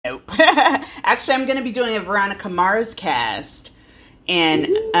Actually, I'm going to be doing a Veronica Mars cast. And,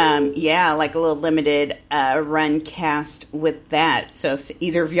 like a little limited run cast with that. So if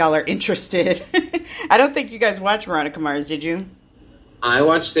either of y'all are interested. I don't think you guys watched Veronica Mars, did you? I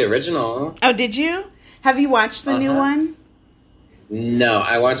watched the original. Oh, did you? Have you watched the new one? No,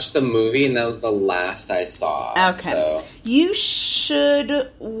 I watched the movie, and that was the last I saw. Okay. So. You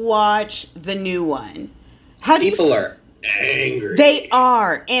should watch the new one. People are angry. They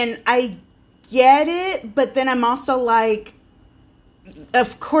are. And I get it, but then I'm also like,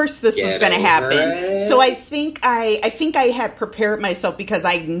 of course this was going to happen. It. So I think I had prepared myself because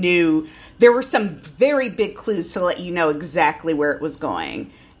I knew there were some very big clues to let you know exactly where it was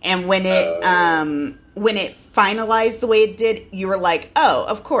going. And when it finalized the way it did, you were like, oh,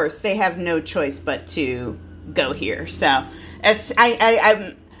 of course, they have no choice but to go here. So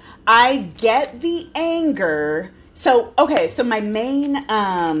I get the anger. So, okay, so my main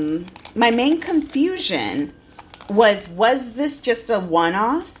confusion was this just a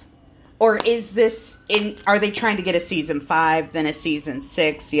one-off? Or is this are they trying to get a season 5, then a season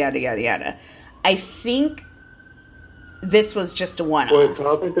 6, yada, yada, yada? I think this was just a one-off. Well, it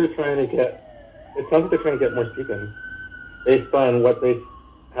sounds like they're trying to get more seasons based on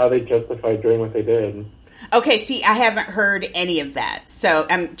how they justified doing what they did. Okay, see, I haven't heard any of that, so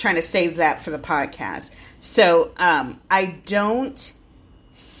I'm trying to save that for the podcast. So I don't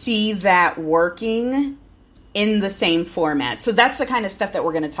see that working in the same format. So that's the kind of stuff that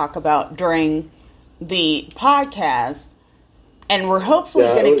we're going to talk about during the podcast. And we're hopefully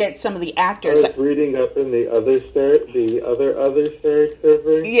going to get some of the actors. I was reading up in the other Star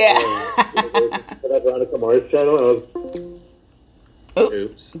server. Yeah. That Veronica Mars channel.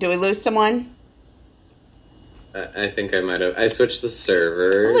 Oops. Do we lose someone? I think I might have. I switched the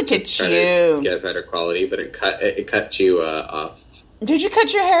server. Look at you. To get better quality, but it cut you off. Did you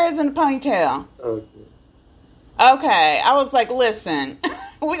cut your hair as in a ponytail? Oh. Okay, I was like, listen,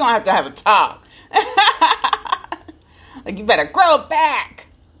 we're going to have a talk. Like, you better grow back.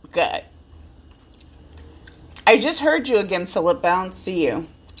 Good. I just heard you again, Philip. I don't see you.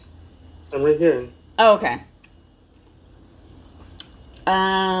 I'm right here. Oh, okay.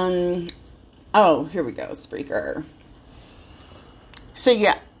 Oh, here we go, Spreaker. So,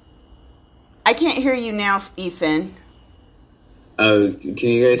 yeah. I can't hear you now, Ethan. Oh, can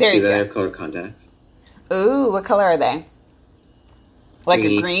you guys see that I have color contacts? Ooh, what color are they? Like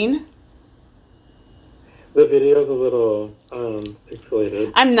a green? The video's a little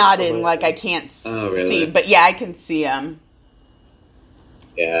pixelated. I'm nodding like I can't see, but yeah, I can see them.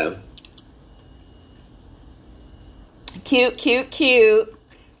 Yeah. Cute. Who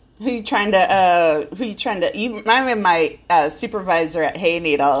you trying to, you remind me of my supervisor at Hay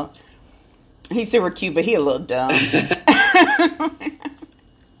Needle. He's super cute, but he a little dumb.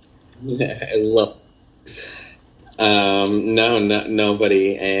 I love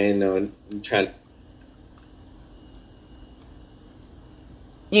nobody, and no, trying.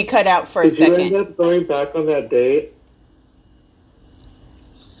 You cut out for a second. Did you end up going back on that date?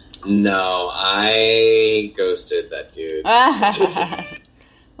 No, I ghosted that dude.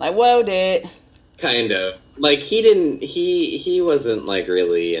 Like, whoa, dude. Kind of. Like, he wasn't, like,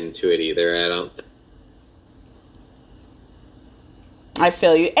 really into it either, I don't think. I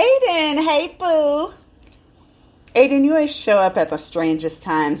feel you. Aiden, hey, boo. Aiden, you always show up at the strangest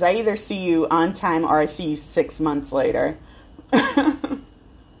times. I either see you on time or I see you 6 months later.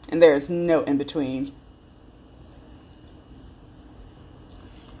 And there's no in between.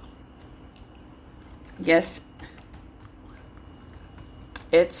 Yes.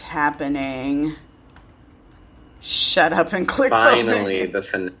 It's happening. Shut up and click. Finally, the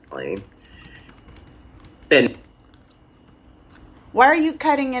finale. Why are you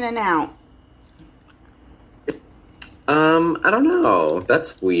cutting in and out? I don't know.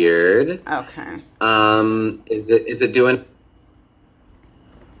 That's weird. Okay. Is it doing?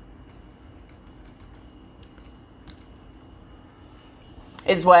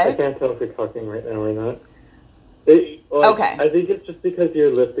 Is what? I can't tell if you're talking right now or not. Okay. I think it's just because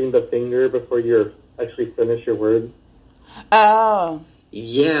you're lifting the finger before you actually finish your word. Oh.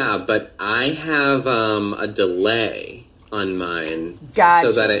 Yeah, but I have a delay on mine.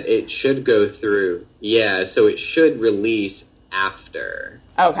 Gotcha. So that it should go through. Yeah, so it should release after.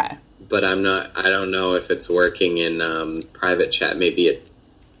 Okay. But I don't know if it's working in private chat. Maybe it...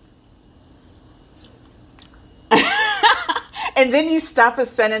 And then you stop a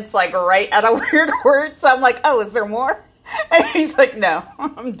sentence like right at a weird word. So I'm like, oh, is there more? And he's like, no,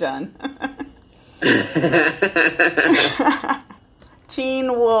 I'm done.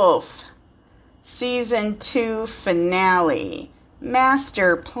 Teen Wolf Season 2 finale.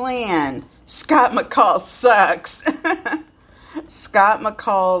 Master plan. Scott McCall sucks. Scott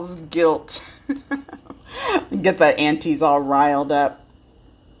McCall's guilt. Get the aunties all riled up.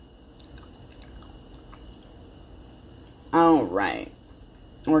 All right.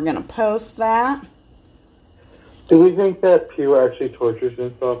 We're going to post that. Do we think that Pew actually tortures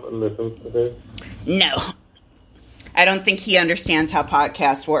himself and listens to this? No. I don't think he understands how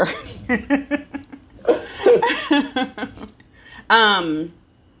podcasts work.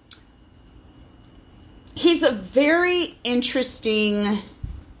 He's a very interesting,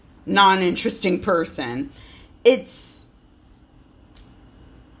 non-interesting person.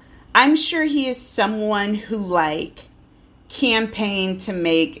 I'm sure he is someone who, campaigned to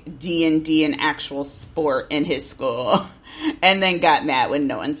make D&D an actual sport in his school and then got mad when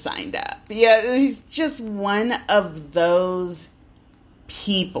no one signed up. Yeah, he's just one of those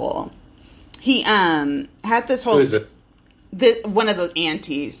people. He had this whole... Who is it? One of the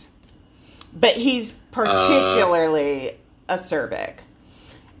aunties. But he's particularly acerbic.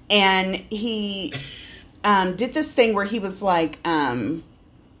 And he did this thing where he was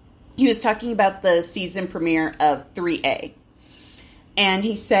he was talking about the season premiere of 3A. And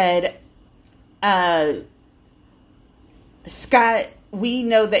he said, Scott, we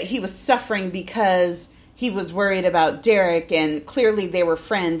know that he was suffering because he was worried about Derek, and clearly they were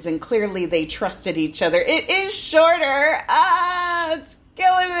friends, and clearly they trusted each other. It is shorter. It's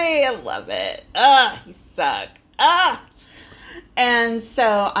killing me. I love it. He sucked. And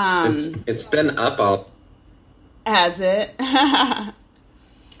so, it's been up all. Has it?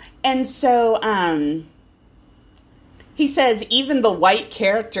 And so, he says even the white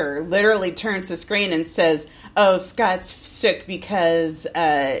character literally turns the screen and says, oh, Scott's sick because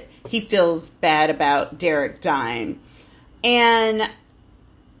he feels bad about Derek dying. And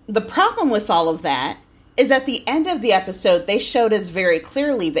the problem with all of that is at the end of the episode, they showed us very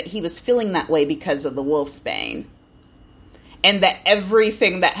clearly that he was feeling that way because of the Wolfsbane. And that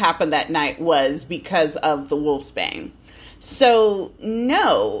everything that happened that night was because of the Wolfsbane. So,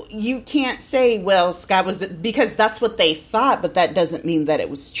 no, you can't say, well, Scott was... Because that's what they thought, but that doesn't mean that it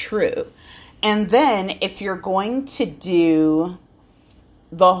was true. And then, if you're going to do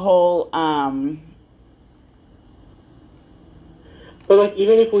the whole... But,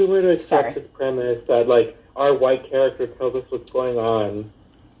 even if we were to accept this premise that, our white character tells us what's going on,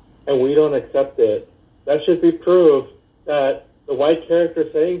 and we don't accept it, that should be proof that the white character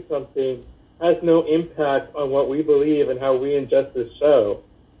saying something has no impact on what we believe and how we ingest this show.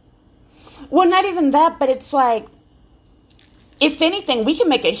 Well, not even that, but it's if anything, we can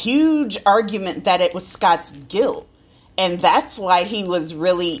make a huge argument that it was Scott's guilt. And that's why he was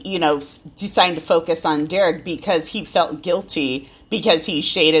really, deciding to focus on Derek, because he felt guilty because he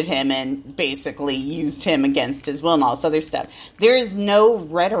shaded him and basically used him against his will and all this other stuff. There is no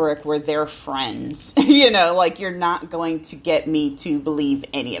rhetoric where they're friends. You're not going to get me to believe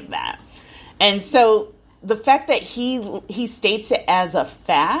any of that. And so the fact that he states it as a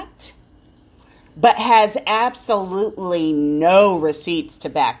fact, but has absolutely no receipts to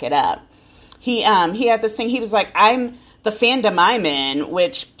back it up. He had this thing, he was like, I'm the fandom I'm in,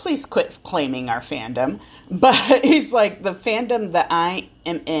 which please quit claiming our fandom. But he's like, the fandom that I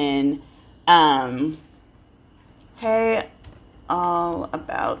am in, hey, all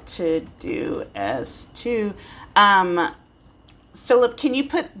about to do S2. Philip, can you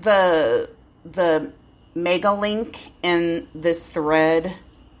put the mega link in this thread?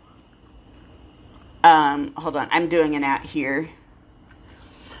 Hold on, I'm doing it out here.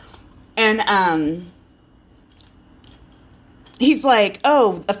 And he's like,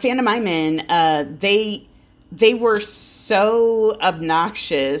 oh, a fandom I'm in, they were so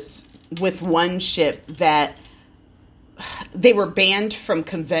obnoxious with one ship that they were banned from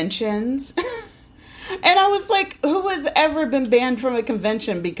conventions. And I was like, who has ever been banned from a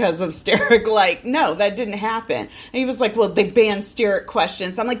convention because of Steric? No, that didn't happen. And he was like, well, they banned Steric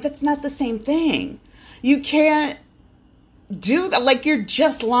questions. I'm like, that's not the same thing. You can't do that. You're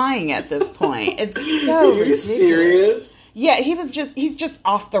just lying at this point. It's so ridiculous. Are you serious? Yeah, he's just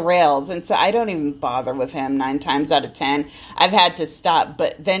off the rails. And so I don't even bother with him 9 times out of 10. I've had to stop,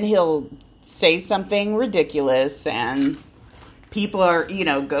 but then he'll say something ridiculous and people are,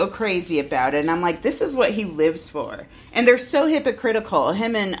 go crazy about it. And I'm like, this is what he lives for. And they're so hypocritical.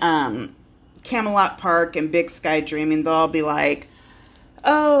 Him and Camelot Park and Big Sky Dreaming, they'll all be like,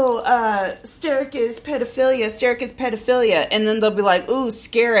 oh, Steric is pedophilia. And then they'll be like, ooh,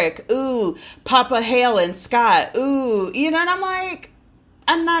 Skerrick, ooh, Papa Hale and Scott, ooh, and I'm like,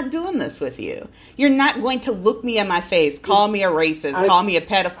 I'm not doing this with you. You're not going to look me in my face, call me a racist, call me a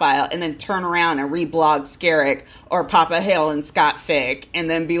pedophile, and then turn around and reblog Skerrick or Papa Hale and Scott Fick, and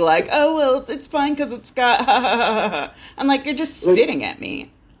then be like, oh, well, it's fine because it's Scott. I'm like, you're just spitting at me.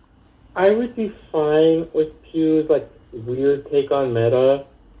 I would be fine with Pew's, like, weird take on meta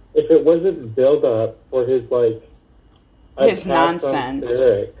if it wasn't build up for his, like, his nonsense.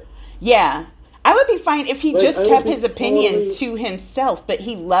 Yeah. I would be fine if he just kept his opinion to himself, but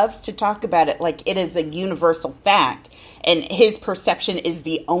he loves to talk about it like it is a universal fact, and his perception is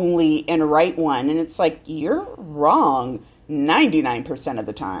the only and right one. And it's like, you're wrong 99% of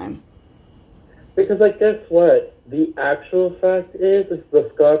the time. Because, like, guess what? The actual fact is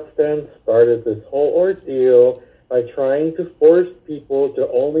the Scott Stan started this whole ordeal by trying to force people to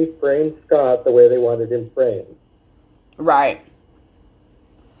only frame Scott the way they wanted him framed. Right.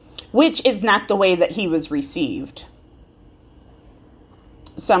 Which is not the way that he was received.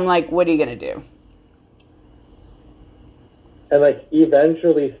 So I'm like, what are you going to do? And, like,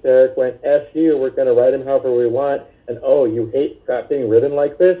 eventually Steric went, F you, we're going to write him however we want. And, oh, you hate Scott being written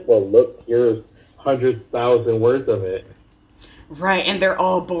like this? Well, look, here's 100,000 words of it. Right, and they're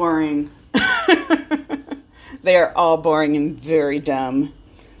all boring. They're all boring and very dumb.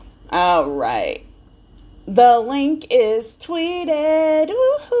 All right. The link is tweeted.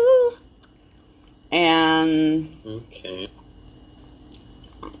 Woohoo! And okay.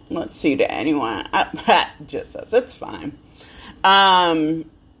 Let's see, to anyone. Just says it's fine. All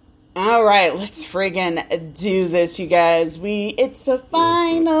right, let's friggin' do this, you guys. It's the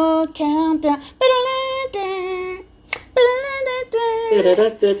final countdown.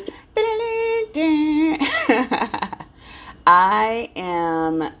 I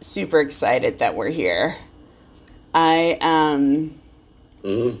am super excited that we're here. Our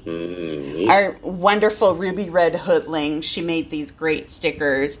wonderful Ruby Red Hoodling, she made these great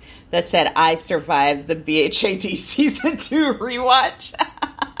stickers that said, I survived the BHAD Season 2 rewatch.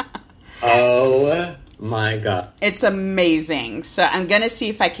 Oh my God. It's amazing. So I'm going to see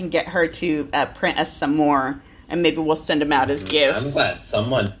if I can get her to print us some more, and maybe we'll send them out as gifts. I'm glad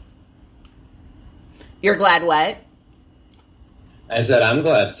someone... You're glad what? I said, I'm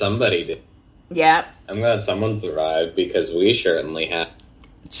glad somebody did. Yep. I'm glad someone survived, because we certainly have.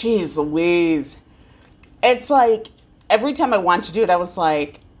 Jeez Louise. It's like, every time I want to do it, I was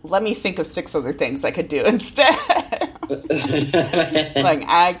like, let me think of 6 other things I could do instead. Like,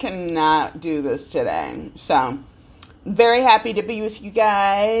 I cannot do this today. So, very happy to be with you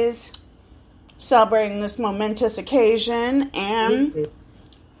guys, celebrating this momentous occasion, and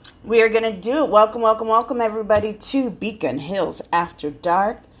we are going to do it. Welcome, welcome, welcome, everybody, to Beacon Hills After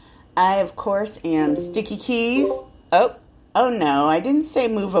Dark. I, of course, am Sticky Keys. Oh no, I didn't say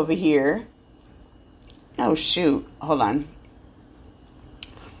move over here. Oh, shoot. Hold on.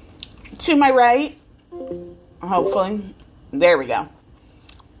 To my right, hopefully, there we go.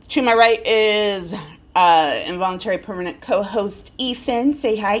 To my right is involuntary permanent co-host Ethan.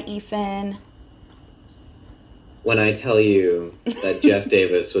 Say hi, Ethan. When I tell you that Jeff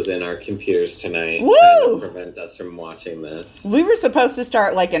Davis was in our computers tonight, Woo! trying to prevent us from watching this. We were supposed to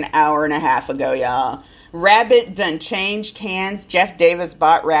start like an hour and a half ago, y'all. Rabbit done changed hands. Jeff Davis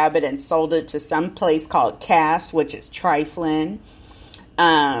bought Rabbit and sold it to some place called Cass, which is trifling.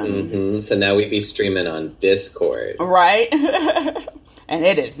 So now we'd be streaming on Discord. Right? And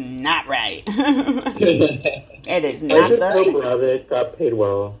it is not right. It is not the right. Rabbit got paid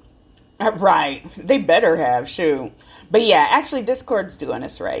well. Right. They better have, shoot. But yeah, actually Discord's doing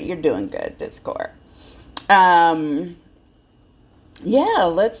us right. You're doing good, Discord. Yeah,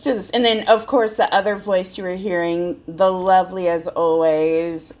 let's do this. And then, of course, the other voice you were hearing, the lovely, as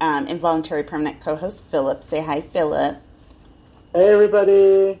always, involuntary permanent co-host, Philip. Say hi, Philip. Hey,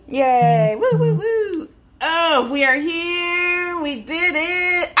 everybody. Yay. Woo, woo, woo. Oh, we are here. We did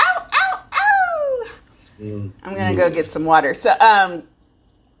it. Ow, ow, ow. I'm going to go get some water. So,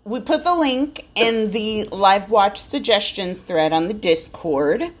 we put the link in the live watch suggestions thread on the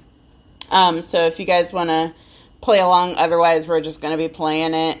Discord. So if you guys want to play along, otherwise we're just going to be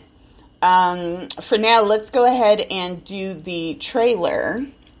playing it. For now, let's go ahead and do the trailer.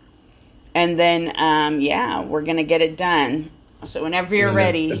 And then, yeah, we're going to get it done. So whenever you're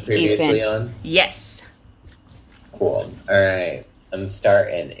ready, Ethan. On? Yes. Cool. All right. I'm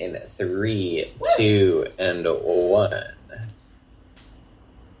starting in 3, 2, and 1.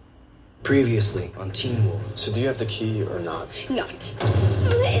 Previously on Teen Wolf. So do you have the key or not? Not.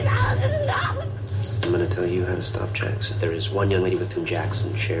 I'm going to tell you how to stop Jackson. There is one young lady with whom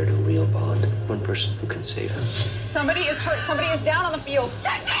Jackson shared a real bond. One person who can save him. Somebody is hurt. Somebody is down on the field.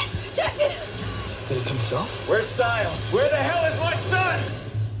 Jackson! Jackson! Did it himself? Where's Styles? Where the hell is my son?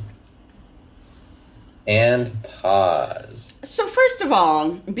 And pause. So first of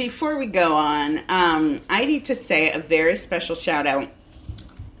all, before we go on, I need to say a very special shout out.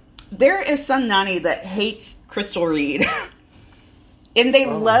 There is some nanny that hates Crystal Reed. And they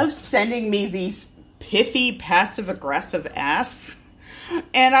love sending me these pithy, passive-aggressive asks.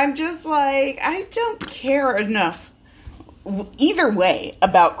 And I'm just like, I don't care enough either way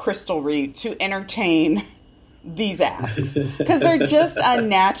about Crystal Reed to entertain these asks. Because they're just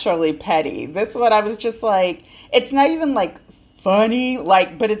unnaturally petty. This one, I was just like, it's not even like funny,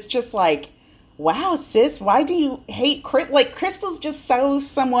 like, but it's just like, wow, sis, why do you hate Crystal? Like, Crystal's just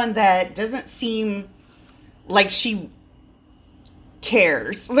someone that doesn't seem like she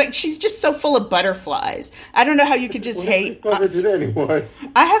cares. Like, she's just so full of butterflies. I don't know how you could just hate. What has she ever done to anyone?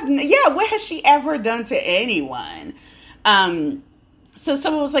 What has she ever done to anyone? So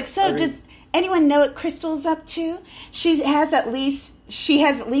someone was like, does anyone know what Crystal's up to? She has at least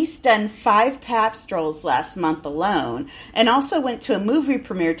done 5 pap strolls last month alone, and also went to a movie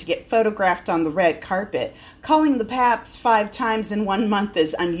premiere to get photographed on the red carpet. Calling the paps 5 times in 1 month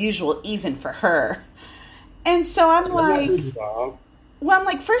is unusual even for her. And so I'm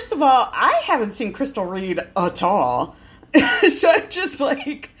like, first of all, I haven't seen Crystal Reed at all. So I'm just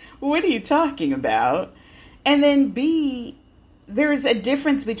like, what are you talking about? And then B, there's a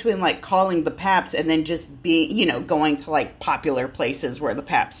difference between like calling the paps and then just being, going to like popular places where the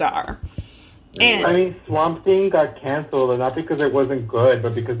paps are. And I mean, Swamp Thing got canceled, and not because it wasn't good,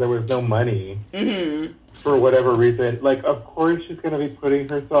 but because there was no money. Mm-hmm. For whatever reason. Like, of course she's going to be putting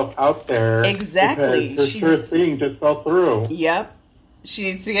herself out there. Exactly. Because her first thing just fell through. Yep. She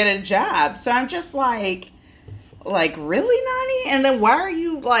needs to get a job. So I'm just like, really, Nani? And then why are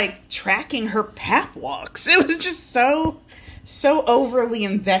you, like, tracking her pap walks? It was just so overly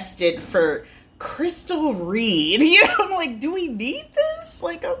invested for Crystal Reed. I'm like, do we need this?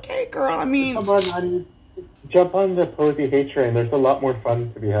 Like, okay, girl, I mean... Come on, Nani. Jump on the Posey hate train. There's a lot more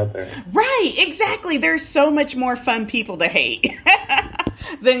fun to be had there. Right, exactly. There's so much more fun people to hate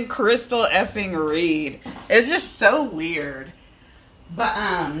than Crystal effing Reed. It's just so weird.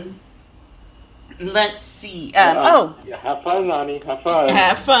 But, let's see. Yeah, have fun, Nani. Have fun.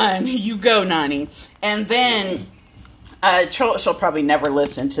 Have fun. You go, Nani. And then, she'll probably never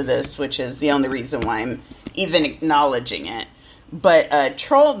listen to this, which is the only reason why I'm even acknowledging it. But,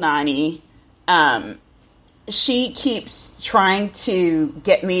 Troll Nani, she keeps trying to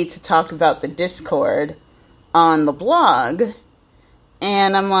get me to talk about the Discord on the blog.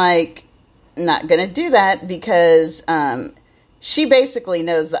 And I'm like, not going to do that because she basically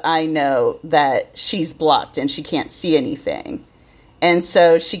knows that I know that she's blocked and she can't see anything. And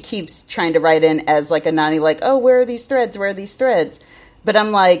so she keeps trying to write in as like a Nani, like, oh, where are these threads? Where are these threads? But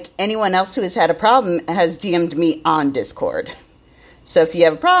I'm like, anyone else who has had a problem has DM'd me on Discord. So if you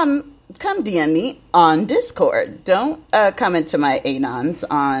have a problem, come DM me on Discord. Don't come into my Anons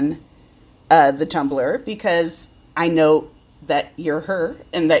on the Tumblr because I know that you're her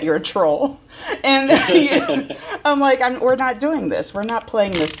and that you're a troll. And I'm like, we're not doing this. We're not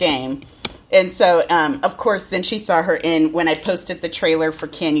playing this game. And so, of course, then she saw her in when I posted the trailer for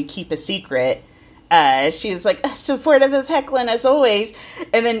Can You Keep a Secret. She was like, supportive of Hecklin as always.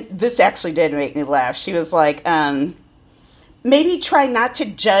 And then this actually did make me laugh. She was like, maybe try not to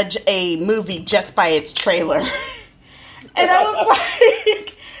judge a movie just by its trailer. And I was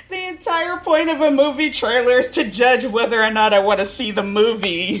like, the entire point of a movie trailer is to judge whether or not I want to see the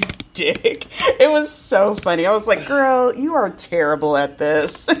movie, dick. It was so funny. I was like, girl, you are terrible at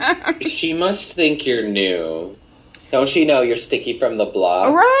this. She must think you're new. Don't she know you're sticky from the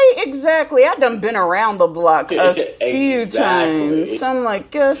block? Right, exactly. I've done been around the block a few times. So I'm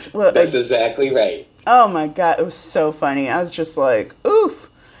like, guess what? That's exactly right. Oh my God, it was so funny. I was just like, oof.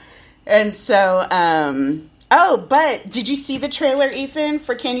 And so, but did you see the trailer, Ethan,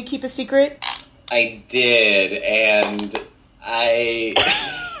 for Can You Keep a Secret? I did, and I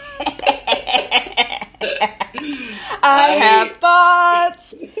have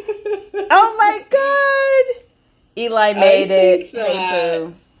thoughts. Oh my God. Eli made it. Hey,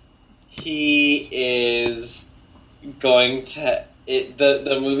 boo. He is going to...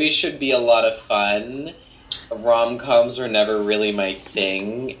 The movie should be a lot of fun. Rom-coms were never really my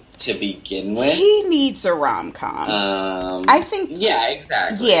thing to begin with. He needs a rom-com. I think... Yeah,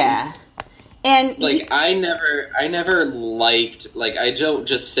 exactly. Yeah. And like, I never liked... Like, I don't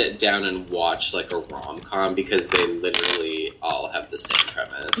just sit down and watch, like, a rom-com because they literally all have the same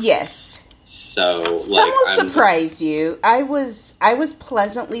premise. Yes. So, like... Some will surprise you. I was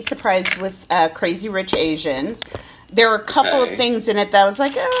pleasantly surprised with Crazy Rich Asians. There were a couple of things in it that I was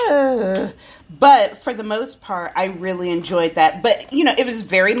like, ugh. But for the most part, I really enjoyed that. But, it was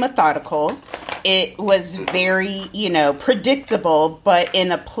very methodical. it was very, predictable, but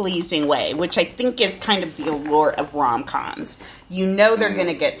in a pleasing way, which I think is kind of the allure of rom-coms. You know they're going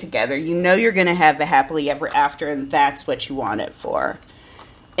to get together. You know you're going to have the happily ever after, and that's what you want it for.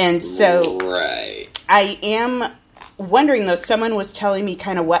 And so right. I am wondering, though, someone was telling me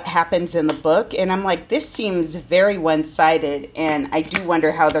kind of what happens in the book, and I'm like, this seems very one-sided, and I do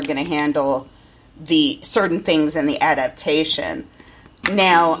wonder how they're going to handle the certain things in the adaptation.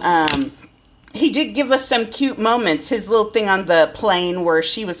 Now, he did give us some cute moments. His little thing on the plane where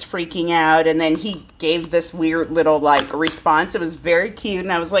she was freaking out, and then he gave this weird little, response. It was very cute,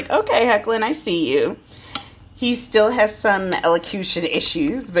 and I was like, okay, Hecklin, I see you. He still has some elocution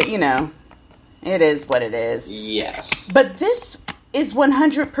issues, but, it is what it is. Yes. But this is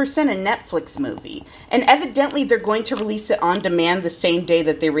 100% a Netflix movie. And evidently they're going to release it on demand the same day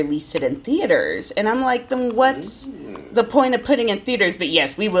that they release it in theaters. And I'm like, then what's the point of putting in theaters? But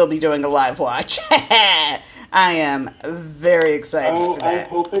yes, we will be doing a live watch. I am very excited for that.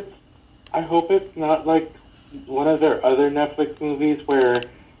 I hope it's not like one of their other Netflix movies where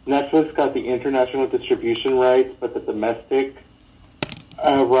Netflix got the international distribution rights, but the domestic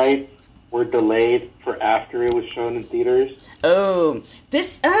rights were delayed for after it was shown in theaters. Oh,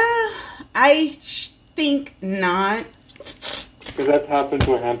 this, I think not. Because that's happened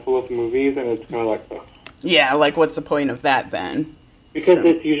to a handful of movies, and it's kind of like, ugh. Yeah, what's the point of that then? Because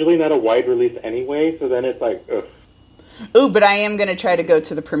it's usually not a wide release anyway, so then it's like, ugh. Ooh, but I am going to try to go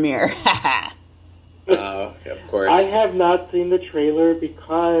to the premiere. Oh, of course. I have not seen the trailer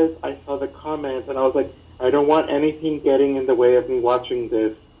because I saw the comments, and I was like, I don't want anything getting in the way of me watching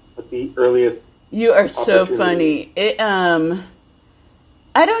this at the earliest. You are so funny. It, I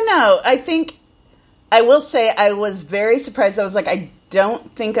don't know. I think, I will say I was very surprised. I was like, I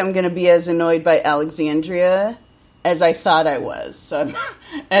don't think I'm going to be as annoyed by Alexandria as I thought I was. So,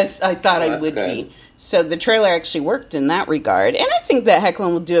 as I thought I would be. So the trailer actually worked in that regard. And I think that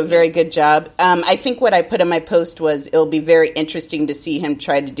Hecklin will do a very good job. I think what I put in my post was it'll be very interesting to see him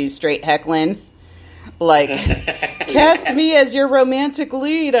try to do straight Hecklin. Cast me as your romantic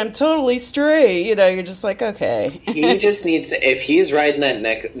lead. I'm totally straight. You're just like, okay. He just needs to, if he's riding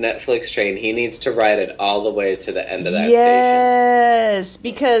that Netflix train, he needs to ride it all the way to the end of that station. Yes,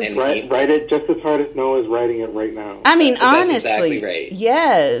 because... Ride it just as hard as Noah's riding it right now. I mean, honestly. That's exactly right.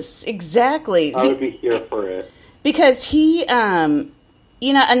 Yes, exactly. I would be here for it. Because he,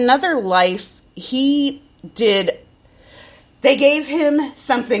 Another Life, he did... They gave him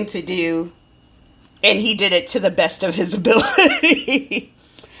something to do, and he did it to the best of his ability.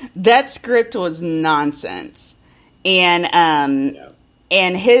 That script was nonsense. And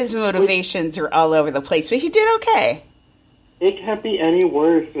his motivations are all over the place, but he did okay. It can't be any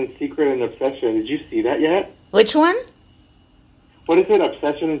worse than Secret and Obsession. Did you see that yet? Which one? What is it,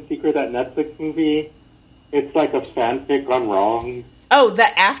 Obsession and Secret, that Netflix movie? It's like a fanfic gone wrong. Oh,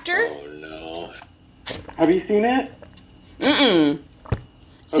 The After? Oh, no. Have you seen it? Mm-mm.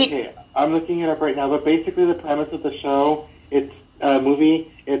 Okay, I'm looking it up right now, but basically the premise of the show, it's a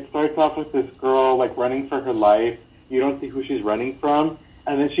movie, it starts off with this girl, running for her life. You don't see who she's running from,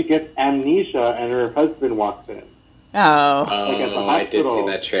 and then she gets amnesia, and her husband walks in. Oh. At the hospital. I did see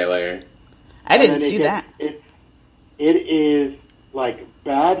that trailer. I didn't see that. It is,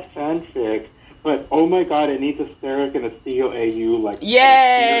 bad fanfic, but oh my god, it needs a Steric and a COAU,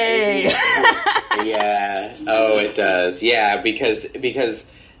 Yay! Yeah. Oh, it does. Yeah, because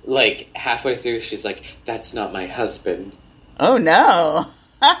halfway through she's like, that's not my husband. Oh no.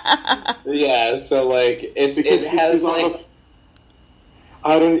 Yeah, so it's it's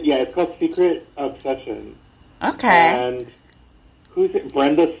called Secret Obsession. Okay. And who's it?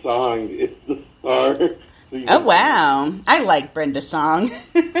 Brenda Song. It's the star. Oh wow. I like Brenda Song.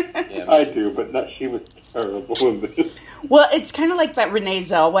 Yeah, I do, but she was terrible in this. Well, it's kind of like that Renee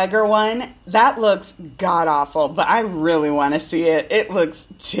Zellweger one. That looks god-awful, but I really want to see it. It looks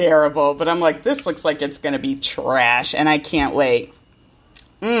terrible, but I'm like, this looks like it's going to be trash, and I can't wait.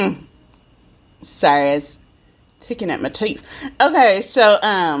 Sorry, I was picking at my teeth. Okay, so,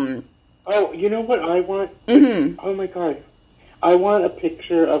 Oh, you know what I want? Mm-hmm. Oh my god. I want a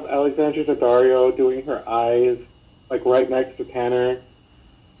picture of Alexandra Daddario doing her eyes, right next to Tanner.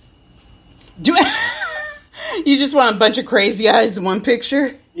 You just want a bunch of crazy eyes in one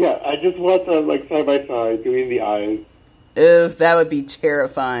picture? Yeah, I just want them side by side doing the eyes. Ugh, that would be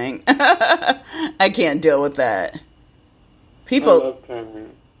terrifying. I can't deal with that. People. I love Tanner.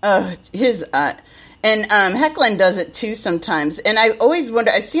 His And Hecklin does it too sometimes. And I always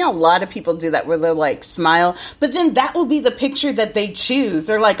wonder, I've seen a lot of people do that where they're like, smile. But then that will be the picture that they choose.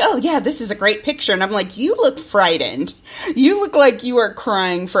 They're like, oh yeah, this is a great picture. And I'm like, you look frightened. You look like you are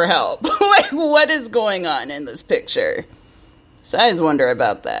crying for help. Like, what is going on in this picture? So I always wonder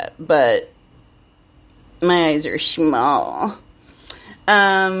about that. But my eyes are small.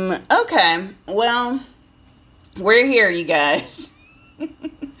 Okay. Well, we're here, you guys.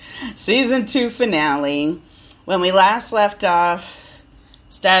 Season 2 finale. When we last left off,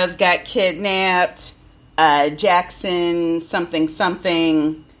 Stiles got kidnapped. Jackson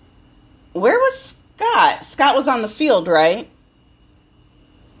something. Where was Scott? Scott was on the field, right?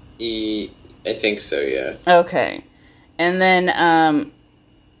 I think so, yeah. Okay. And then, and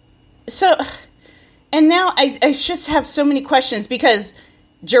now I just have so many questions because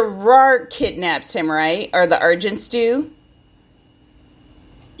Gerard kidnaps him, right? Or the Argents do?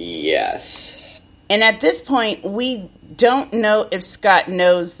 Yes. And at this point, we don't know if Scott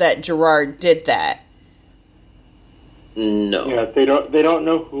knows that Gerard did that. No. Yeah, they don't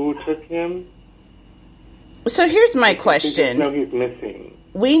know who took him. So here's my They question. just know he's missing.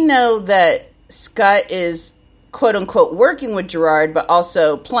 We know that Scott is, quote unquote, working with Gerard, but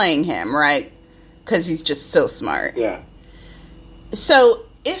also playing him, right? Because he's just so smart. Yeah. So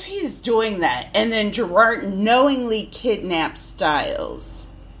if he's doing that, and then Gerard knowingly kidnaps Stiles,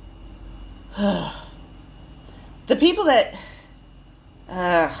 the people that,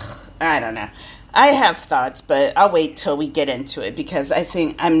 I don't know. I have thoughts, but I'll wait till we get into it because I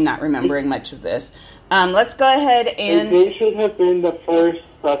think I'm not remembering much of this. Let's go ahead and... They should have been the first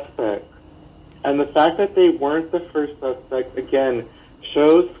suspect. And the fact that they weren't the first suspect, again,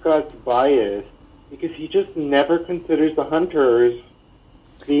 shows Scott's bias because he just never considers the hunters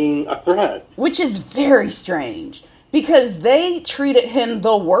being a threat. Which is very strange because they treated him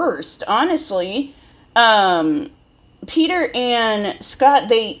the worst, honestly. Peter and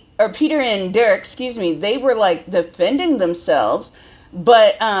Derek, they were like defending themselves,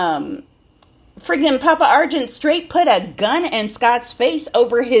 but friggin' Papa Argent straight put a gun in Scott's face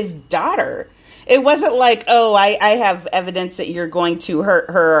over his daughter. It wasn't like, oh, I have evidence that you're going to hurt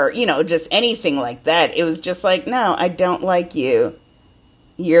her, or, just anything like that. It was just like, no, I don't like you.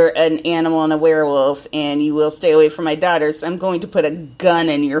 You're an animal and a werewolf, and you will stay away from my daughter, so I'm going to put a gun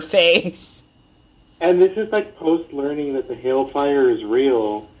in your face. And this is like post-learning that the hailfire is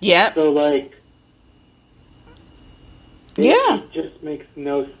real. Yep. So, like... Yeah. It just makes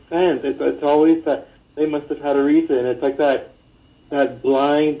no sense. It's always that they must have had a reason. It's like that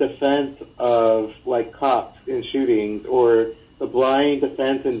blind defense of, like, cops in shootings, or the blind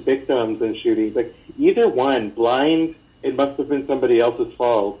defense in victims in shootings. Like, either one, blind, it must have been somebody else's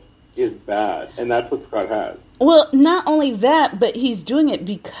fault, is bad. And that's what Scott has. Well, not only that, but he's doing it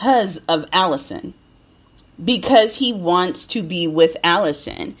because of Allison. Because he wants to be with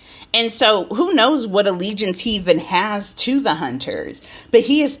Allison. And so, who knows what allegiance he even has to the hunters. But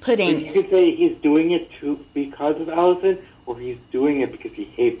he is putting... You could say he's doing it because of Allison, or he's doing it because he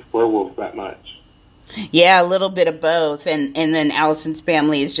hates werewolves that much. Yeah, a little bit of both. And then Allison's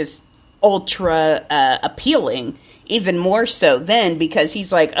family is just ultra appealing. Even more so then, because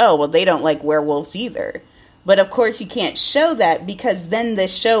he's like, oh, well, they don't like werewolves either. But of course he can't show that because then the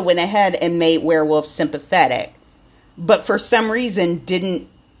show went ahead and made werewolves sympathetic. But for some reason didn't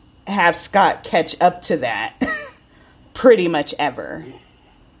have Scott catch up to that pretty much ever.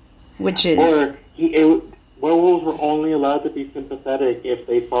 Which is... werewolves were only allowed to be sympathetic if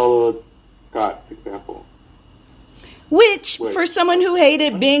they followed Scott's example. Which, for someone who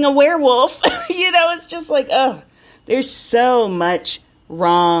hated being a werewolf, it's just like, oh, there's so much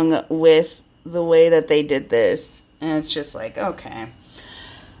wrong with the way that they did this. And it's just like, okay.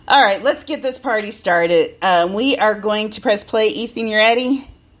 All right, let's get this party started. We are going to press play. Ethan, you ready?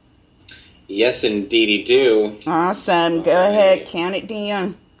 Yes, indeedy do. Awesome. Go ahead. Count it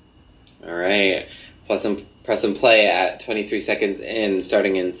down. All right. Press and play at 23 seconds in,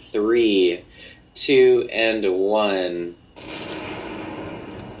 starting in 3, 2, and 1.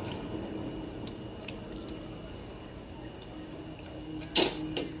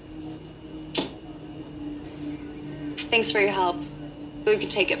 Thanks for your help. We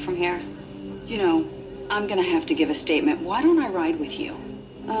could take it from here. I'm gonna have to give a statement. Why don't I ride with you?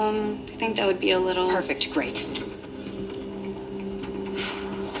 I think that would be a little... Perfect, great.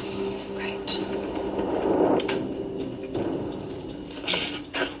 Great.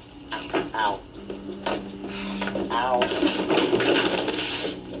 Ow. Ow.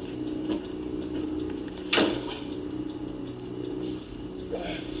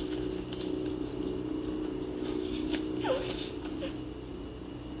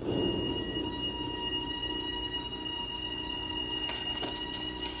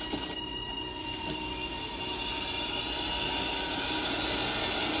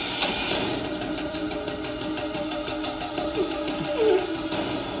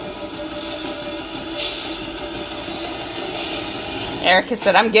 Erica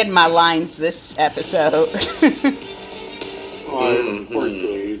said, I'm getting my lines this episode. Oh, poor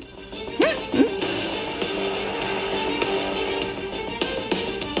Dave.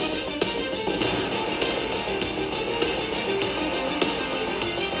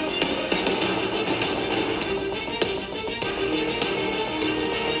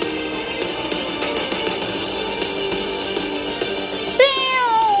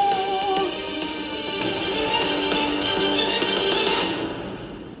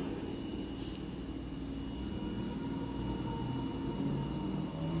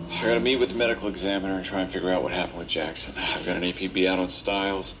 I gotta meet with the medical examiner and try and figure out what happened with Jackson. I've got an APB out on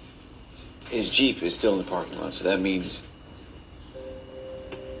Styles. His Jeep is still in the parking lot, so that means...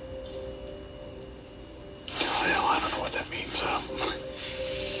 Hell, I don't know what that means.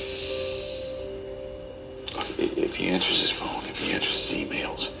 Look, if he answers his phone, if he answers his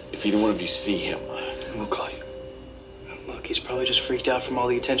emails, if either one of you see him... We'll call you. Look, he's probably just freaked out from all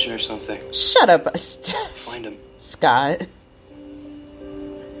the attention or something. Shut up, Find him. Scott.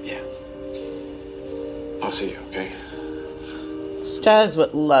 Yeah. I'll see you, okay? Stas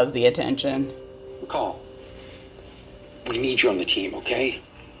would love the attention. McCall, we need you on the team, okay?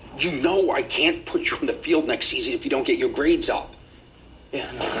 You know I can't put you on the field next season if you don't get your grades up.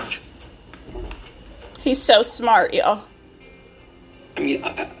 Yeah, no, coach. He's so smart, y'all. I mean,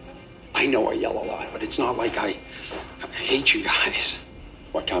 I know I yell a lot, but it's not like I hate you guys.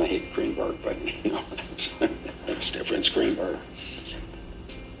 Well, I kind of hate Greenberg, but, you know, that's different. It's Greenberg.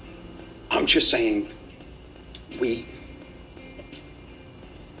 I'm just saying, I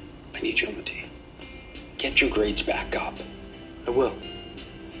need you on the team. Get your grades back up. I will.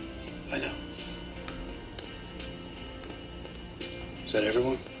 I know. Is that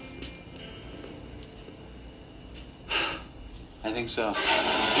everyone? I think so.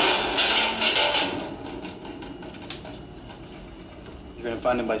 You're gonna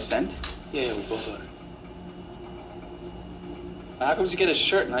find him by scent? Yeah, we both are. How come you get a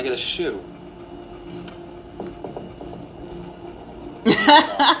shirt and I get a shoe?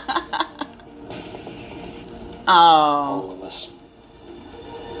 Oh. All of us.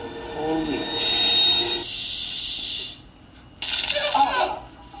 Holy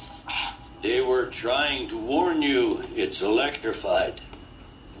They were trying to warn you. It's electrified.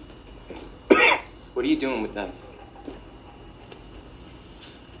 What are you doing with them?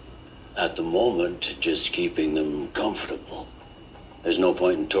 At the moment, just keeping them comfortable. There's no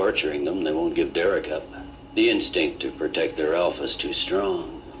point in torturing them. They won't give Derek up. The instinct to protect their alpha's too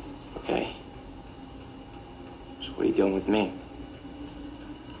strong. Okay. So what are you doing with me?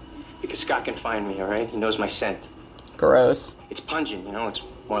 Because Scott can find me, all right? He knows my scent. Gross. It's pungent, you know? It's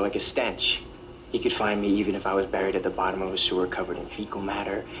more like a stench. He could find me even if I was buried at the bottom of a sewer covered in fecal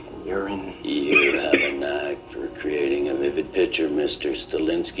matter and urine. You have a knack for creating a vivid picture, Mr.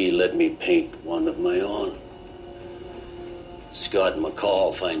 Stilinski. Let me paint one of my own. Scott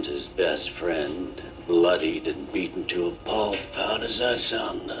McCall finds his best friend bloodied and beaten to a pulp. How does that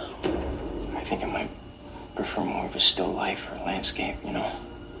sound now? I think I might prefer more of a still life or landscape, you know?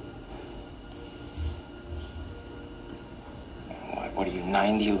 What are you,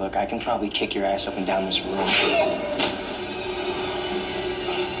 90? Look, I can probably kick your ass up and down this room.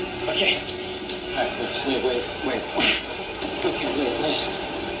 Okay. All right, wait. Okay,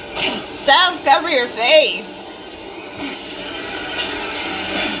 wait. Styles, cover your face.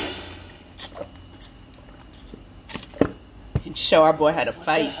 And show our boy how to What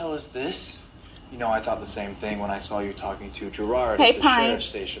fight. the hell is this? You know, I thought the same thing when I saw you talking to Gerard Hey, at the Pipes. sheriff's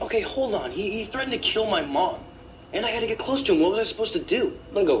station. Okay, hold on. He threatened to kill my mom. And I had to get close to him. What was I supposed to do?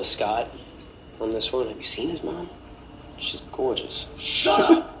 I'm gonna go with Scott on this one. Have you seen his mom? She's gorgeous. Shut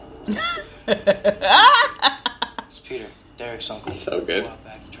up! It's Peter, Derek's uncle. So good. A while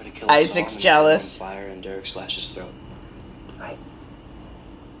back, he tried to kill us Isaac's all, and he set jealous. him on fire, and Derek slashed his throat. Right.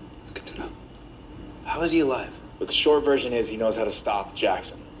 It's good to know. How is he alive? But the short version is he knows how to stop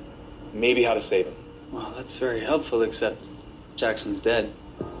Jackson. Maybe how to save him. Well, that's very helpful, except Jackson's dead.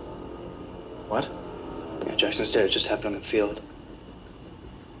 What? Yeah, Jackson's dead. It just happened on the field.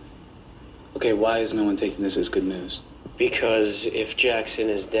 Okay, why is no one taking this as good news? Because if Jackson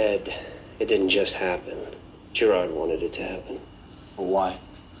is dead, it didn't just happen. Gerard wanted it to happen. Well, why?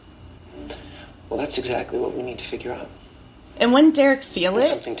 Well, that's exactly what we need to figure out. And when Derek feel it?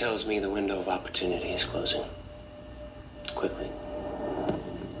 Something tells me the window of opportunity is closing. Quickly.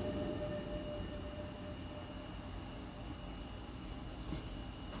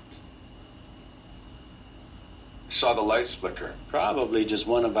 Saw the lights flicker. Probably just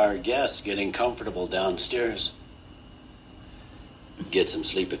one of our guests getting comfortable downstairs. Get some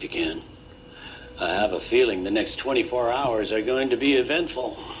sleep if you can. I have a feeling the next 24 hours are going to be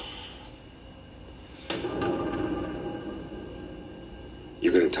eventful.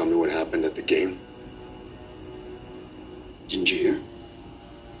 You gonna tell me what happened at the game? Didn't you hear?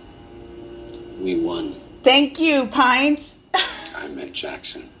 We won. Thank you, Pines. I met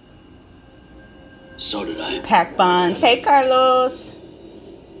Jackson. So did I. Pack bonds. Hey, Carlos.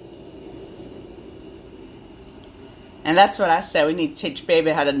 And that's what I said. We need to teach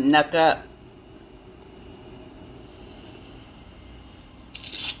baby how to knuck up.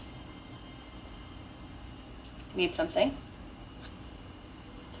 Need something?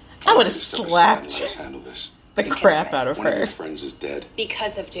 I would have slapped Handle this. the crap out of One of your her. friends is dead.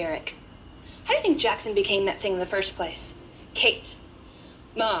 Because of Derek. How do you think Jackson became that thing in the first place? Kate.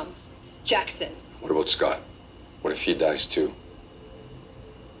 Mom. Jackson. What about Scott? What if he dies too?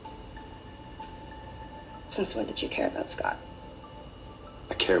 Since when did you care about Scott?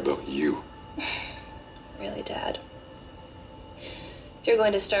 I care about you. Really, Dad? If you're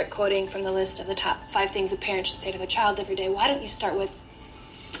going to start quoting from the list of the top 5 things a parent should say to their child every day, why don't you start with,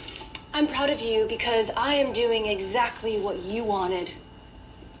 I'm proud of you because I am doing exactly what you wanted.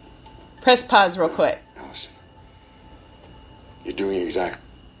 Press pause real quick. Allison, you're doing exactly.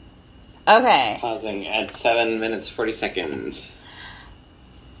 Okay. Pausing at 7 minutes 40 seconds.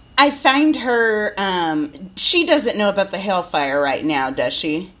 I find her, she doesn't know about the Hellfire right now, does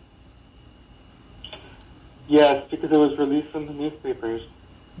she? Yes, because it was released in the newspapers.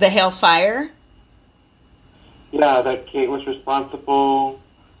 The Hellfire? Yeah, that Kate was responsible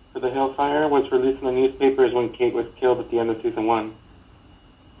for the Hellfire was released in the newspapers when Kate was killed at the end of season 1.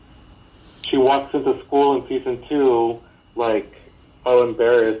 She walks into school in season 2, like, all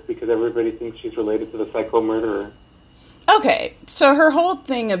embarrassed because everybody thinks she's related to the psycho murderer. Okay, so her whole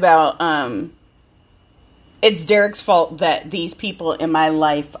thing about, it's Derek's fault that these people in my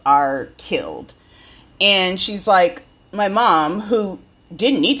life are killed. And she's like, my mom, who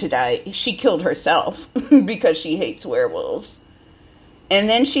didn't need to die, she killed herself because she hates werewolves. And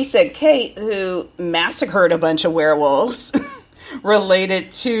then she said Kate, who massacred a bunch of werewolves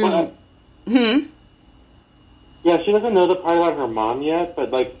related to... Yeah, she doesn't know the part about her mom yet,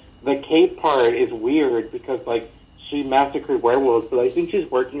 but, like, the Kate part is weird because, like, she massacred werewolves, but I think she's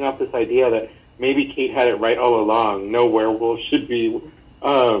working off this idea that maybe Kate had it right all along. No werewolf should be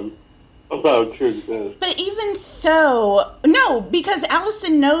allowed to exist. But even so, no, because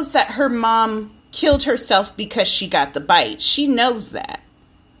Allison knows that her mom killed herself because she got the bite. She knows that.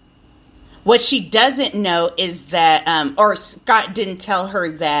 What she doesn't know is that, or Scott didn't tell her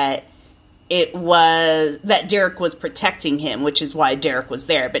that it was, that Derek was protecting him, which is why Derek was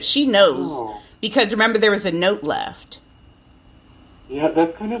there. But she knows, because remember there was a note left. Yeah,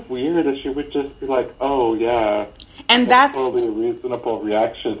 that's kind of weird that she would just be like, oh, yeah. And that's totally a reasonable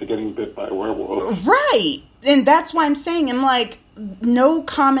reaction to getting bit by a werewolf. Right. And that's why I'm saying, I'm like, no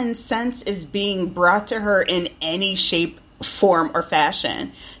common sense is being brought to her in any shape, form, or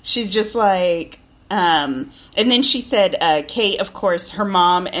fashion. She's just like, and then she said, Kate, of course, her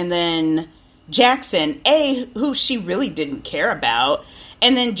mom, and then Jackson, who she really didn't care about.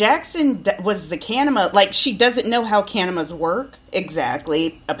 And then Jackson was the Kanema. Like, she doesn't know how Kanemas work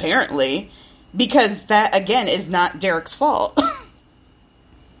exactly, apparently, because that, again, is not Derek's fault.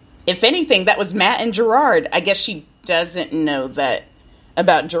 If anything, that was Matt and Gerard. I guess she doesn't know that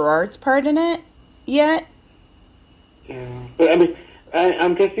about Gerard's part in it yet. Yeah. But, I mean,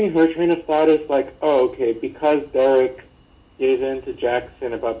 I'm guessing her train of thought is like, oh, okay, because Derek gave in to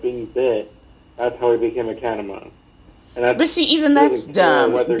Jackson about being bit, that's how he became a Kanema. But see, even that's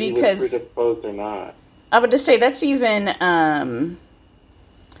dumb, whether because he was predisposed or not. I would just say that's even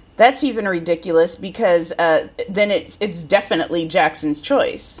ridiculous, because then it's definitely Jackson's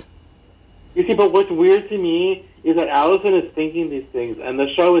choice. You see, but what's weird to me is that Allison is thinking these things, and the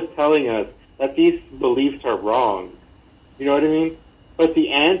show is telling us that these beliefs are wrong. You know what I mean? But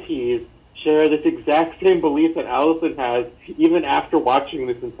the aunties share this exact same belief that Allison has, even after watching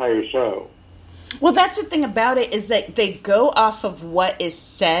this entire show. Well, that's the thing about it, is that they go off of what is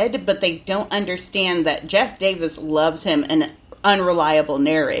said, but they don't understand that Jeff Davis loves him an unreliable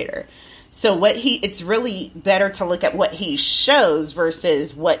narrator. So it's really better to look at what he shows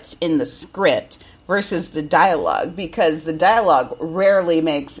versus what's in the script versus the dialogue, because the dialogue rarely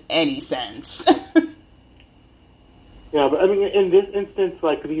makes any sense. Yeah, but I mean, in this instance,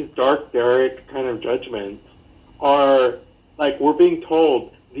 like, these dark Derek kind of judgments are, like, we're being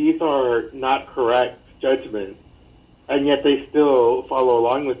told these are not correct judgments, and yet they still follow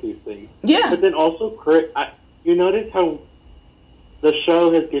along with these things. Yeah. But then also, Chris, you notice how the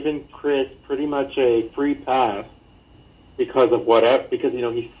show has given Chris pretty much a free pass because of whatever, because,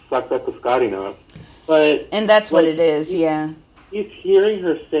 he sucked up to Scott enough. And that's what it is, yeah. He's hearing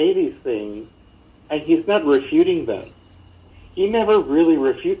her say these things, and he's not refuting them. He never really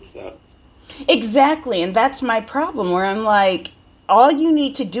refutes them. Exactly, and that's my problem, where I'm like, all you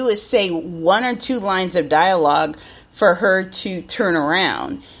need to do is say 1 or 2 lines of dialogue for her to turn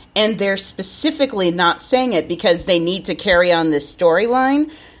around. And they're specifically not saying it because they need to carry on this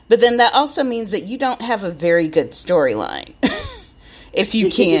storyline. But then that also means that you don't have a very good storyline. If you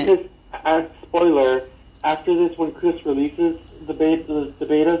can't. Because, spoiler, after this, when Chris releases the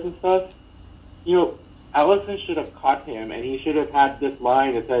betas and stuff, Allison should have caught him, and he should have had this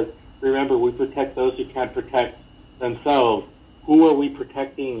line that says, remember, we protect those who can't protect themselves. Who are we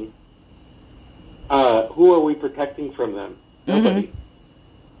protecting? Who are we protecting from them? Nobody. Mm-hmm.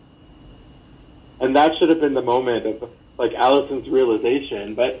 And that should have been the moment of, Allison's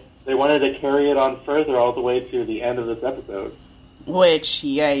realization, but they wanted to carry it on further all the way to the end of this episode. Which,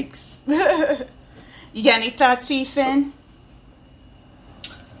 yikes. You got any thoughts, Ethan?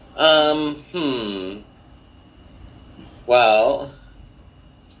 Well,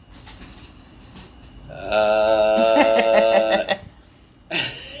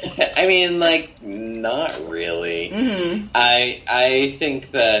 I mean, not really. Mm-hmm. I think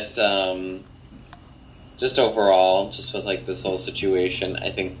that, just overall, just with, this whole situation,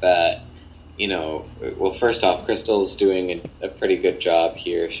 I think that, well, first off, Crystal's doing a pretty good job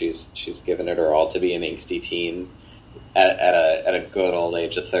here. She's given it her all to be an angsty teen at a good old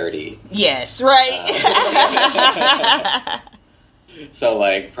age of 30. Yes, right. So,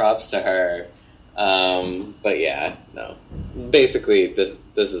 props to her. But yeah, no. Basically,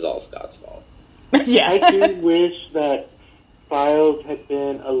 this is all Scott's fault. Yeah. I do wish that Stiles had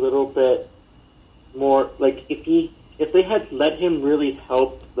been a little bit more, if they had let him really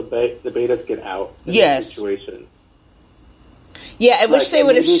help the betas get out of the situation. Yeah, I wish they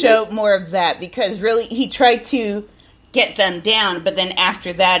would have showed more of that, because really he tried to get them down, but then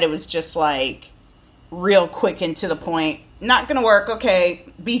after that it was just real quick and to the point. Not gonna work, okay,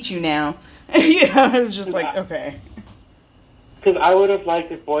 beat you now. It was just okay. Because I would have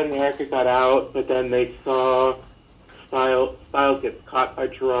liked if Boyd and Erica got out, but then they saw Stiles gets caught by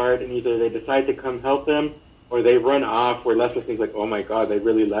Gerard, and either they decide to come help him, or they run off, where Lester thinks oh my god, they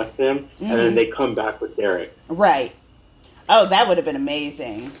really left him, mm-hmm. and then they come back with Derek. Right. Oh, that would have been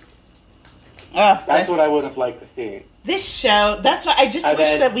amazing. Oh, that's what I would have liked to see. This show, that's why I just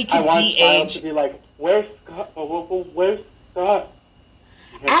wish that we could de-age. To be where's Scott? Where's Scott?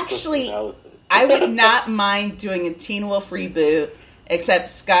 Actually, I would not mind doing a Teen Wolf reboot,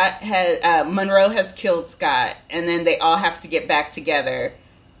 except Monroe has killed Scott, and then they all have to get back together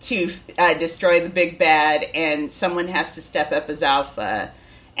to destroy the big bad, and someone has to step up as alpha.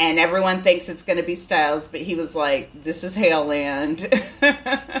 And everyone thinks it's going to be Stiles, but he was like, this is Hale Land.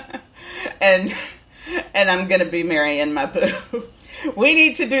 and I'm going to be Marianne, my boo. We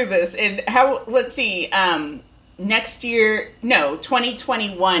need to do this. And let's see, next year,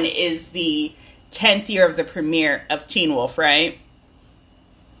 2021 is the 10th year of the premiere of Teen Wolf, right?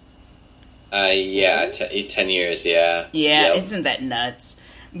 Yeah, 10 years, yeah. Yeah, yep. Isn't that nuts?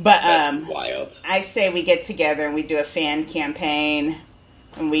 But that's wild. I say we get together and we do a fan campaign,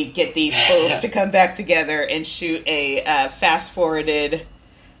 and we get these fools to come back together and shoot a fast-forwarded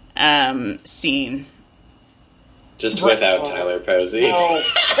scene. Just without Tyler Posey. No,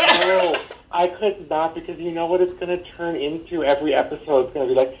 I could not, because you know what it's going to turn into every episode. It's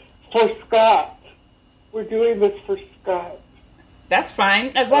going to be for Scott. We're doing this for Scott. That's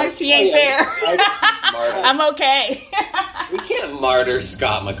fine, as long as he ain't there. I'm okay. We can't martyr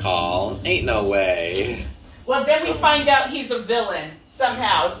Scott McCall. Ain't no way. Well, then we find out he's a villain.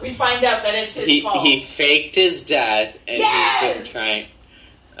 Somehow. We find out that it's his fault. He faked his death, and he's been trying...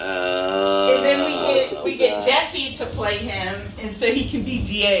 and then we get Jesse to play him, and so he can be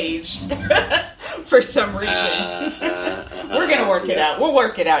de-aged for some reason. We're going to work it out. We'll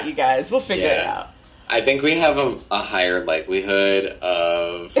work it out, you guys. We'll figure it out. I think we have a higher likelihood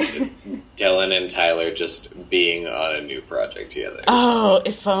of Dylan and Tyler just being on a new project together. Oh,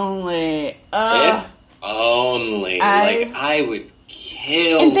 if only. If only. I would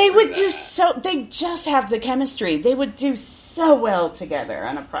kill. And they would do so. They just have the chemistry. They would do so well together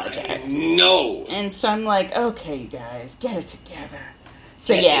on a project. No. And so I'm like, okay, guys, get it together.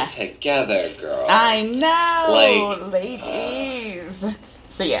 So get it together, girl. I know, ladies.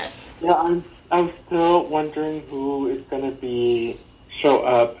 So yes. Yeah, I'm still wondering who is going to show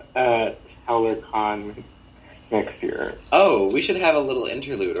up at HowlerCon next year. Oh, we should have a little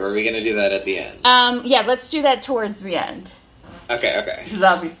interlude, or are we going to do that at the end? Yeah, let's do that towards the end. Okay.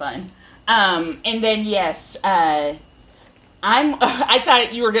 That'll be fun. And then, yes, I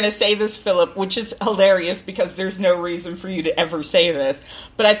thought you were going to say this, Philip, which is hilarious because there's no reason for you to ever say this.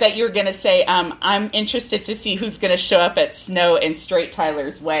 But I thought you were going to say, I'm interested to see who's going to show up at Snow and Straight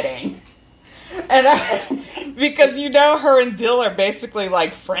Tyler's wedding. And because her and Dill are basically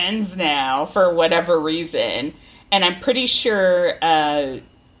like friends now for whatever reason. And I'm pretty sure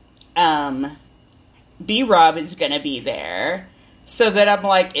B-Rob is going to be there. So that I'm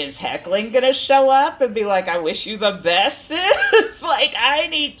like, is Heckling going to show up and be like, I wish you the best? It's like,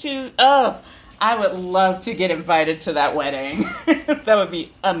 I would love to get invited to that wedding. That would be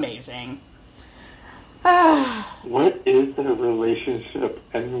amazing. What is their relationship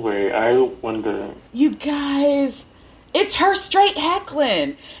anyway? I wonder. You guys, it's her straight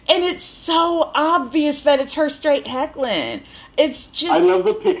Heckling. And it's so obvious that it's her straight Heckling. It's just... I love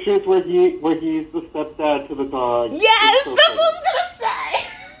the pictures where he's the stepdad to the dog. Yes, so that's funny. What I was gonna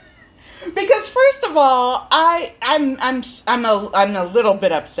say. Because first of all, I'm a little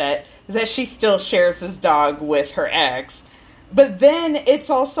bit upset that she still shares his dog with her ex. But then it's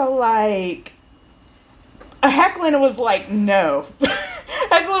also like Heckling was like, no.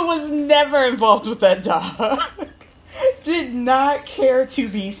 Heckling was never involved with that dog. Did not care to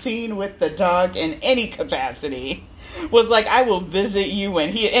be seen with the dog in any capacity. Was like, I will visit you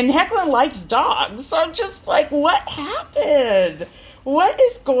when and Heckling likes dogs. So I'm just like, what happened? What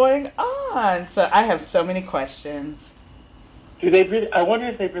is going on? So I have so many questions. I wonder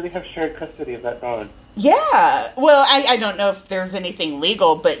if they really have shared custody of that dog. Yeah. Well, I don't know if there's anything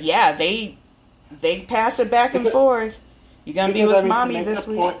legal, but yeah, they pass it back and forth. You're going to be with mommy this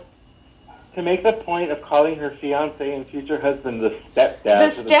week. To make the point of calling her fiancé and future husband the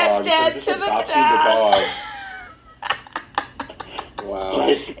stepdad to the dog. The stepdad to the dog. Wow.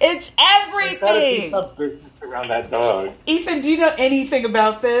 It's everything. There's business around that dog. Ethan, do you know anything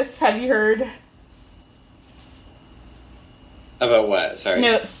about this? Have you heard? About what?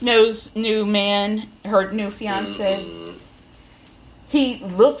 Sorry. Snow's new man, her new fiancé. Mm-hmm. He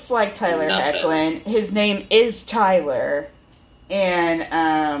looks like Tyler Heckling. His name is Tyler.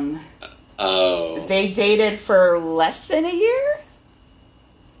 And, they dated for less than a year?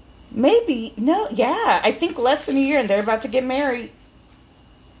 Maybe. No, yeah. I think less than a year, and they're about to get married.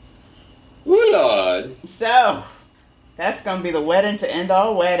 Ooh, Lord. So, that's going to be the wedding to end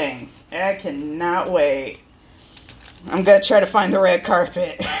all weddings. I cannot wait. I'm going to try to find the red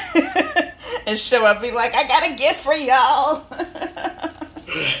carpet. And show up and be like, I got a gift for y'all.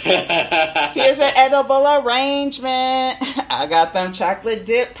 Here's an edible arrangement. I got them chocolate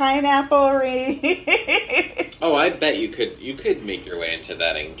dip pineapple. Oh, I bet you could make your way into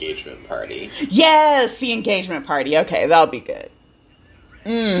that engagement party. Yes, the engagement party. Okay, that'll be good.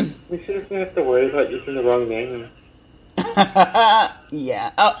 We shouldn't have to worry about using the wrong name.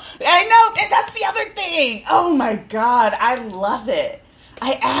 Yeah. Oh, I know. That's the other thing. Oh my God, I love it.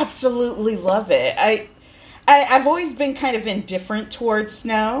 I absolutely love it. I've always been kind of indifferent towards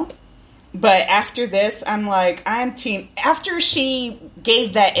Snow, but after this, I'm like, I'm team. After she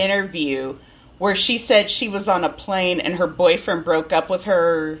gave that interview where she said she was on a plane and her boyfriend broke up with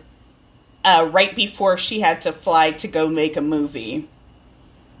her right before she had to fly to go make a movie,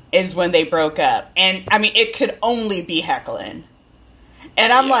 is when they broke up. And, I mean, it could only be Heckling.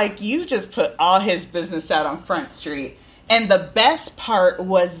 And I'm like, you just put all his business out on Front Street. And the best part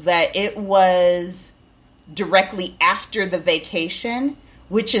was that it was directly after the vacation,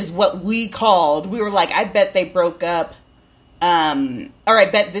 which is what we called. We were like, I bet they broke up. Or I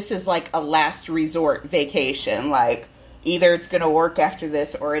bet this is like a last resort vacation. Like, either it's going to work after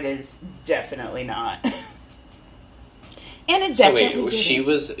this or it is definitely not. And it definitely wait,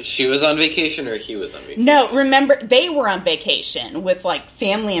 she was on vacation or he was on vacation? No, remember, they were on vacation with, like,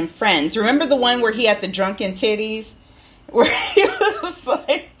 family and friends. Remember the one where he had the drunken titties? Where he was,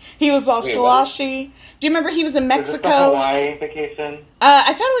 like, he was all sloshy? What? Do you remember he was in Mexico? Was this a Hawaii vacation?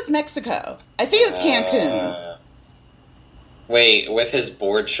 I thought it was Mexico. I think it was Cancun. Wait, with his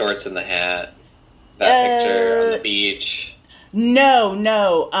board shorts and the hat? That picture on the beach? No.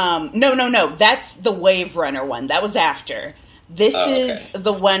 That's the Wave Runner one. That was after. This is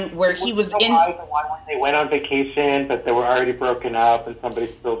the one where he was in... The one where they went on vacation, but they were already broken up, and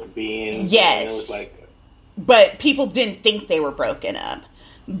somebody spilled the beans. Yes. And it was like... But people didn't think they were broken up.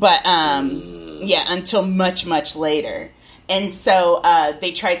 But, until much, much later. And so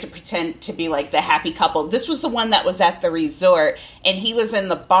they tried to pretend to be like the happy couple. This was the one that was at the resort, and he was in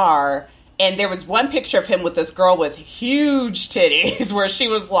the bar... And there was one picture of him with this girl with huge titties where she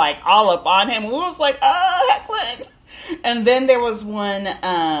was like all up on him. We was like, oh, Heckling. And then there was one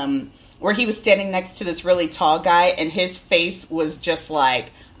where he was standing next to this really tall guy, and his face was just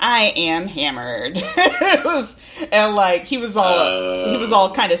like, I am hammered. It was, and like he was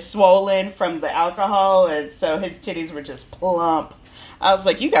all kind of swollen from the alcohol, and so his titties were just plump. I was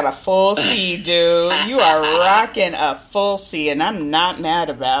like, you got a full C, dude. You are rocking a full C, and I'm not mad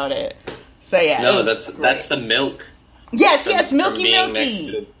about it. So yeah, no, that's the milk. Yes, milky.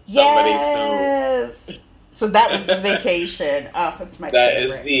 Yes. So that was the vacation. Oh, that's my favorite.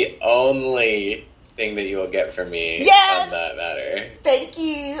 That is the only thing that you will get from me on that matter. Thank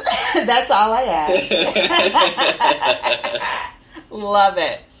you. That's all I ask. Love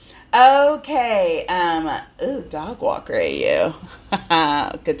it. Okay. Dog walker at you.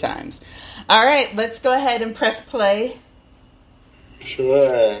 Good times. All right, let's go ahead and press play.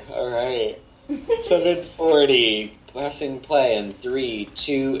 Sure. All right. 7:40. Pressing play in 3,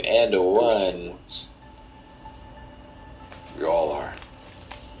 2, and 1. We all are.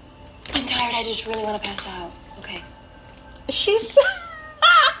 I'm tired. I just really want to pass out. Okay. She's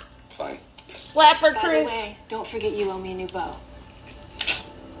Fine. Slap her, By Chris. the way, don't forget you owe me a new bow.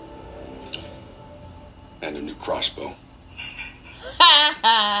 And a new crossbow.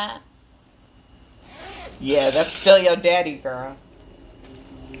 Yeah, that's still your daddy, girl.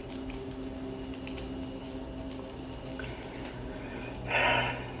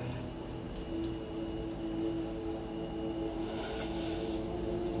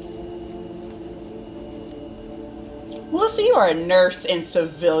 Melissa, you are a nurse in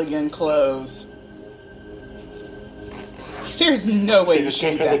civilian clothes. There's no way you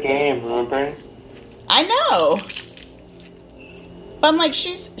should for the game, remember? I know. But I'm like,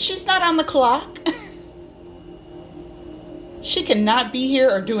 she's not on the clock. She cannot be here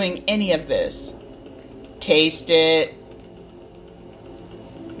or doing any of this. Taste it.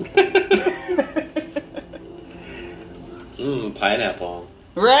 Pineapple.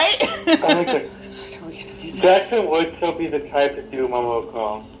 Right? Jackson would still be the type to do Momo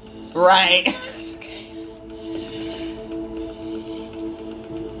Call. Right. That's okay.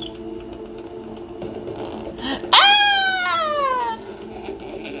 Ah!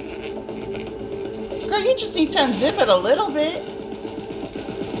 Girl, you just need to unzip it a little bit.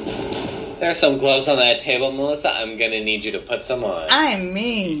 There's some gloves on that table, Melissa. I'm gonna need you to put some on. I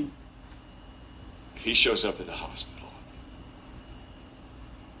mean. He shows up at the hospital.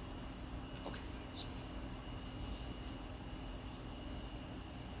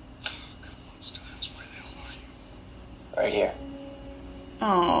 Right here.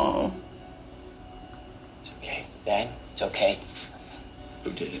 Oh. It's okay. Dad, it's okay.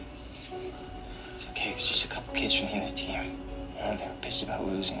 Who did it? It's okay. It was just a couple kids from the other team. You know, they were pissed about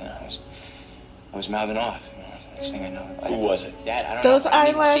losing. I was mouthing off. You know, the next thing I know, Who was it? Dad, I don't Those know. I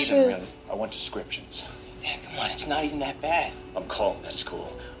didn't even see them, eyelashes. really. I want descriptions. Dad, come on. It's not even that bad. I'm calling that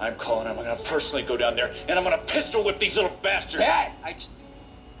school. I'm calling them. I'm going to personally go down there, and I'm going to pistol whip these little bastards. Dad, I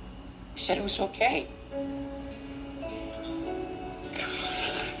said it was okay.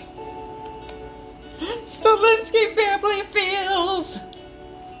 Stalinsky family feels.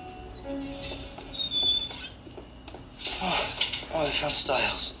 Oh, they found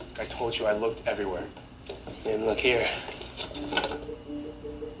Styles. I told you I looked everywhere. And look here.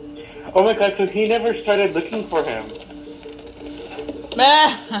 Oh my god, so he never started looking for him.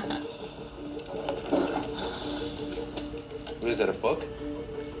 What is that, a book?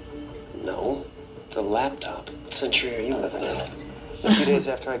 No. The laptop. What century are you living in? A few days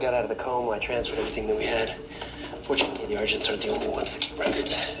after I got out of the coma, I transferred everything that we had. Fortunately, the Argents aren't the only ones that keep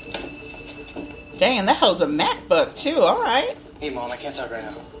records. Dang, that holds a MacBook too. All right. Hey, Mom, I can't talk right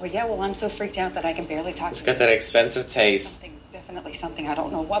now. Well, yeah, I'm so freaked out that I can barely talk. It's got that expensive taste. Definitely something, I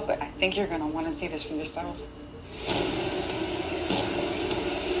don't know what, but I think you're going to want to see this for yourself.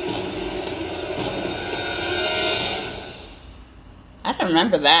 I don't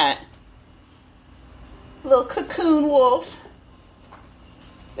remember that. Little cocoon wolf.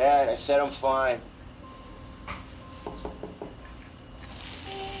 Dad, I said I'm fine.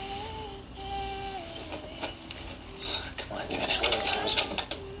 Come on, Dad, how many times?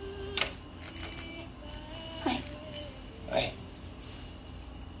 Hi. Hey.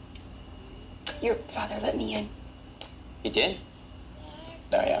 Your father let me in. He did?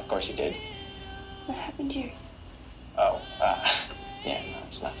 No, yeah, of course he did. What happened here? Oh, yeah, no,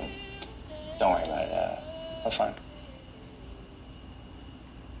 it's nothing. Don't worry about it. We're fine.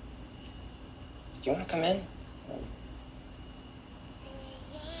 Do you want to come in?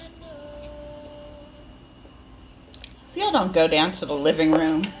 Y'all don't go down to the living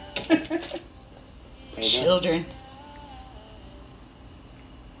room. Children.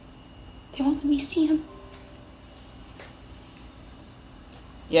 They won't let me see him.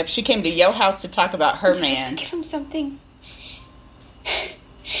 Yep, she came to your house to talk about her man. Give him something.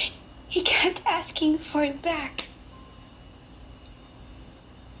 He kept asking for it back.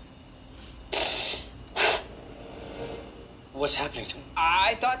 What's happening to him?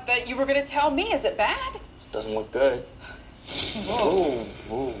 I thought that you were going to tell me. Is it bad? Doesn't look good. Whoa.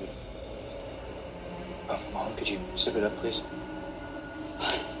 Whoa. Mom, could you zip it up, please?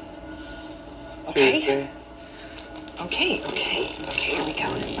 Okay. Okay, here we go.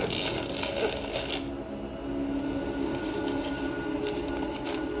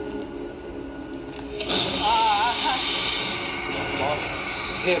 Mom,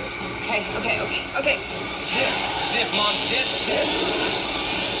 zip. Okay. Zip, Mom, zip.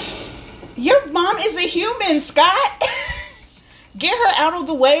 Your mom is a human, Scott. Get her out of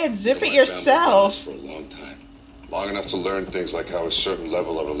the way and zip it yourself. For a long time. Long enough to learn things like how a certain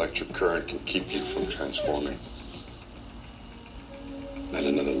level of electric current can keep you from transforming. At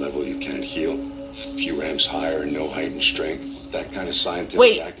another level you can't heal. A few amps higher and no height and strength. That kind of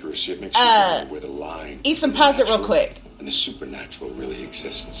scientific accuracy, it makes you wonder where the line... Ethan, pause it real quick. And the supernatural really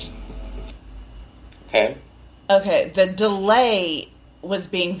exists. Okay. Okay, the delay was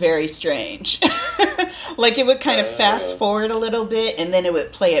being very strange. Like, it would kind of fast forward a little bit, and then it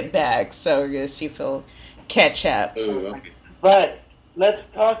would play it back. So we're going to see if he'll catch up. Ooh, okay. But let's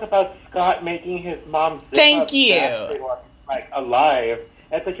talk about Scott making his mom Thank you. Like, alive.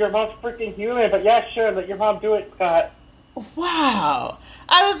 It's like, your mom's freaking human, but yeah, sure, let your mom do it, Scott. Wow.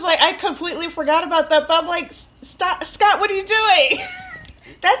 I was like, I completely forgot about that, but I'm like, stop, Scott, what are you doing?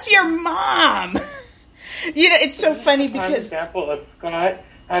 That's your mom. You know, it's so funny because... An example of Scott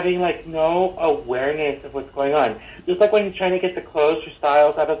having, like, no awareness of what's going on. Just like when he's trying to get the clothes for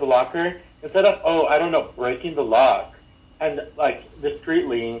Styles out of the locker, instead of, breaking the lock and, like,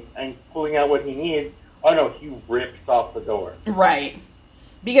 discreetly and pulling out what he needs, he rips off the door. Right.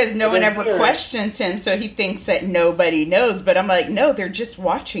 Because no one ever questions him, so he thinks that nobody knows. But I'm like, no, they're just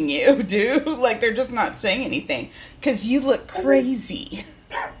watching you, dude. Like, they're just not saying anything. Because you look crazy.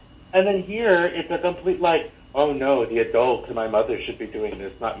 And then here, it's a complete, like, oh no, the adult and my mother should be doing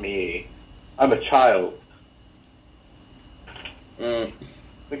this, not me. I'm a child. Like,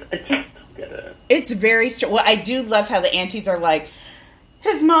 I just don't get it. It's very strange. Well, I do love how the aunties are like,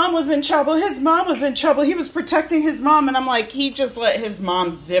 his mom was in trouble. His mom was in trouble. He was protecting his mom. And I'm like, he just let his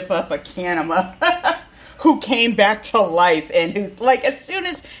mom zip up a canema who came back to life. And who's like, as soon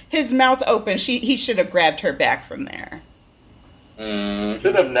as his mouth opened, he should have grabbed her back from there.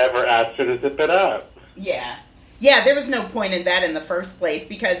 Should have never asked her to zip it up. Yeah. Yeah, there was no point in that in the first place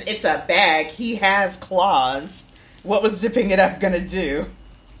because it's a bag. He has claws. What was zipping it up going to do?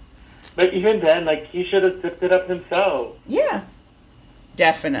 But even then, like, he should have zipped it up himself. Yeah.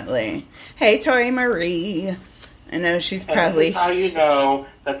 Definitely. Hey, Tori Marie. I know she's probably... This is how you know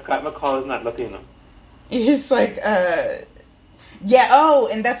that Scott McCall is not looking at him. He's like, yeah, oh,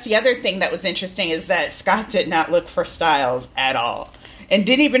 and that's the other thing that was interesting is that Scott did not look for Styles at all. And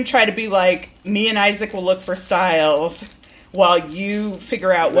didn't even try to be like, me and Isaac will look for Styles while you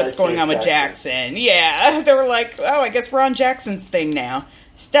figure out what's going on with Jackson. Yeah, they were like, oh, I guess we're on Jackson's thing now.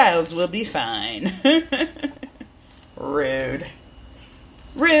 Styles will be fine. Rude.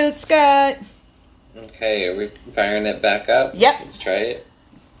 Rude, Scott. Okay, are we firing it back up? Yep. Let's try it.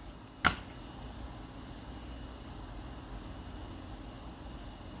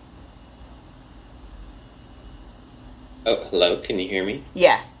 Oh, hello, can you hear me?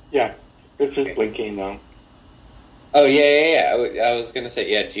 Yeah. Yeah, it's just blinking now. Oh, yeah. I was going to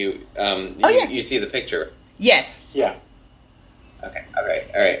say, yeah, do you, you see the picture? Yes. Yeah. Okay, all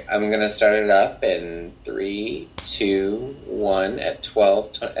right. I'm going to start it up in 3, 2, 1 at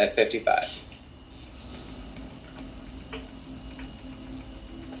 55.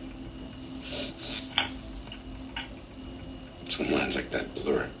 It's when lines like that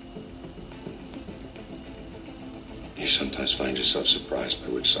blur. You sometimes find yourself surprised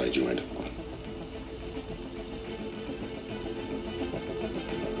by which side you end up on.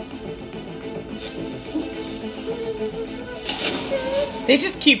 They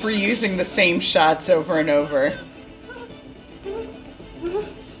just keep reusing the same shots over and over.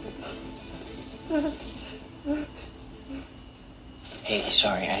 Hey,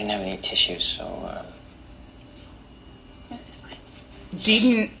 sorry, I didn't have any tissues, so, That's fine.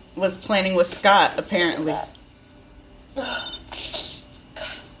 Deedon was planning with Scott, apparently. You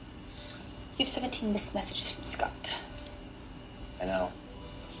have 17 missed messages from Scott. I know.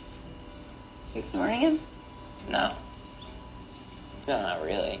 You ignoring him? No. No, not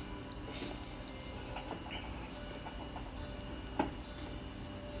really.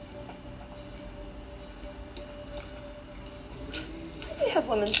 You have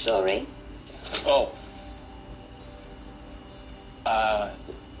woman's jewelry? Oh.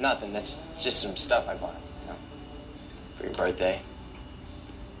 Nothing. That's just some stuff I bought, you know, for your birthday.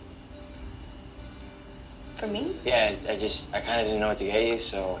 For me? Yeah, I kind of didn't know what to get you,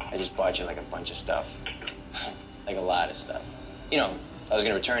 so I just bought you, like, a bunch of stuff. Like, a lot of stuff. You know, I was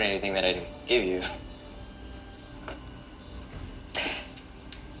going to return anything that I didn't give you.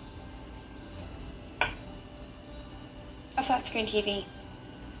 A flat screen TV.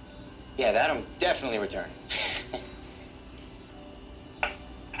 Yeah, that I'm definitely returning.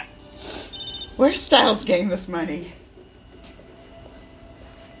 Where's Styles getting this money?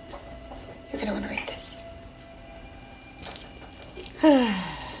 You're gonna want to read this.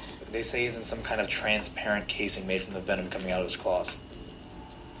 They say he's in some kind of transparent casing made from the venom coming out of his claws.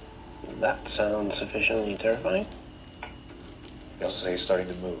 That sounds sufficiently terrifying. They also say he's starting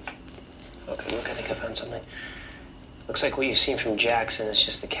to move. Okay, look, I think I found something. Looks like what you've seen from Jackson is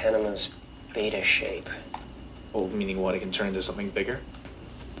just the Kinema's beta shape. Oh, meaning what? It can turn into something bigger?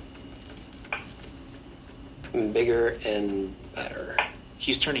 Bigger and better.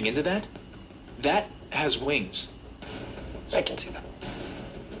 He's turning into that? That has wings. I can see that.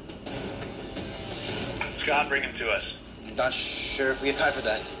 Scott, bring him to us. I'm not sure if we have time for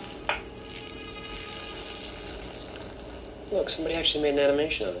that. Look, somebody actually made an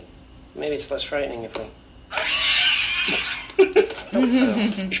animation of it. Maybe it's less frightening if we...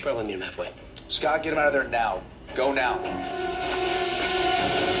 You should probably meet him halfway. Scott, get him out of there now. Go now.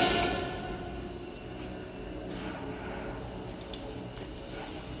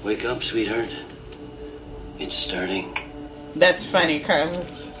 Wake up, sweetheart. It's starting. That's funny,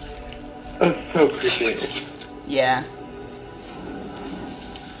 Carlos. That's so creepy. Yeah.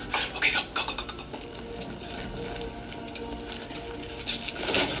 Okay, go.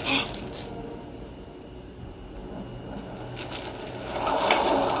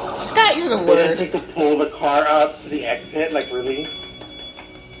 Scott, you're the They worst. just take to pull the car up to the exit, like really?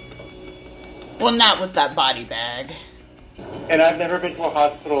 Well, not with that body bag. And I've never been to a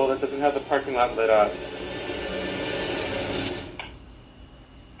hospital that doesn't have the parking lot lit up.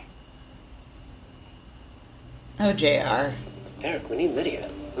 Oh, JR. Derek, we need Lydia.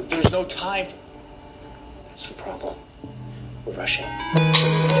 Look, there's no time. That's the problem. We're rushing.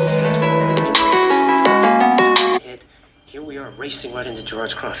 Here we are racing right into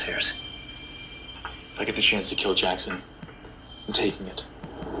Gerard's crosshairs. If I get the chance to kill Jackson, I'm taking it.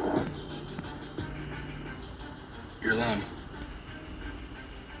 You're alone.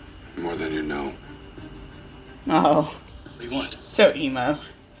 More than you know. Oh. What do you want? So emo.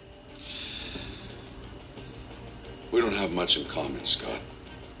 We don't have much in common, Scott.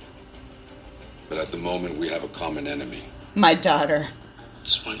 But at the moment, we have a common enemy. My daughter.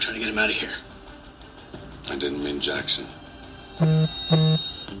 That's why I'm trying to get him out of here. I didn't mean Jackson.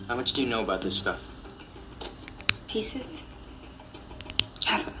 How much do you know about this stuff? Pieces?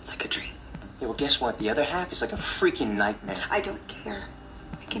 Half of it's like a dream. Yeah, well, guess what? The other half is like a freaking nightmare. I don't care.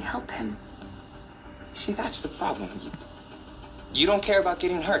 I can help him. See, that's the problem. You don't care about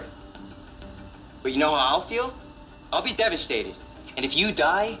getting hurt. But you know how I'll feel? I'll be devastated. And if you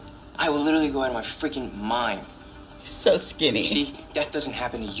die, I will literally go out of my freaking mind. So skinny. See, death doesn't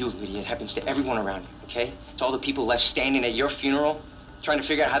happen to you, Lydia. It happens to everyone around you, okay? To all the people left standing at your funeral, trying to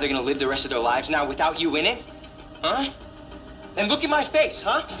figure out how they're going to live the rest of their lives now without you in it. Huh? And look at my face,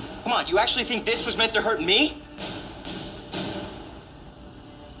 huh? Come on, you actually think this was meant to hurt me?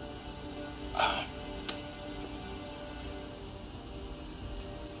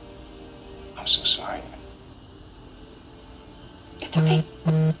 I'm so sorry. It's okay.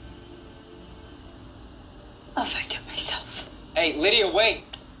 I'll fight it myself. Hey, Lydia, wait.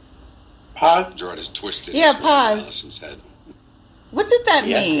 Pause. Gerard is twisted. Yeah, in pause. Allison's head. What did that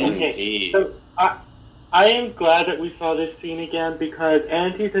Yes, mean? okay. So, I am glad that we saw this scene again because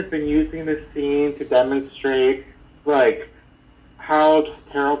Antes has been using this scene to demonstrate, like, how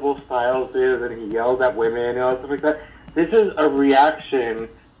terrible Styles is and he yells at women and all stuff like that. This is a reaction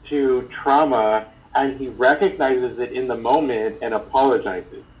to trauma and he recognizes it in the moment and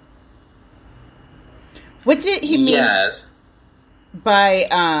apologizes. What did he mean Yes. by,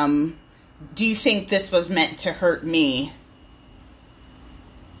 do you think this was meant to hurt me?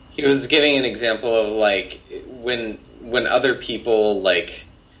 He was giving an example of, like, when other people, like,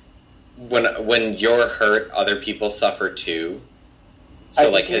 when you're hurt, other people suffer too. So,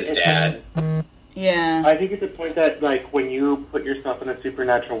 like, his dad. Yeah. I think it's a point that, like, when you put yourself in a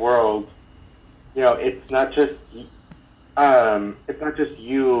supernatural world, you know, it's not just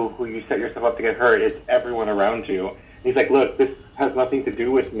you who you set yourself up to get hurt. It's everyone around you. And he's like, look, this has nothing to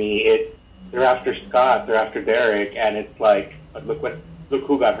do with me. They're after Scott. They're after Derek. And it's like, look what look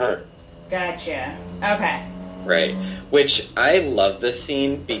who got hurt. Gotcha. Okay. Right. Which I love this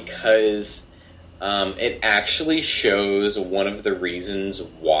scene because it actually shows one of the reasons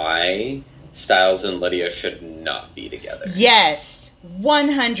why Stiles and Lydia should not be together. Yes,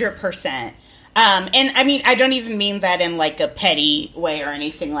 100%. And I mean, I don't even mean that in like a petty way or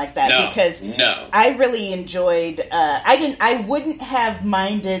anything like that, because I really enjoyed, I wouldn't have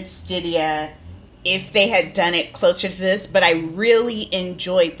minded Stydia if they had done it closer to this, but I really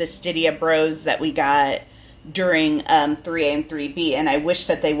enjoyed the Stydia bros that we got during 3A and 3B, and I wish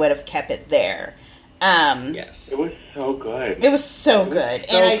that they would have kept it there. Yes. It was so good. It was so good.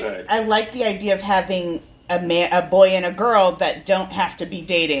 And I like the idea of having a boy and a girl that don't have to be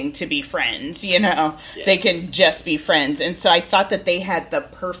dating to be friends, you know? Yes. They can just be friends. And so I thought that they had the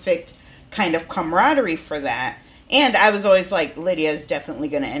perfect kind of camaraderie for that. And I was always like, Lydia's definitely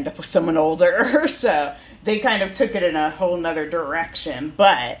going to end up with someone older. So they kind of took it in a whole nother direction.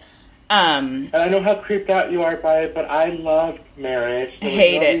 But and I know how creeped out you are by it, but I loved Marriage. There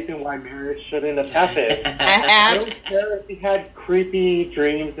was no reason why Marriage shouldn't have happened. I don't care if he had creepy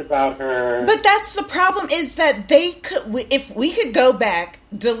dreams about her. But that's the problem, is that they could, if we could go back,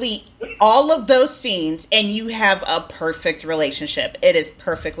 delete all of those scenes, and you have a perfect relationship. It is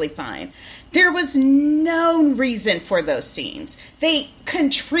perfectly fine. There was no reason for those scenes. They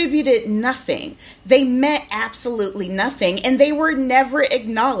contributed nothing. They meant absolutely nothing, and they were never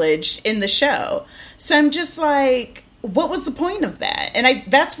acknowledged in the show. So I'm just like, what was the point of that? And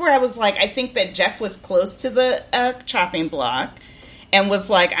that's where I was like, I think that Jeff was close to the chopping block and was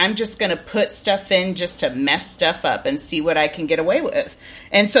like, I'm just going to put stuff in just to mess stuff up and see what I can get away with.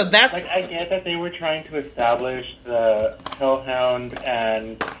 And so that's... Like, I get that they were trying to establish the Hellhound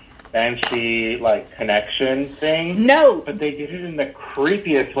and Banshee, like, connection thing. No. But they did it in the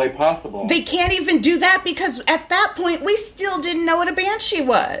creepiest way possible. They can't even do that because at that point, we still didn't know what a Banshee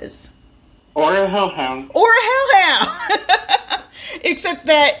was. Or a Hellhound. Or a Hellhound. Except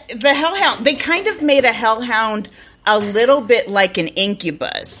that the Hellhound, they kind of made a Hellhound a little bit like an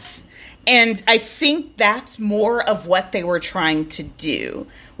incubus. And I think that's more of what they were trying to do,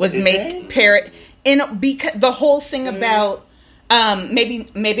 was make Parrot... because the whole thing about...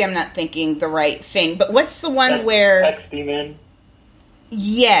 maybe I'm not thinking the right thing, but what's the one where... Sex Demon?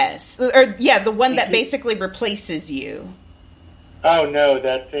 Yes. Or, yeah, the one that basically replaces you. Oh, no,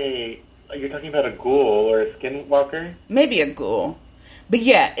 that's you're talking about a ghoul or a skinwalker? Maybe a ghoul. But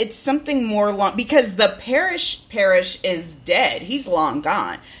yeah, it's something more long... Because the Parrish is dead. He's long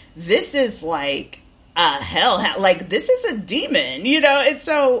gone. This is like a hellhound. Like, this is a demon, you know? And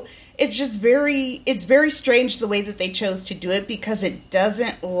so... It's just very strange the way that they chose to do it because it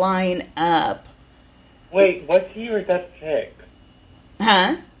doesn't line up. Wait, what's you or is that sick?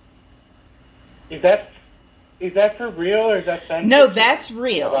 Huh? Is that for real or is that fantasy? No, that's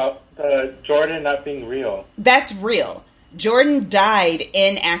real. About Jordan not being real. That's real. Jordan died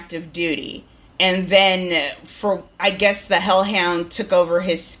in active duty. And then I guess the Hellhound took over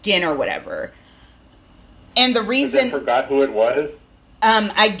his skin or whatever. And the reason... I forgot who it was?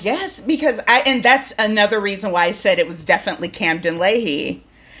 I guess because and that's another reason why I said it was definitely Camden Leahy.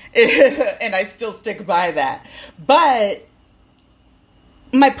 And I still stick by that. But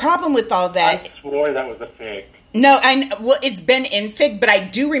my problem with all that... I swore that was a fake. No, well, it's been in fig, but I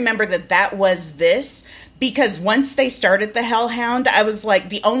do remember that was this. Because once they started the Hellhound, I was like,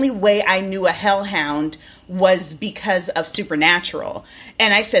 the only way I knew a Hellhound was because of Supernatural.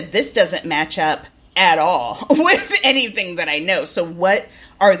 And I said, this doesn't match up at all with anything that I know. So what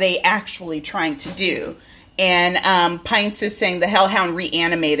are they actually trying to do? And Pints is saying the Hellhound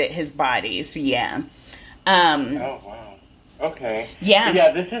reanimated his body. So yeah. Oh, wow. Okay. Yeah. But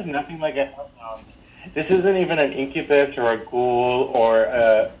yeah, this is nothing like a Hellhound. This isn't even an incubus or a ghoul or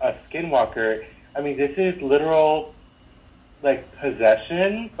a skinwalker. I mean, this is literal, like,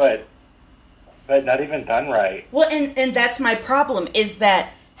 possession, but not even done right. Well, and that's my problem, is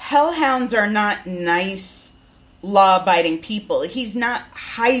that Hellhounds are not nice, law-abiding people. He's not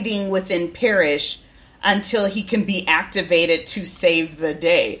hiding within Parrish until he can be activated to save the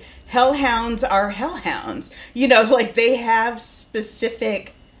day. Hellhounds are Hellhounds. You know, like, they have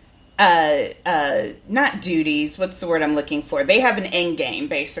specific... not duties, what's the word I'm looking for? They have an end game,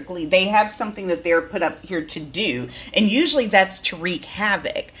 basically. They have something that they're put up here to do, and usually that's to wreak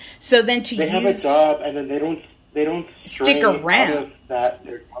havoc. So then they have a job, and then they don't stick around. Out of that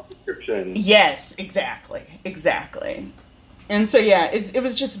their job description. Yes, exactly. And so yeah, it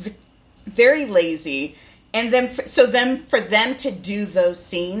was just very lazy. And then for them to do those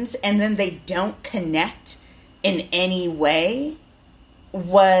scenes, and then they don't connect in any way,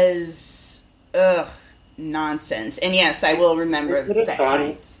 was nonsense. And yes, I will remember that.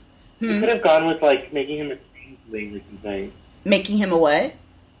 You could have gone with, like, making him a changeling or something. Making him a what?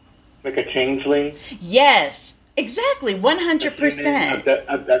 Like a changeling? Yes, exactly, 100%.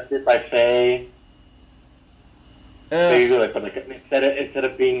 Abducted by Faye. So you like, instead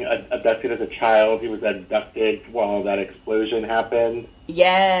of being abducted as a child, he was abducted while that explosion happened.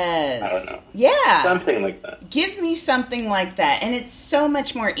 Yes. I don't know. Yeah. Something like that. Give me something like that. And it's so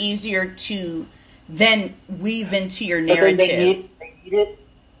much more easier to then weave into your narrative.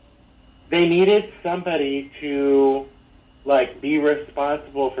 They needed somebody to, like, be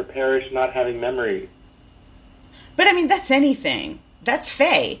responsible for Parrish not having memories. But, I mean, that's anything. That's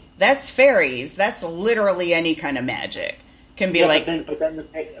Fae. That's fairies. That's literally any kind of magic. Can be like... But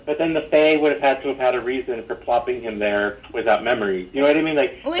then the Fae would have had to have had a reason for plopping him there without memory. You know what I mean?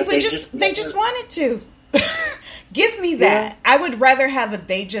 Like they just wanted to. Give me that. Yeah. I would rather have a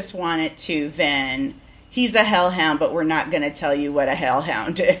they just wanted to than he's a hellhound, but we're not going to tell you what a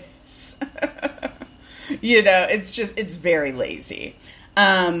hellhound is. You know, it's very lazy.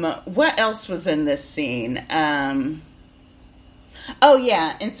 What else was in this scene? Oh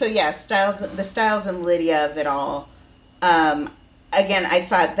yeah, and so yeah, Stiles and Lydia of it all. Again, I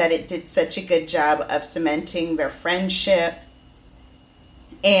thought that it did such a good job of cementing their friendship.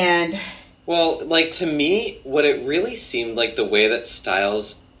 And well, like, to me, what it really seemed like, the way that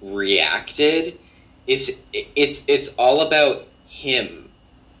Stiles reacted is it's all about him.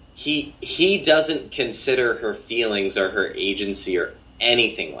 He doesn't consider her feelings or her agency or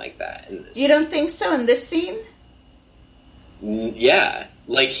anything like that in this scene. Don't think so in this scene? Yeah.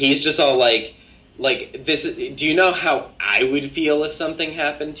 Like, he's just all like this. Do you know how I would feel if something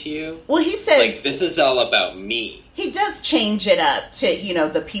happened to you? Well, he says, like, this is all about me. He does change it up to, you know,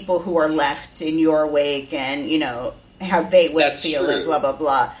 the people who are left in your wake and, you know, how they would feel and blah, blah,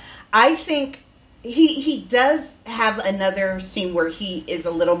 blah. I think he does have another scene where he is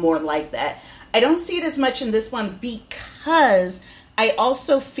a little more like that. I don't see it as much in this one because I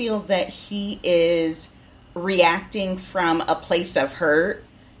also feel that he is reacting from a place of hurt,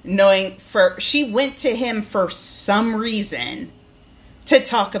 knowing she went to him for some reason to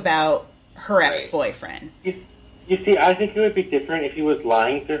talk about her ex-boyfriend. You see, I think it would be different if he was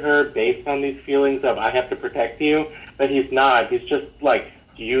lying to her based on these feelings of, I have to protect you, but he's not. He's just like,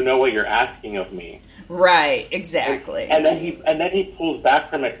 do you know what you're asking of me? Right, exactly. And then he pulls back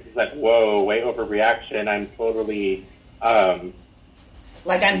from it. He's like, whoa, way overreaction. I'm totally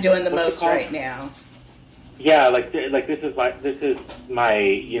like I'm doing the most right now. Yeah, like this is my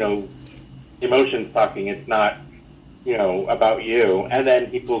you know, emotions talking. It's not, you know, about you. And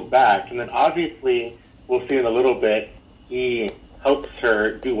then he pulls back, and then obviously we'll see in a little bit he helps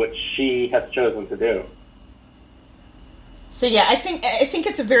her do what she has chosen to do. So yeah, I think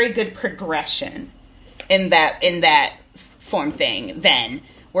it's a very good progression in that form thing. Then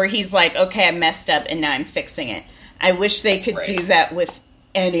where he's like, okay, I messed up, and now I'm fixing it. I wish they could do that with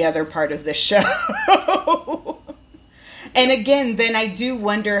any other part of the show. And again, then I do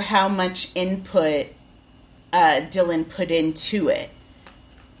wonder how much input Dylan put into it.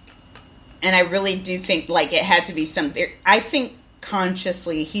 And I really do think, like, it had to be something. I think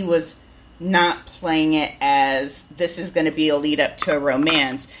consciously he was not playing it as this is going to be a lead up to a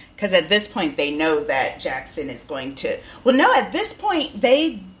romance. Because at this point they know that Jackson is going to... Well, no, at this point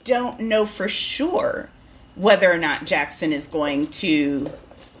they don't know for sure whether or not Jackson is going to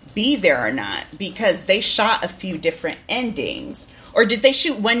be there or not, because they shot a few different endings. Or did they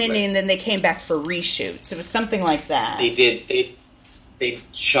shoot one ending and then they came back for reshoots? It was something like that. They did. They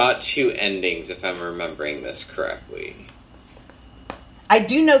shot 2 endings, if I'm remembering this correctly. I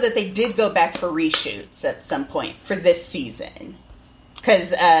do know that they did go back for reshoots at some point for this season.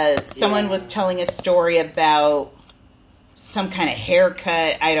 Because someone was telling a story about some kind of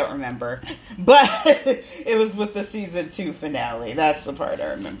haircut. I don't remember. But it was with the season 2 finale. That's the part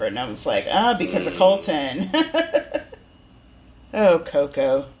I remember. And I was like, because of Colton. Oh,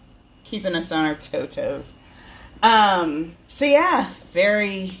 Coco. Keeping us on our toes. So yeah,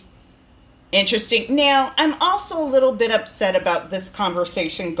 very interesting. Now, I'm also a little bit upset about this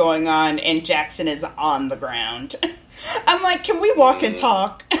conversation going on and Jackson is on the ground. I'm like, can we walk and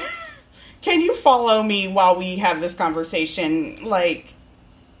talk? Can you follow me while we have this conversation? Like,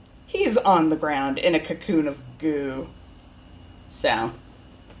 he's on the ground in a cocoon of goo. So,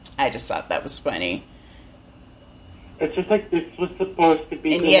 I just thought that was funny. It's just like this was supposed to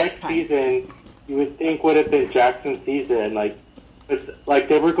be the next season. You would think would have been Jackson's season. Like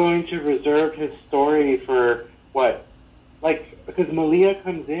they were going to reserve his story for what? Like, because Malia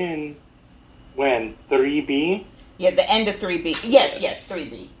comes in when? 3B? Yeah, the end of 3B. Yes,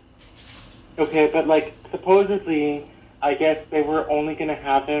 3B. Okay, but, like, supposedly, I guess they were only going to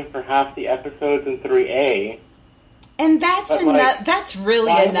have him for half the episodes in 3A. And that's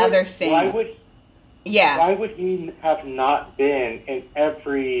really another thing. Why would he have not been in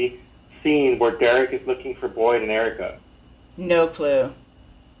every scene where Derek is looking for Boyd and Erica? No clue.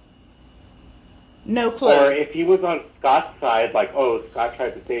 Or if he was on Scott's side, like, oh, Scott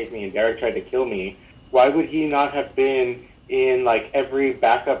tried to save me and Derek tried to kill me, why would he not have been in, like, every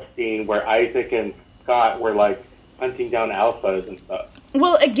backup scene where Isaac and Scott were, like, hunting down alphas and stuff?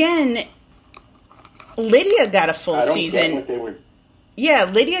 Well, again, Lydia got a full season. Yeah,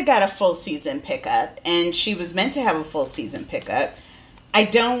 Lydia got a full season pickup, and she was meant to have a full season pickup. I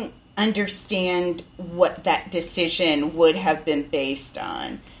don't understand what that decision would have been based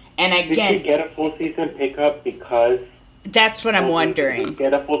on. And again, did she get a full season pickup because... That's what I'm wondering. Did she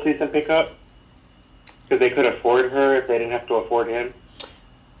get a full season pickup? Because they could afford her if they didn't have to afford him?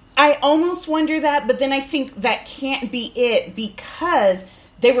 I almost wonder that, but then I think that can't be it because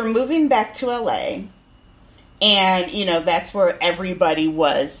they were moving back to LA. And, you know, that's where everybody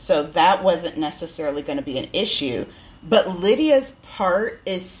was. So that wasn't necessarily going to be an issue. But Lydia's part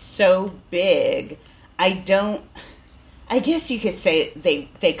is so big. I guess you could say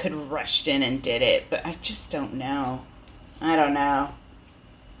they could have rushed in and did it. But I just don't know. I don't know.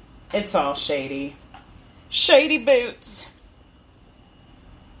 It's all shady. Shady boots.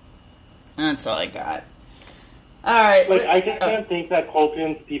 That's all I got. All right. Like, I just don't think that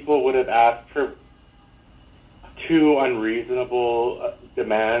Colton's people would have asked for too unreasonable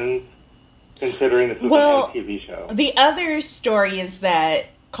demands, considering this was an MTV show. The other story is that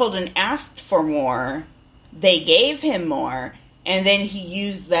Colton asked for more, they gave him more, and then he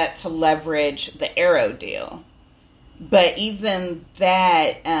used that to leverage the Arrow deal. But even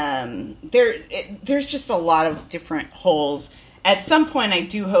that, there's just a lot of different holes. At some point, I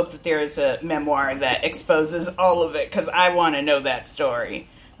do hope that there is a memoir that exposes all of it, because I want to know that story.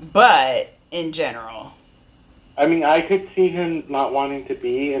 But, in general... I mean, I could see him not wanting to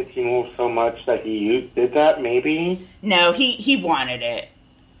be in Teen Wolf so much that he did that, maybe. No, he wanted it.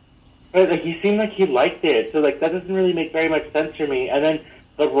 But, like, he seemed like he liked it, so, like, that doesn't really make very much sense for me. And then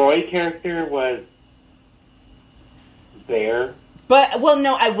the Roy character was there. But, well,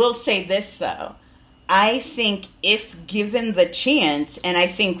 no, I will say this, though. I think if given the chance, and I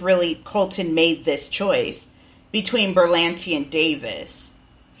think really Colton made this choice, between Berlanti and Davis,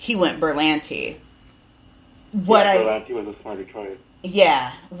 he went Berlanti. Berlanti was a smarter choice.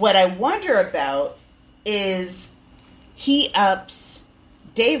 Yeah. What I wonder about is he ups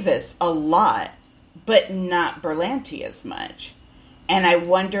Davis a lot, but not Berlanti as much. And I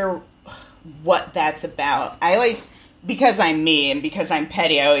wonder what that's about. I always, because I'm me and because I'm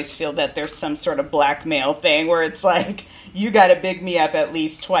petty, I always feel that there's some sort of blackmail thing where it's like, you gotta big me up at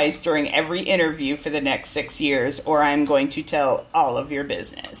least twice during every interview for the next 6 years, or I'm going to tell all of your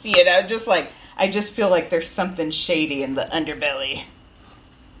business. You know, just like, I just feel like there's something shady in the underbelly.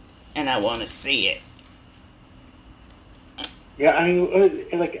 And I want to see it. Yeah, I mean,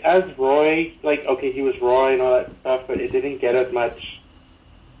 like, as Roy, like, okay, he was Roy and all that stuff, but it didn't get as much,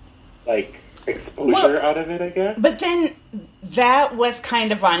 like, exposure out of it, I guess. But then that was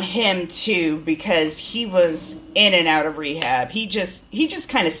kind of on him, too, because he was in and out of rehab. He just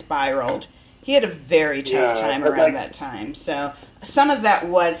kind of spiraled. He had a very tough time around that time. So some of that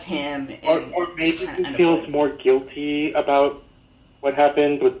was him. And or maybe he feels more guilty about what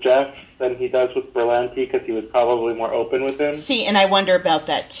happened with Jeff than he does with Berlanti because he was probably more open with him. See, and I wonder about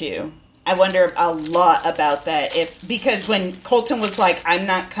that too. I wonder a lot about that. Because when Colton was like, I'm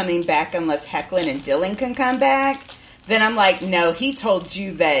not coming back unless Hecklin and Dylan can come back, then I'm like, no, he told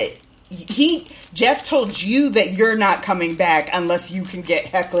you that... Jeff told you that you're not coming back unless you can get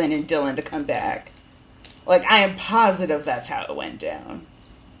Hecklin and Dylan to come back. Like, I am positive that's how it went down.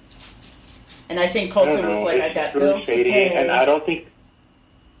 And I think Colton was like, I got bills to pay. And I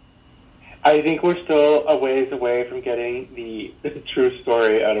think we're still a ways away from getting the true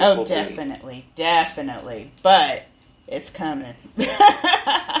story out of Colton. Definitely. But it's coming.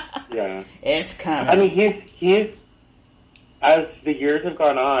 Yeah. It's coming. I mean, he is, as the years have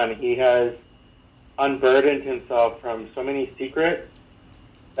gone on, he has unburdened himself from so many secrets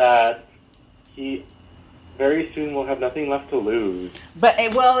that he very soon will have nothing left to lose. But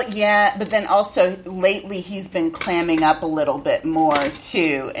then also lately he's been clamming up a little bit more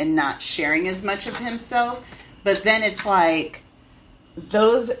too and not sharing as much of himself. But then it's like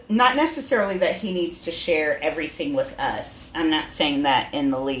those, not necessarily that he needs to share everything with us. I'm not saying that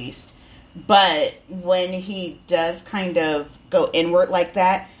in the least. But when he does kind of go inward like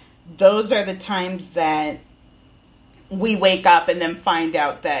that, those are the times that we wake up and then find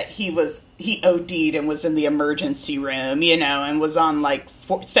out that he OD'd and was in the emergency room, and was on like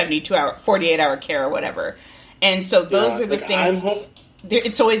 48 hour care or whatever. And so those are the things.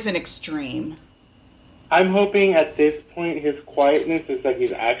 It's always an extreme. I'm hoping at this point his quietness is that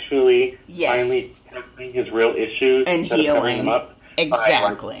he's actually finally tackling his real issues and healing them up.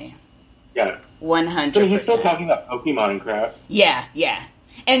 Exactly. 100%. So he's still talking about Pokemon crap. Yeah.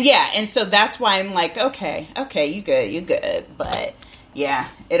 And so that's why I'm like, okay, you good. But yeah,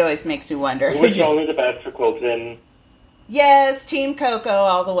 it always makes me wonder. I wish only the best for Colton. Yes, Team Coco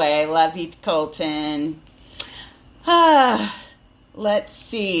all the way. Love you, Colton. Let's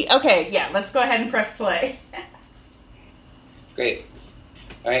see. Okay, let's go ahead and press play. Great.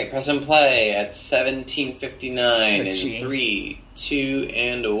 All right, press and play at 17:59 in 3, 2,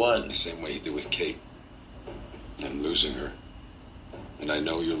 and 1. The same way you did with Kate. I'm losing her. And I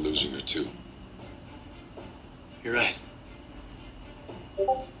know you're losing her, too. You're right.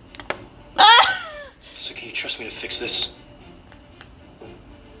 So can you trust me to fix this?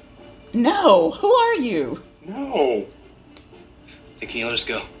 No. Who are you? No. Then can you let us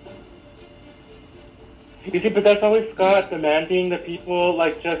go? You see, but that's always Scott demanding that people,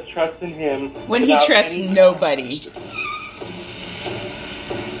 just trust in him. When he trusts nobody.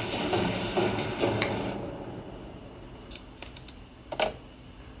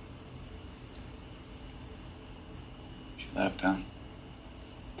 She left, huh?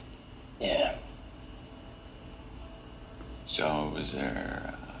 Yeah. So, was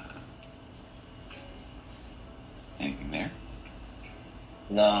there anything there?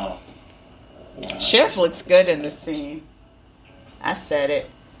 No. Sheriff looks good in the scene. I said it.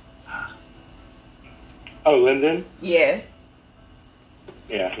 Oh, Lyndon? Yeah.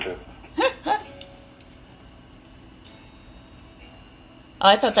 Yeah, he does. Oh,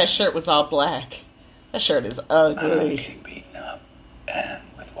 I thought that shirt was all black. That shirt is ugly. Getting beaten up, and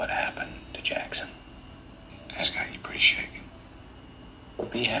with what happened to Jackson, that's got you pretty shaken.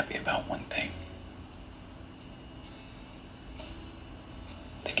 But be happy about one thing.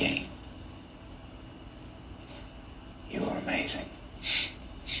 The game. You were amazing.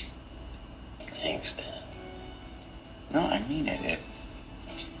 Thanks, Dad. No, I mean it.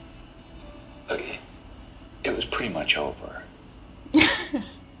 Look, it was pretty much over.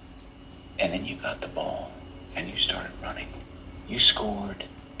 And then you got the ball, and you started running. You scored,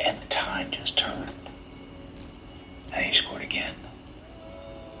 and the tide just turned. And you scored again.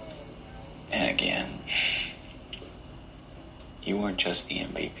 And again. You weren't just the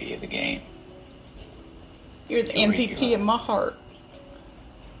MVP of the game. You're the MVP of my heart.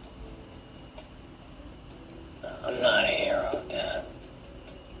 I'm not a hero, Dad.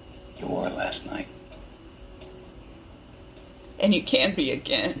 You were last night. And you can be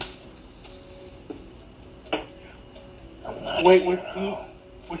again. Wait, was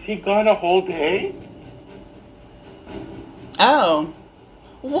he gone a whole day? Oh.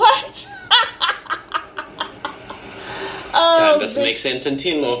 What? That doesn't make sense in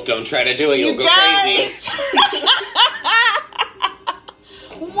Teen Wolf. Don't try to do it. You'll go crazy.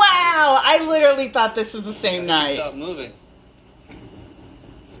 Wow. I literally thought this was the same night. Stop moving.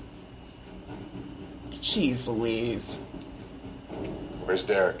 Jeez Louise. Where's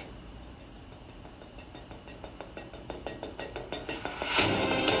Derek?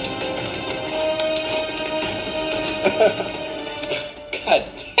 God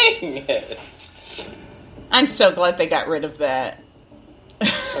dang it. I'm so glad they got rid of that.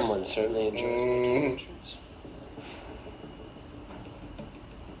 Someone certainly enjoys the entrance.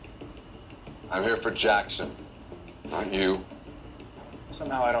 I'm here for Jackson, not you.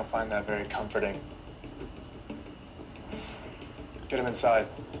 Somehow I don't find that very comforting. Get him inside.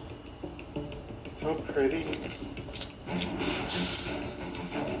 So pretty.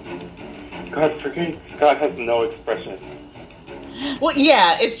 God, freaking Scott has no expression. Well,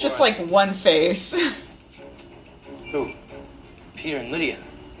 yeah, it's just like one face. Who? Peter and Lydia.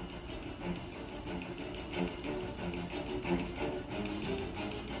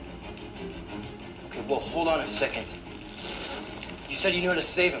 Okay, well, hold on a second. You said you knew how to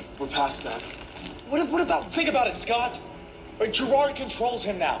save him. We're past that. What about? Think about it, Scott. Right, Gerard controls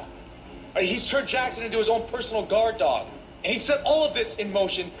him now. Right, he's turned Jackson into his own personal guard dog. And he set all of this in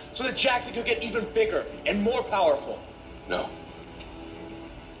motion so that Jackson could get even bigger and more powerful. No.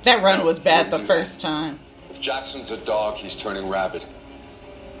 That run was bad the first time. If Jackson's a dog, he's turning rabid.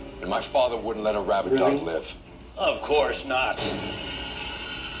 And my father wouldn't let a rabid dog live. Of course not.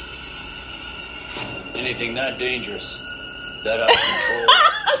 Anything that dangerous, that out of control,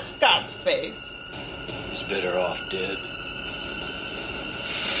 Scott's face, is better off dead.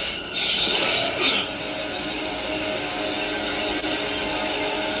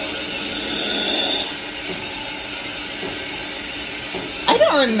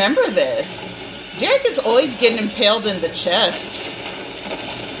 remember this. Derek is always getting impaled in the chest.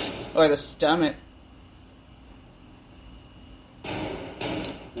 Or the stomach.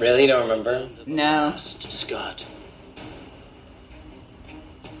 Really? Don't remember? No. Scott.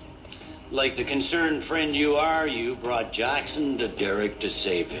 Like the concerned friend you are, you brought Jackson to Derek to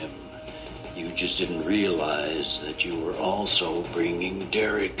save him. You just didn't realize that you were also bringing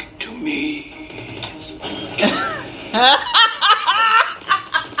Derek to me.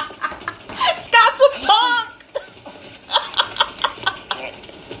 Scott's a punk!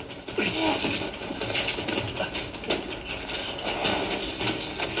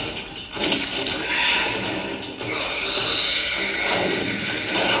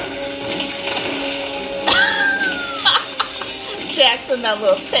 Jackson, that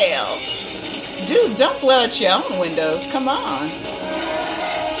little tail. Dude, don't blow out your own windows. Come on.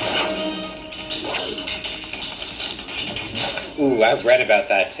 Ooh, I've read about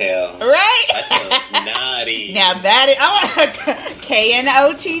that tail. Right? That tail is naughty. Now that is...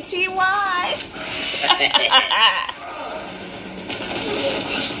 K-N-O-T-T-Y.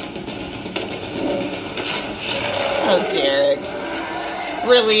 Oh, Derek.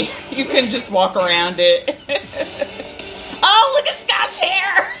 Really? You couldn't just walk around it? Oh, look at Scott's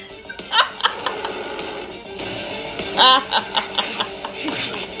hair!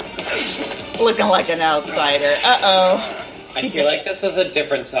 Looking like an outsider. Uh-oh. I feel like this was a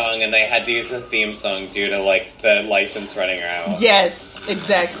different song and they had to use the theme song due to, like, the license running out. Yes,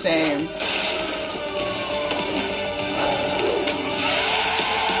 exact same.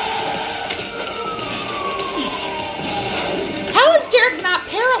 How is Derek not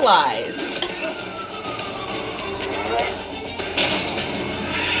paralyzed?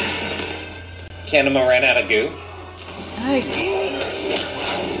 Canema ran out of goo.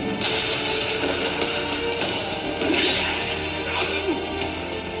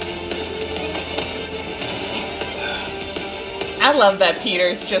 I love that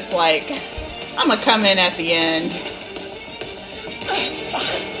Peter's just like, I'm gonna come in at the end.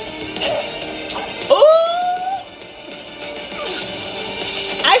 Ooh!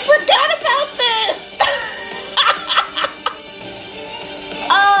 I forgot about this!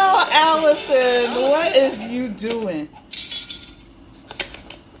 Oh, Allison, what is you doing?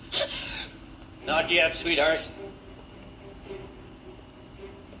 Not yet, sweetheart.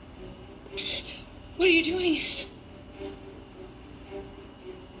 What are you doing?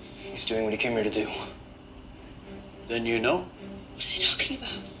 He's doing what he came here to do. Then you know? What is he talking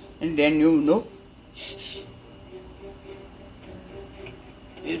about? And then you know.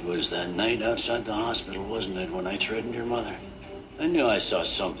 It was that night outside the hospital, wasn't it, when I threatened your mother? I knew I saw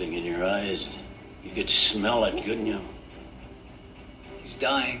something in your eyes. You could smell it, couldn't you? He's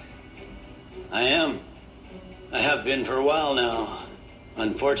dying. I am. I have been for a while now.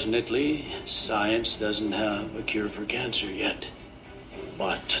 Unfortunately, science doesn't have a cure for cancer yet.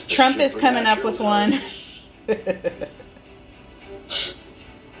 But Trump is coming up with one.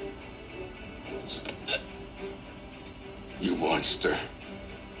 You monster.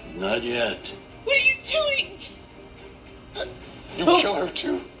 Not yet. What are you doing? You kill her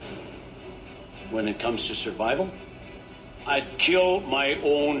too. When it comes to survival, I'd kill my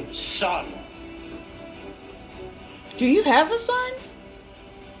own son. Do you have a son?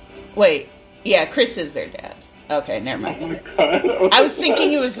 Wait, yeah, Chris is their dad. Okay, never mind. Oh my God. I was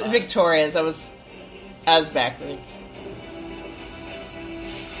thinking it was Victoria's. I was backwards.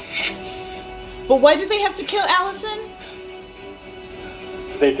 But why do they have to kill Allison?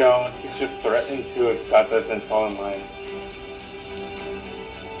 They don't. He's just threatening to if Scott doesn't fall in line.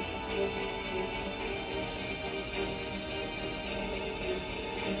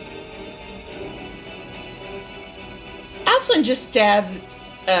 Allison just stabbed,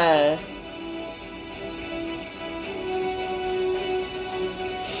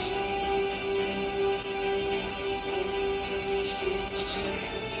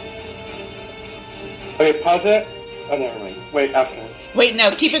 Okay, pause it. Oh, never mind. Wait, after. Wait, no,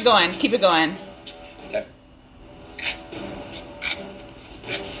 keep it going. Keep it going. Okay.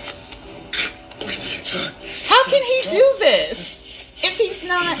 How can he do this if he's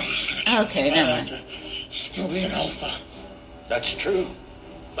not? Okay, never mind. Still be an alpha. That's true.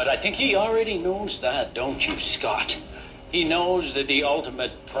 But I think he already knows that, don't you, Scott? He knows that the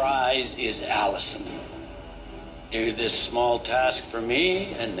ultimate prize is Allison. Do this small task for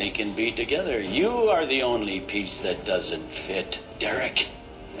me, and they can be together. You are the only piece that doesn't fit, Derek.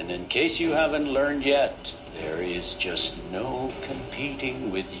 And in case you haven't learned yet, there is just no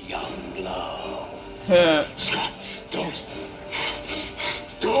competing with young love. Scott, don't.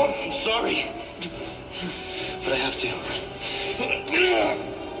 I'm sorry. But I have to.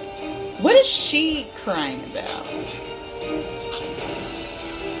 What is she crying about?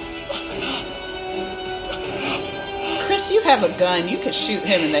 Chris, you have a gun. You could shoot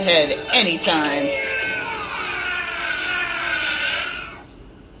him in the head anytime.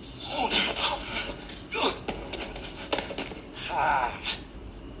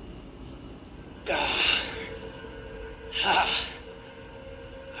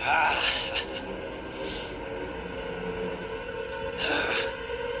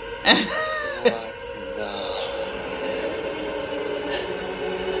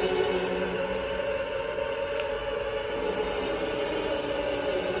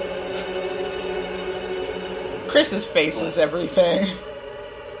 Chris's face is everything.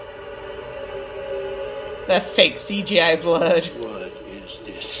 That fake CGI blood. What is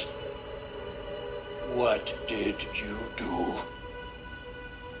this? What did you do?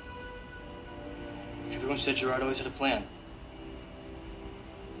 Everyone said Gerard always had a plan.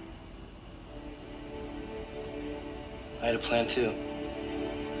 I had a plan too.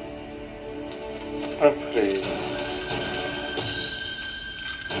 Okay.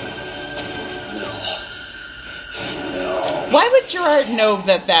 Why would Gerard know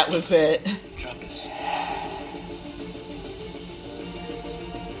that that was it? Drop this.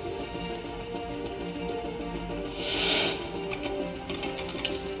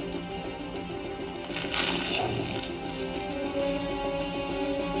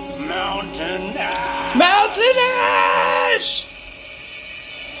 Mountain Ash! Mountain Ash!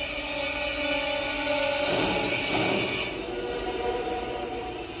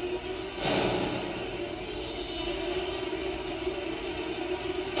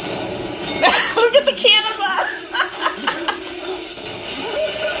 Look at the cannibal!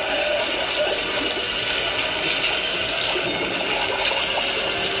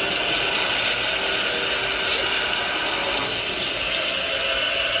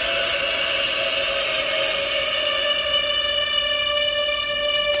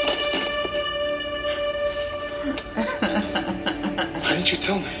 Why didn't you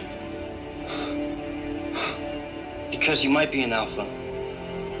tell me? Because you might be an alpha,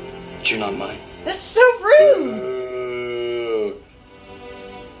 but you're not mine. That's so rude! Ooh.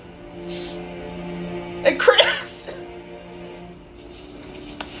 And Chris!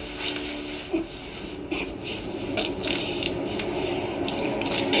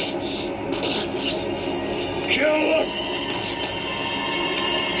 Kill them!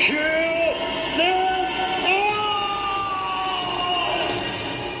 Kill them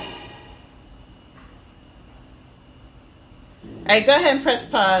Alright, go ahead and press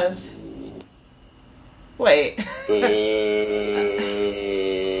pause. Wait. Boo.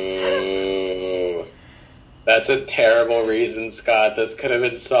 That's a terrible reason, Scott. This could have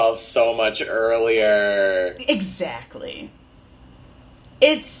been solved so much earlier. Exactly.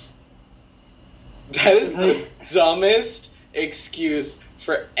 That is the dumbest excuse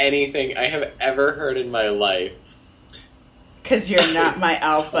for anything I have ever heard in my life. Because you're not my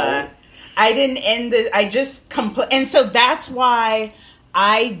alpha. I didn't end the... I just... and so that's why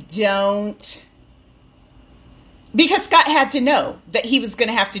I don't... Because Scott had to know that he was going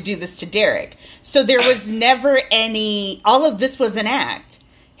to have to do this to Derek. So there was never any... All of this was an act.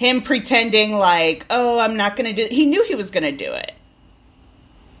 Him pretending like, oh, I'm not going to do... He knew he was going to do it.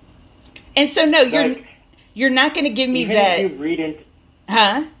 And so, no, you're not going to give me that... If you read into...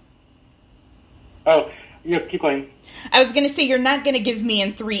 Huh? Oh, yeah, keep going. I was going to say, you're not going to give me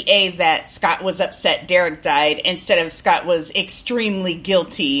in 3A that Scott was upset Derek died, instead of Scott was extremely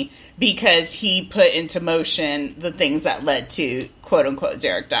guilty because he put into motion the things that led to, quote-unquote,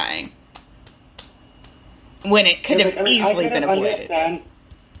 Derek dying. When it could have easily been avoided.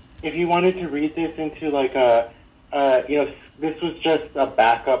 If you wanted to read this into, like, this was just a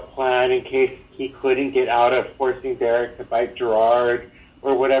backup plan in case he couldn't get out of forcing Derek to bite Gerard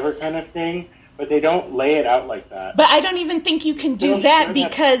or whatever kind of thing. But they don't lay it out like that. But I don't even think you can do that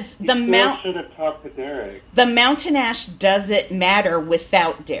because should have talked to Derek. The Mountain Ash doesn't matter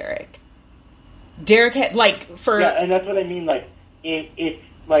without Derek. Derek had yeah, and that's what I mean. Like if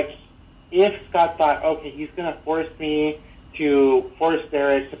Scott thought, okay, he's gonna force me to force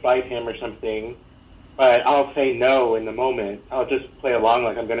Derek to bite him or something, but I'll say no in the moment. I'll just play along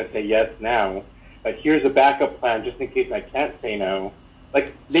like I'm gonna say yes now. But here's a backup plan just in case I can't say no.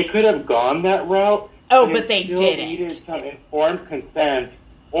 Like, they could have gone that route. But they didn't. Needed some informed consent,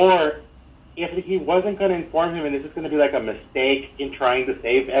 or if he wasn't going to inform him and this is going to be like a mistake in trying to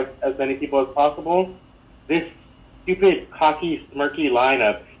save as many people as possible, this stupid, cocky, smirky line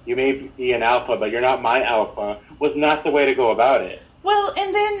of, you may be an alpha, but you're not my alpha, was not the way to go about it. Well,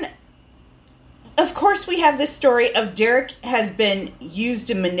 and then... of course we have this story of Derek has been used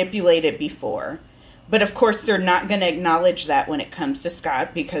and manipulated before. But of course they're not going to acknowledge that when it comes to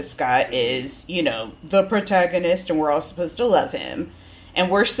Scott, because Scott is, the protagonist and we're all supposed to love him. And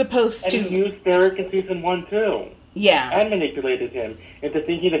we're supposed to... And he used Derek in season 1 too. Yeah. And manipulated him into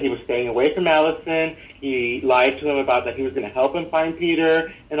thinking that he was staying away from Allison. He lied to him about that he was going to help him find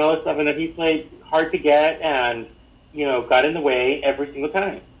Peter and all this stuff, and that he played hard to get and, got in the way every single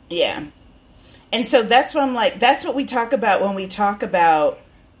time. Yeah. And so that's what I'm like, that's what we talk about when we talk about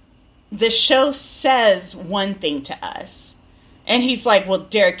the show says one thing to us. And he's like, well,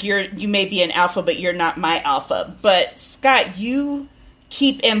 Derek, you may be an alpha, but you're not my alpha. But Scott, you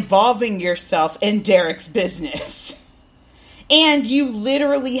keep involving yourself in Derek's business. And you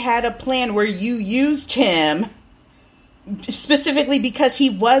literally had a plan where you used him specifically because he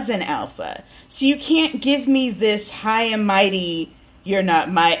was an alpha. So you can't give me this high and mighty, you're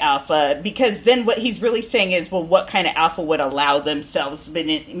not my alpha, because then what he's really saying is, well, what kind of alpha would allow themselves to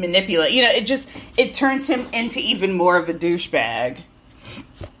manipulate? It turns him into even more of a douchebag.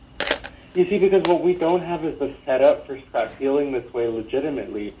 You see, because what we don't have is the setup for Scott feeling this way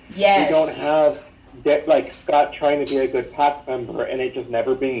legitimately. Yes. We don't have, Scott trying to be a good pack member and it just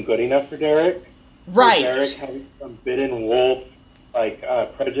never being good enough for Derek. Right. Or Derek having some bitten wolf,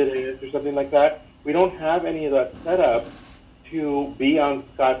 prejudice or something like that. We don't have any of that setup to be on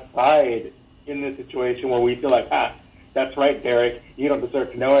Scott's side in this situation where we feel like, that's right, Derek, you don't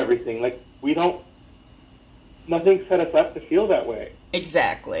deserve to know everything. Nothing set us up to feel that way.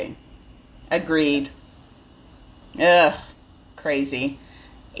 Exactly. Agreed. Ugh. Crazy.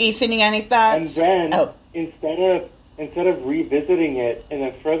 Ethan, you got any thoughts? And then, instead of revisiting it in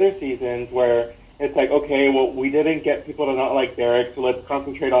the further seasons where it's like, okay, well, we didn't get people to not like Derek, so let's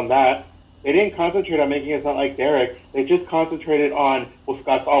concentrate on that. They didn't concentrate on making us not like Derek. They just concentrated on, well,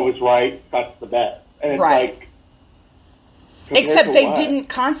 Scott's always right, Scott's the best. And it's except they didn't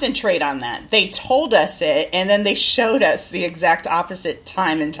concentrate on that. They told us it, and then they showed us the exact opposite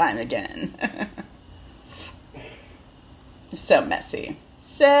time and time again. So messy.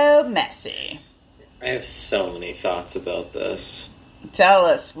 So messy. I have so many thoughts about this. Tell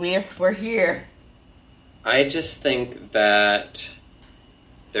us. We're here. I just think that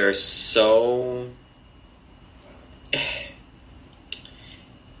there's so...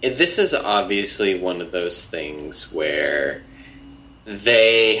 This is obviously one of those things where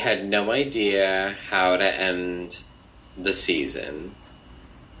they had no idea how to end the season.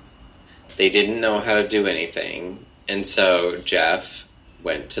 They didn't know how to do anything. And so Jeff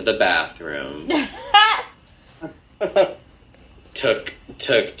went to the bathroom, took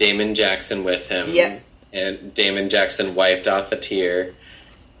Damon Jackson with him, yep. And Damon Jackson wiped off a tear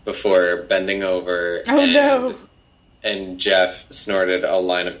before bending over. Oh, no. And Jeff snorted a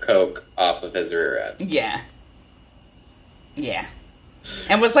line of coke off of his rear end. Yeah. Yeah.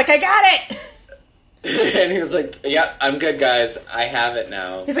 And was like, I got it! And he was like, yeah, I'm good, guys. I have it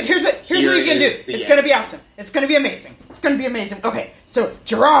now. He's like, here's what you can do. It's going to be awesome. It's going to be amazing. It's going to be amazing. Okay, so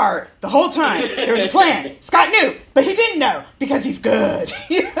Gerard, the whole time, there was a plan. Scott knew, but he didn't know because he's good.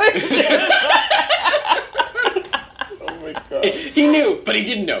 Oh my God. He knew, but he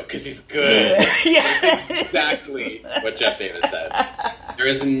didn't know because he's good. Yeah. That's exactly what Jeff Davis said. There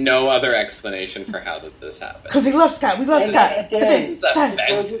is no other explanation for how this happened. Because he loves Scott. We love Scott.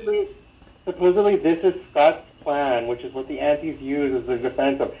 Supposedly this is Scott's plan, which is what the antis use as their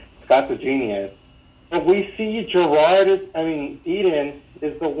defense of Scott's a genius. But we see Eden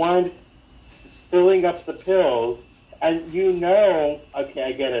is the one filling up the pills, and okay,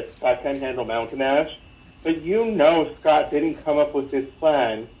 I get it, Scott can't handle Mountain Ash, but Scott didn't come up with this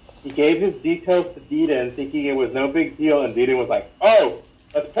plan. He gave his details to Deedon, thinking it was no big deal, and Deedon was like, oh,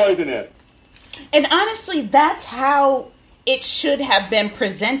 that's poisonous. And honestly, that's how it should have been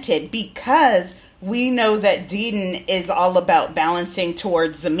presented, because we know that Deedon is all about balancing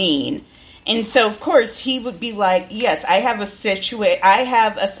towards the mean. And so, of course, he would be like, yes, I have a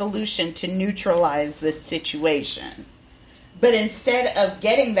solution to neutralize this situation. But instead of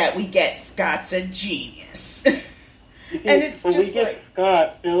getting that, we get Scott's a genius. And it's we get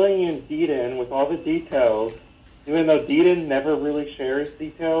Scott filling in Deedon with all the details, even though Deedon never really shares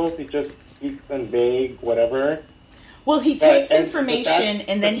details. He just speaks in vague whatever. Well, he takes information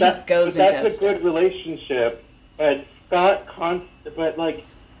and then he goes and does that's a good relationship, but Scott constantly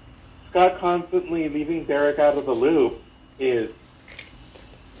leaving Derek out of the loop is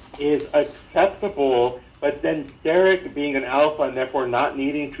acceptable, but then Derek being an alpha and therefore not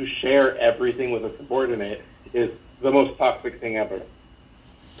needing to share everything with a subordinate is the most toxic thing ever.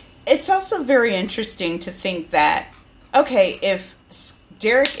 It's also very interesting to think that, okay, if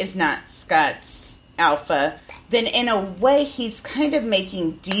Derek is not Scott's alpha, then in a way he's kind of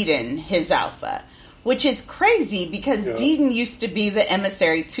making Deedon his alpha, which is crazy because Deedon used to be the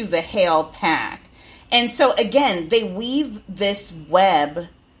emissary to the Hale Pack. And so again, they weave this web,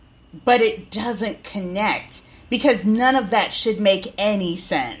 but it doesn't connect because none of that should make any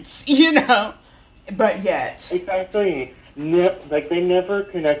sense, you know? But yet. Exactly. Like, they never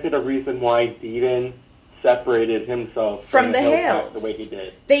connected a reason why Deedon separated himself from the Hales the way he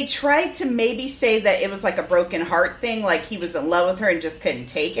did. They tried to maybe say that it was like a broken heart thing, like he was in love with her and just couldn't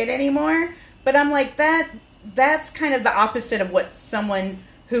take it anymore. But I'm like, that's kind of the opposite of what someone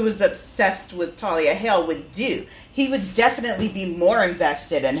who was obsessed with Talia Hale would do. He would definitely be more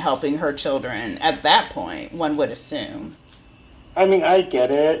invested in helping her children at that point, one would assume. I mean, I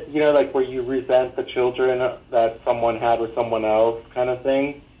get it, you know, like where you resent the children that someone had with someone else kind of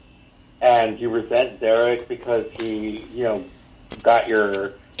thing. And you resent Derek because he, you know, got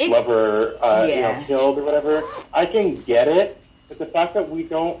your lover, you know, killed or whatever. I can get it, but the fact that we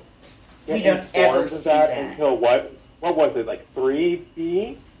don't get informed of that until what was it, like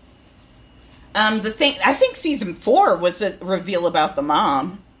 3B? I think season 4 was a reveal about the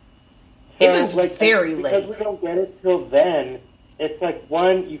mom. So, it was like, very late. Because we don't get it till then, it's like,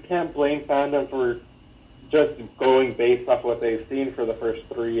 one, you can't blame fandom for just going based off what they've seen for the first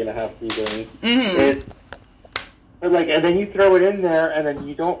 3.5 seasons. Mm-hmm. But like, and then you throw it in there, and then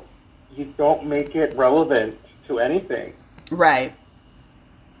you don't make it relevant to anything. Right.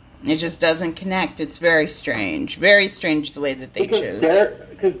 It just doesn't connect. It's very strange the way that they chose.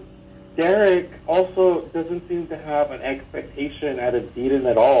 Because Derek also doesn't seem to have an expectation out of Deedon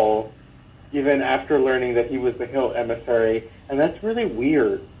at all, even after learning that he was the Hill emissary, and that's really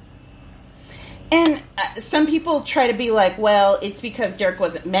weird. And some people try to be like, well, it's because Derek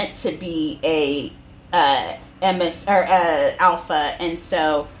wasn't meant to be a alpha, and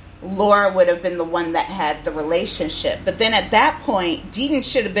so Laura would have been the one that had the relationship. But then at that point, Deedon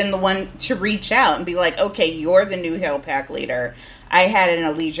should have been the one to reach out and be like, okay, you're the new Hale Pack leader. I had an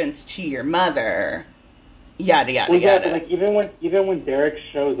allegiance to your mother. Yada, yada, yada. But like, even when Derek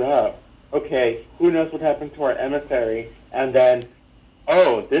shows up, okay, who knows what happened to our emissary, and then,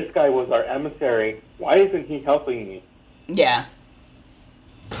 oh, this guy was our emissary. Why isn't he helping me? Yeah.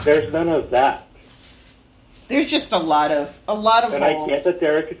 There's none of that. There's just a lot of and holes. I get that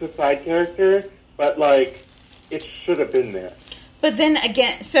Derek is a side character, but like, it should have been there. But then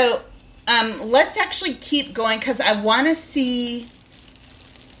again, so let's actually keep going because I want to see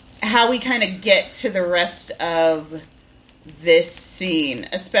how we kind of get to the rest of this scene,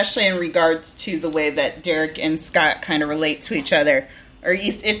 especially in regards to the way that Derek and Scott kind of relate to each other, or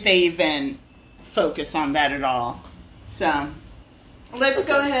if they even focus on that at all. So, let's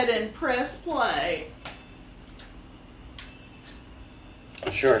go ahead and press play.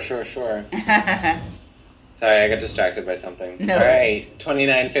 Sure. Sorry, I got distracted by something. No. All right,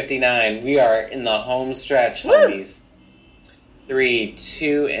 29:59. We are in the home stretch, homies. 3,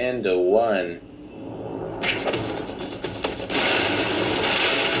 2, and 1.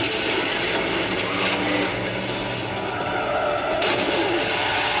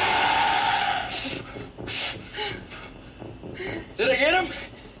 Did I get him?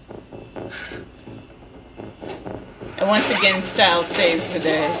 And once again, Styles saves the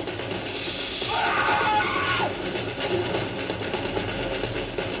day.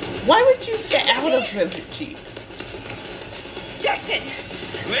 Why would you get out of the Jeep? Jackson!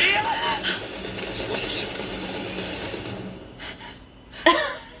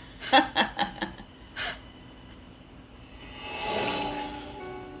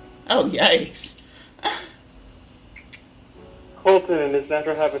 Oh, yikes. Colton in his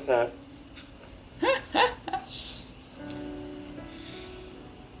natural habitat.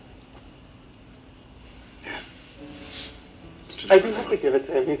 I do have to give it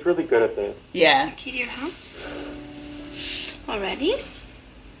to him. He's really good at this. Yeah. Key to your house? Already?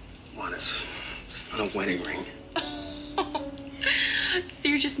 Come on, it's not a wedding ring. So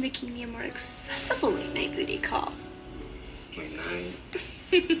you're just making me a more accessible late night booty call. Late night.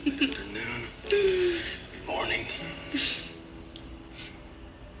 Late afternoon. Morning.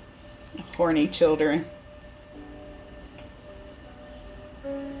 Horny children.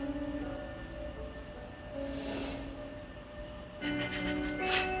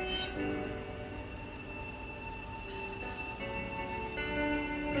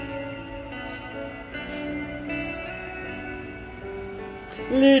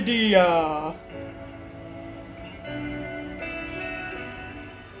 Lydia.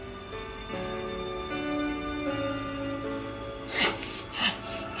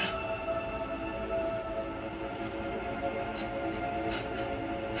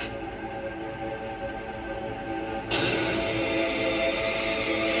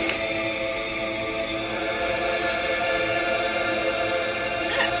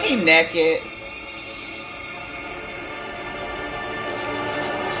 He naked.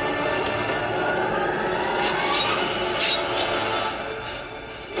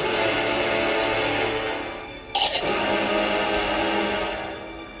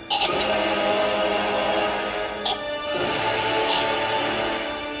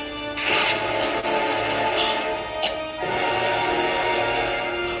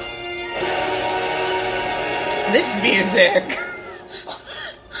 This music.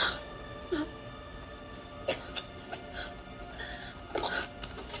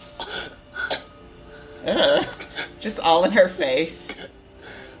 Just all in her face.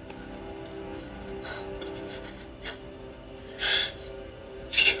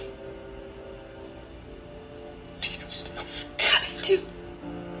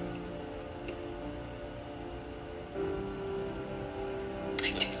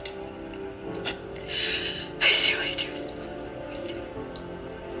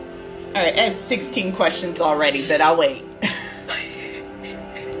 Alright, I have 16 questions already, but I'll wait.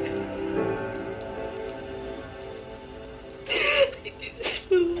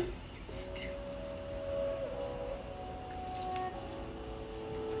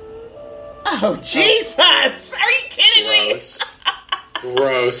 Oh, Jesus! Are you kidding me?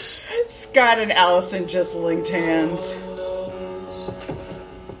 Gross. Scott and Allison just linked hands.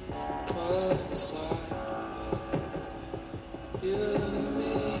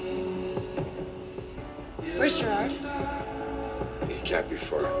 Where's Gerard? He can't be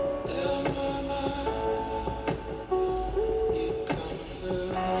far.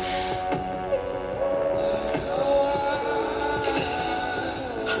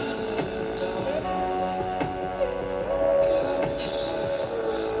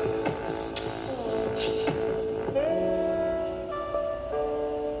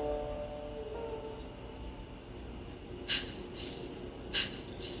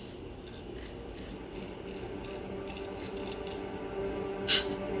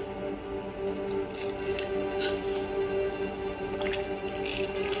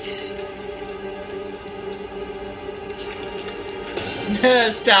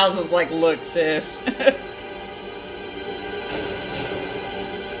 Styles is like, look, sis.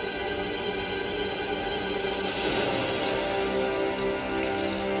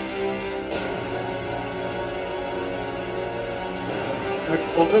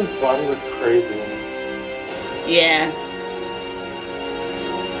 Colton's body was crazy. Yeah.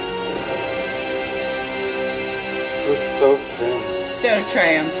 It was so strange. So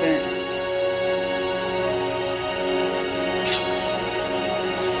triumphant.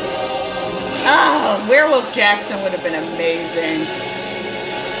 Oh, Werewolf Jackson would have been amazing.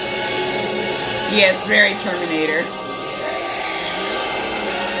 Yes, very Terminator.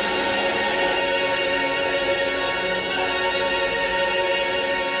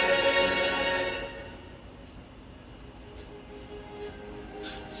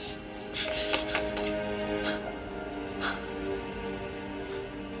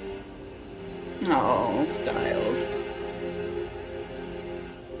 Oh, Styles.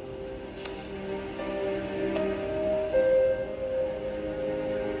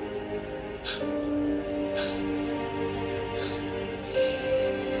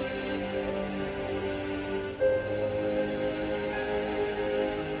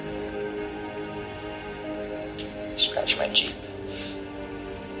 Scratch my Jeep.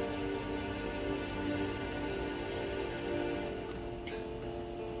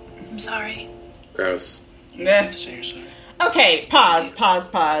 I'm sorry. Gross. Yeah. Okay, pause.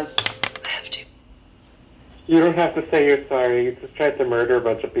 You don't have to say you're sorry. You just tried to murder a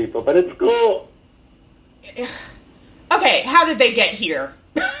bunch of people, but it's cool. Okay, how did they get here?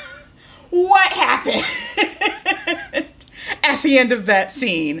 What happened at the end of that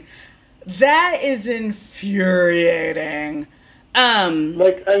scene? That is infuriating.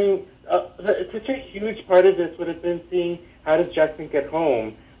 It's such a huge part of this would have been seeing how does Jackson get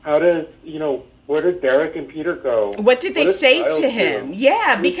home? How does, where did Derek and Peter go? What did they say to him?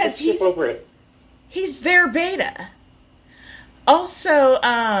 Yeah, because he's their beta. Also,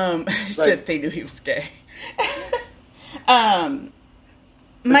 he said they knew he was gay.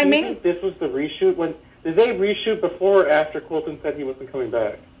 This was the reshoot. Did they reshoot before or after Colton said he wasn't coming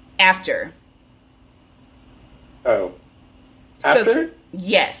back? After. Oh. After? So,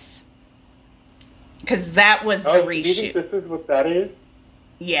 yes. Because that was the reshoot. Do you think this is what that is?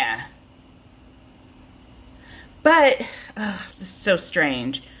 Yeah. But, this is so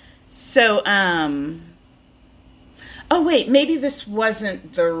strange. So, oh wait, maybe this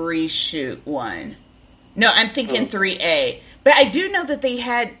wasn't the reshoot one. No, I'm thinking 3A. But I do know that they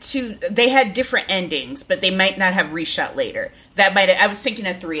had different endings, but they might not have reshot later. I was thinking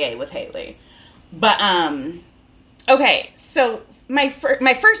of 3A with Haley. But, okay, so my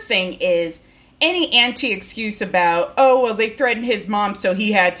first thing is any anti-excuse about, oh, well, they threatened his mom, so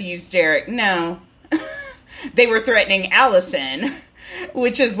he had to use Derek. No. They were threatening Allison,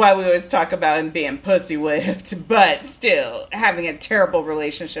 which is why we always talk about him being pussy-whipped, but still having a terrible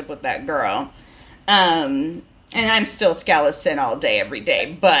relationship with that girl. And I'm still Scallison all day, every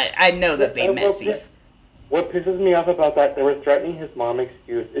day, but I know that they messy. What pisses me off about that, they were threatening his mom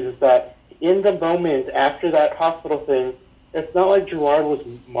excuse, is that in the moment after that hospital thing, it's not like Gerard was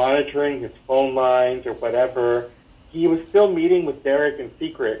monitoring his phone lines or whatever. He was still meeting with Derek in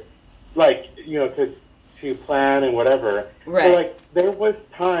secret, like, you know, to plan and whatever. Right. So, like, there was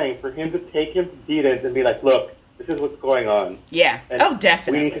time for him to take him to Deedon's and be like, look, this is what's going on. Yeah. And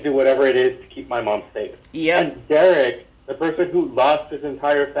definitely. we need to do whatever it is to keep my mom safe. Yeah. And Derek, the person who lost his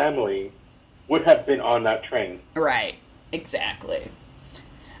entire family, would have been on that train. Right. Exactly.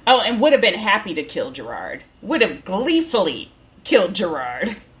 Oh, and would have been happy to kill Gerard. Would have gleefully killed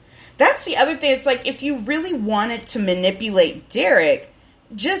Gerard. That's the other thing. It's like, if you really wanted to manipulate Derek,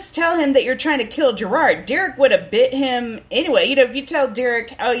 just tell him that you're trying to kill Gerard. Derek would have bit him anyway. You know, if you tell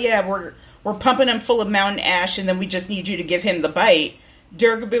Derek, oh yeah, we're pumping him full of mountain ash and then we just need you to give him the bite,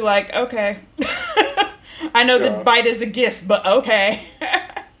 Derek would be like, okay. I know the bite is a gift, but okay.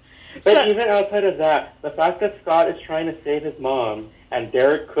 But even outside of that, the fact that Scott is trying to save his mom and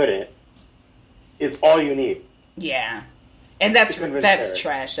Derek couldn't is all you need. Yeah. And that's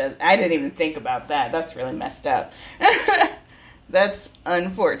trash. I didn't even think about that. That's really messed up. That's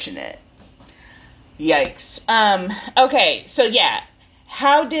unfortunate. Yikes. Okay, so yeah.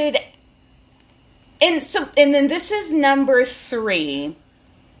 And then this is number 3.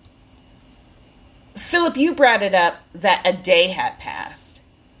 Philip, you brought it up that a day had passed.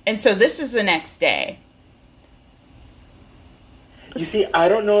 And so this is the next day. You see, I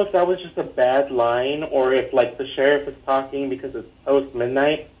don't know if that was just a bad line or if, like, the sheriff is talking because it's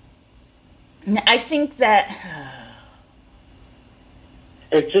post-midnight. I think that...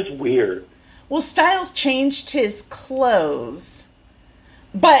 It's just weird. Well, Stiles changed his clothes,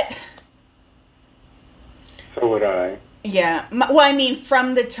 but... So would I. Yeah. Well, I mean,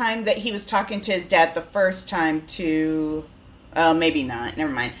 from the time that he was talking to his dad the first time to... maybe not.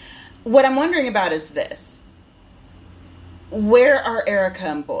 Never mind. What I'm wondering about is this. Where are Erica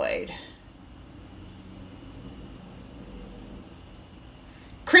and Boyd?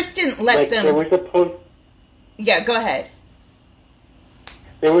 Chris didn't let them... They were supposed... Yeah, go ahead.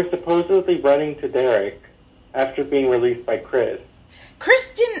 They were supposedly running to Derek after being released by Chris.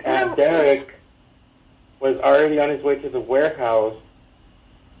 Chris didn't... And Derek was already on his way to the warehouse.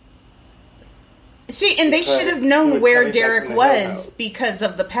 See, and they should have known where Derek was because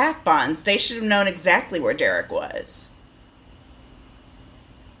of the pack bonds. They should have known exactly where Derek was.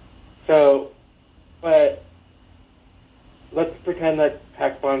 So, but let's pretend that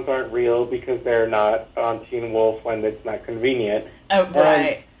pack bonds aren't real because they're not on Teen Wolf when it's not convenient. Oh,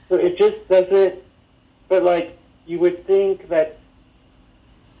 right. And so it just doesn't, but like, you would think that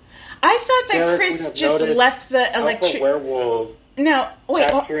I thought that Derek Chris just left the electric werewolves. No, wait.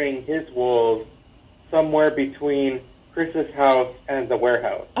 Capturing his wolves somewhere between Chris's house and the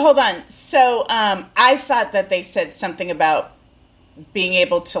warehouse. Hold on. So, I thought that they said something about being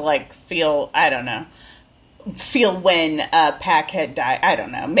able to, like, feel when Pac had died. I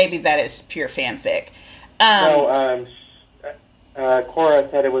don't know. Maybe that is pure fanfic. Cora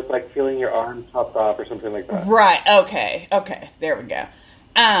said it was like feeling your arm chopped off or something like that. Right. Okay. There we go.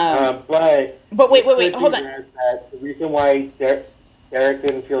 But wait. Hold on. The reason why Derek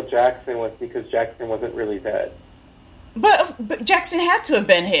didn't feel Jackson was because Jackson wasn't really dead. But Jackson had to have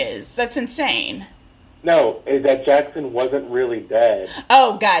been his. That's insane. No, is that Jackson wasn't really dead.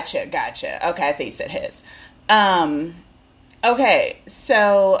 Oh, gotcha. Okay, I think you said his. Okay,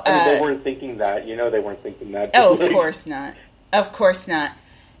 so... I mean, they weren't thinking that. You know they weren't thinking that. Oh, of course not. Of course not.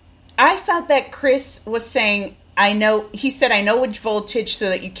 I thought that Chris was saying, he said, I know which voltage so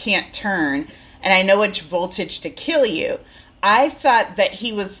that you can't turn, and I know which voltage to kill you. I thought that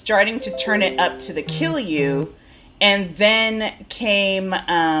he was starting to turn it up to the kill you, and then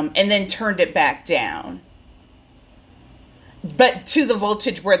and then turned it back down. But to the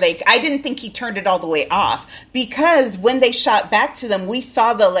voltage where I didn't think he turned it all the way off, because when they shot back to them, we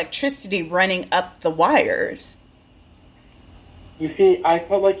saw the electricity running up the wires. You see, I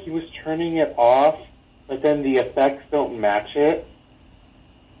felt like he was turning it off, but then the effects don't match it.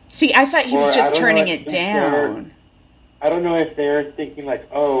 See, I thought he was just turning it down. I don't know if they're thinking like,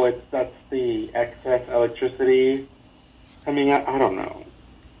 oh, that's the excess electricity coming out. I don't know.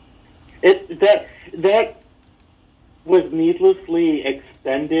 That was needlessly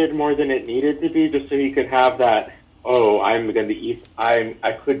extended more than it needed to be, just so he could have that. Oh, I'm gonna be.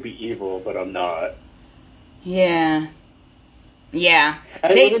 I could be evil, but I'm not. Yeah. Yeah.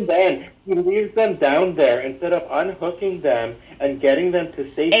 And even then, he leaves them down there instead of unhooking them and getting them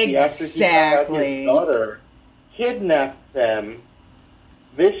to safety after he got his daughter. Kidnapped them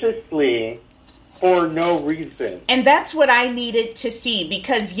viciously for no reason. And that's what I needed to see,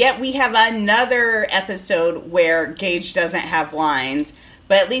 because yet we have another episode where Gage doesn't have lines,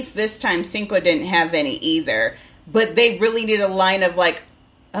 but at least this time Cinco didn't have any either. But they really need a line of like,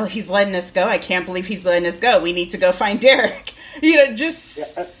 oh, he's letting us go. I can't believe he's letting us go. We need to go find Derek.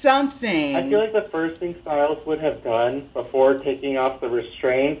 Something. I feel like the first thing Stiles would have done before taking off the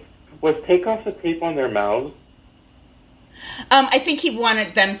restraints was take off the tape on their mouths. I think he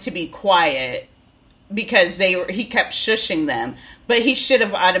wanted them to be quiet because he kept shushing them, but he should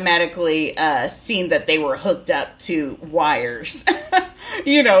have automatically seen that they were hooked up to wires,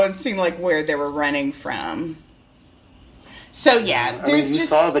 and seen like where they were running from. So yeah, you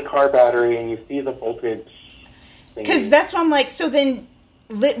saw the car battery and you see the voltage. Because that's why I'm like, so then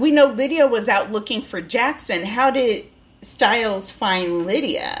we know Lydia was out looking for Jackson. How did Stiles find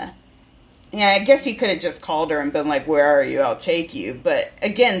Lydia? Yeah, I guess he could have just called her and been like, where are you? I'll take you. But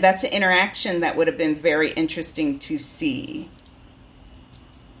again, that's an interaction that would have been very interesting to see.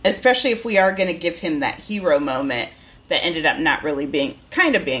 Especially if we are going to give him that hero moment that ended up not really being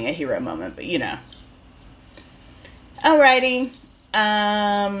a hero moment, but Alrighty.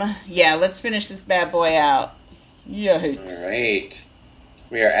 Yeah, let's finish this bad boy out. Yikes. Alright.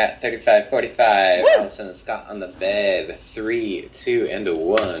 We are at 35:45. Allison and Scott on the bed. 3, 2, and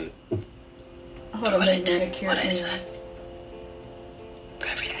 1. Hold on, what I said. For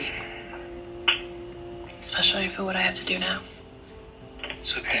everything. Especially for what I have to do now.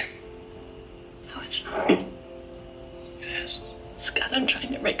 It's okay. No, it's not. It is. Scott, I'm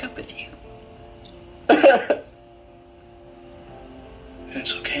trying to break up with you.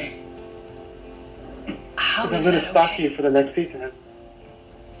 It's okay. How I'm is going that to stalk okay? you for the next season.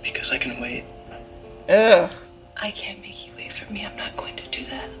 Because I can wait. Ugh. I can't make you wait for me. I'm not going to do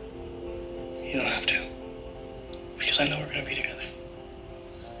that. You don't have to. Because I know we're going to be together.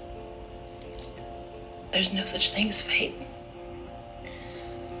 There's no such thing as fate.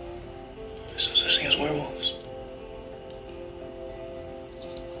 There's no such thing as werewolves.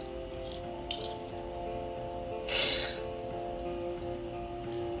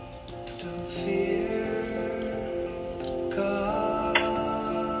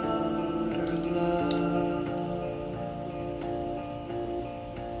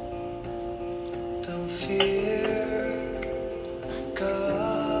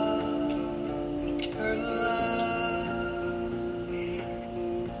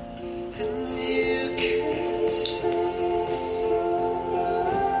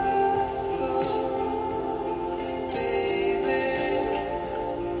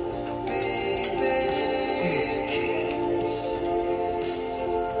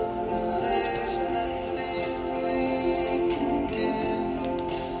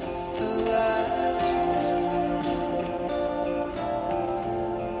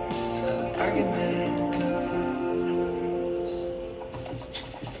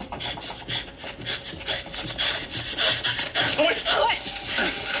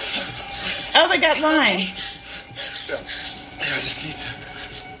 Oh, they got lines. Yeah, I just need to...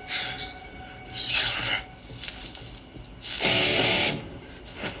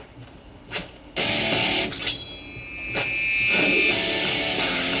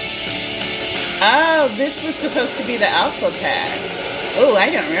 Oh, this was supposed to be the Alpha Pack. Oh,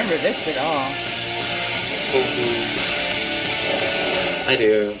 I don't remember this at all. I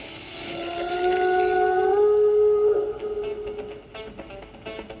do.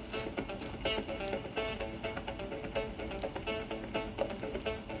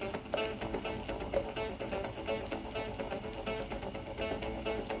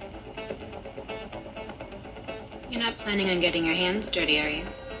 You're not planning on getting your hands dirty, are you?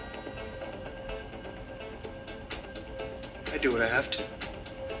 I do what I have to.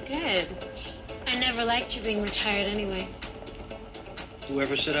 Good. I never liked you being retired anyway.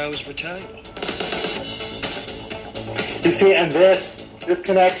 Whoever said I was retired? You see, and this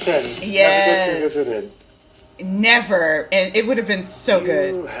connection. Yes. Never. And it would have been so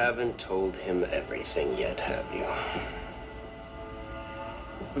good. You haven't told him everything yet, have you?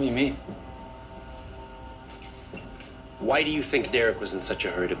 What do you mean? Why do you think Derek was in such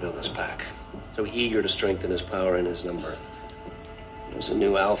a hurry to build his pack? So eager to strengthen his power and his number. There's a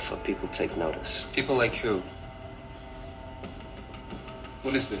new alpha. People take notice. People like who?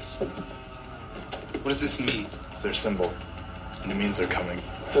 What is this? What does this mean? It's their symbol, and it means they're coming.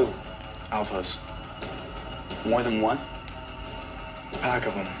 Who? Alphas. More than one? A pack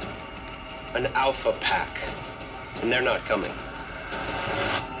of them. An alpha pack. And they're not coming.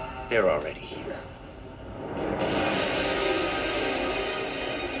 They're already here.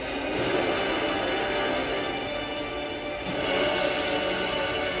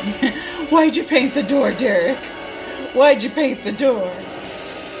 Why'd you paint the door, Derek? Why'd you paint the door?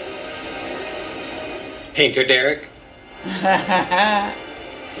 Painter Derek? Hey,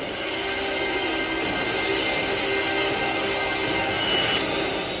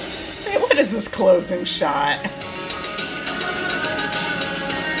 what is this closing shot?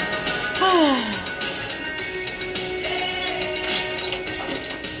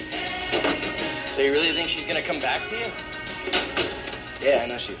 So you really think she's gonna come back to you? Yeah, I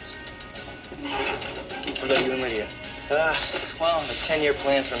know she is. What about you and Lydia? Well, the 10-year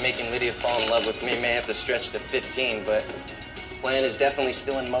plan for making Lydia fall in love with me may have to stretch to 15, but the plan is definitely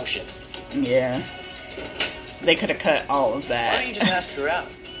still in motion. Yeah. They could have cut all of that. Why don't you just ask her out?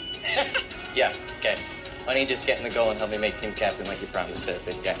 Yeah, okay. Why don't you just get in the goal and help me make team captain like you promised there,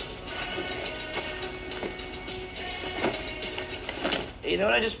 big guy? Hey, you know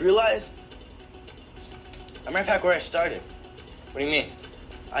what I just realized? I'm right back where I started. What do you mean?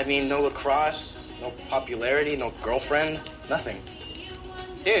 I mean, no lacrosse, no popularity, no girlfriend, nothing.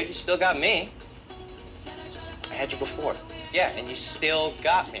 Dude, you still got me. I had you before. Yeah, and you still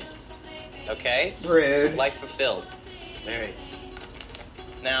got me. Okay? Rude. So life fulfilled. Very.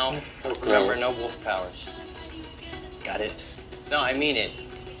 Now, remember, no wolf powers. Got it. No, I mean it.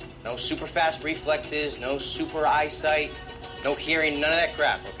 No super fast reflexes, no super eyesight, no hearing, none of that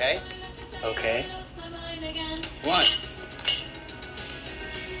crap, okay? Okay. One.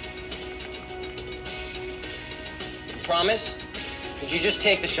 Promise? Could you just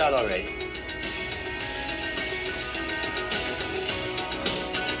take the shot already?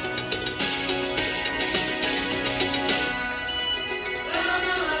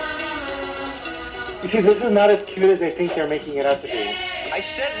 You see, this is not as cute as they think they're making it out to be. I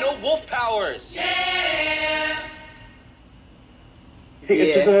said no wolf powers! You see,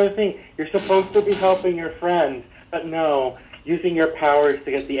 it's just another thing. You're supposed to be helping your friends, but no, using your powers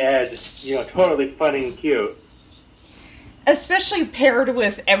to get the edge, totally funny and cute. Especially paired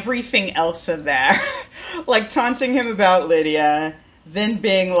with everything else of that. Like taunting him about Lydia, then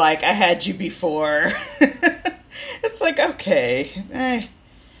being like, I had you before. It's like, okay,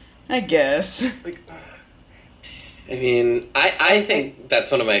 I guess. I mean, I think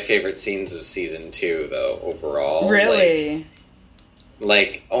that's one of my favorite scenes of season 2, though, overall. Really?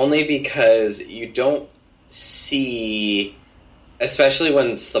 Like only because you don't see... Especially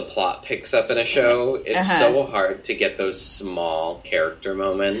once the plot picks up in a show, it's so hard to get those small character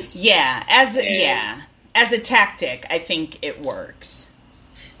moments. Yeah, as a tactic, I think it works.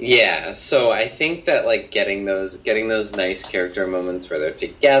 Yeah, so I think that like getting those nice character moments where they're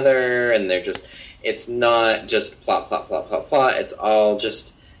together and they're just, it's not just plot, it's all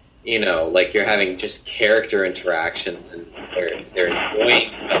just, like you're having just character interactions and they're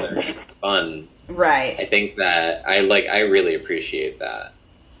enjoying each other. It's fun. Right. I think that I really appreciate that.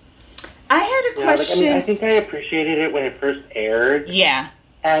 I had a question. I think I appreciated it when it first aired. Yeah.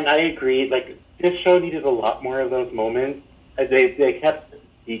 And I agree. Like, this show needed a lot more of those moments. They kept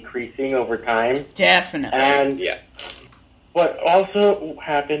decreasing over time. Definitely. And what also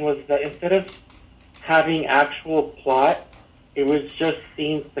happened was that instead of having actual plot, it was just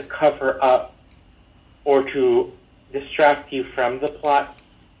scenes to cover up or to distract you from the plot.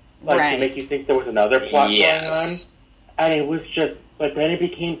 To make you think there was another plot going on. And it was just, but then it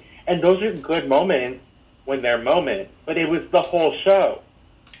became, and those are good moments when they're moments, but it was the whole show.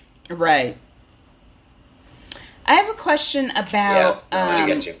 Right. I have a question about, I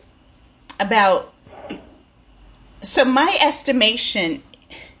get you. About, so my estimation,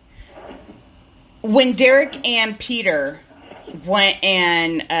 when Derek and Peter went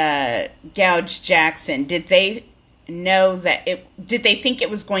and gouged Jackson, did they know that did they think it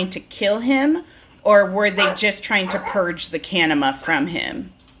was going to kill him, or were they just trying to purge the Kanima from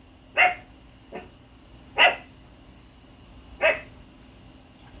him?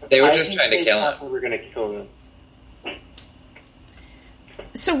 They were just trying to kill him. We were going to kill him.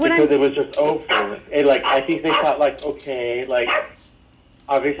 So because it was just over. I think they thought okay,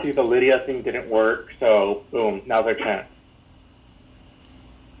 obviously the Lydia thing didn't work, so boom, now's their chance.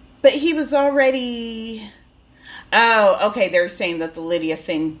 But he was already... Oh, okay. They're saying that the Lydia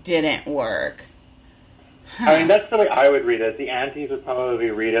thing didn't work. Huh. I mean, that's the way I would read it. The aunties would probably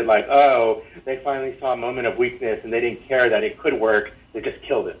read it like, oh, they finally saw a moment of weakness and they didn't care that it could work. They just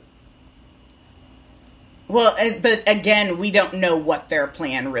killed it. Well, but again, we don't know what their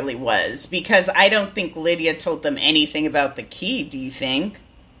plan really was, because I don't think Lydia told them anything about the key, do you think?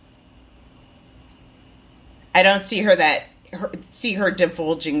 I don't see her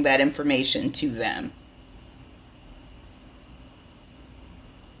divulging that information to them.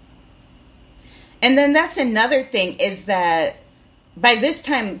 And then that's another thing, is that by this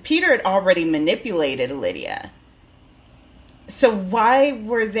time, Peter had already manipulated Lydia. So why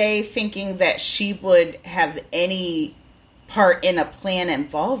were they thinking that she would have any part in a plan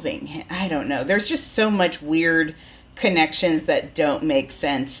involving him? I don't know. There's just so much weird connections that don't make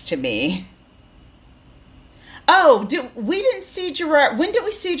sense to me. Oh, we didn't see Gerard. When did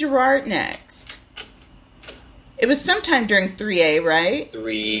we see Gerard next? It was sometime during 3A, right?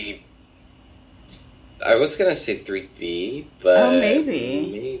 3. I was going to say 3B, but... Oh,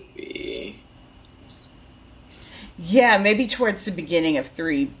 maybe. Yeah, maybe towards the beginning of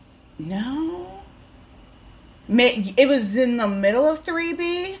 3. No? It was in the middle of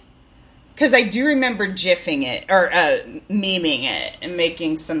 3B? Because I do remember GIFing it, or memeing it, and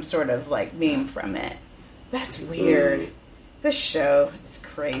making some sort of, like, meme from it. That's weird. This show is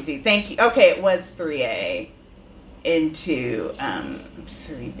crazy. Thank you. Okay, it was 3A into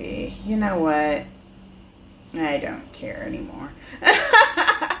 3B. You know what? I don't care anymore.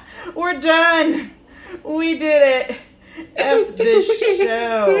 We're done. We did it. F this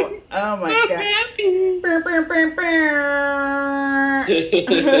show. Oh my god.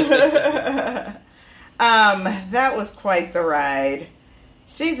 That was quite the ride.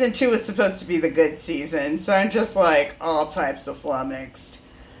 Season 2 was supposed to be the good season, so I'm just like all types of flummoxed.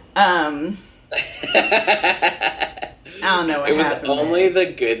 I don't know what happened. It was only the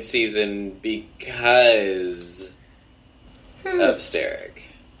good season because of Steric.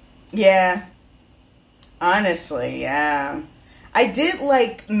 Yeah. Honestly, yeah. I did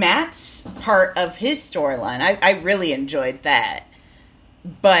like Matt's part of his storyline. I really enjoyed that.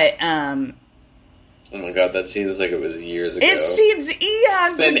 But, oh my god, that seems like it was years ago. It seems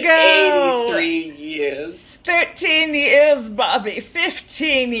eons it's been ago. 83 years. 13 years, Bobby.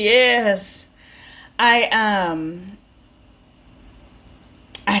 15 years.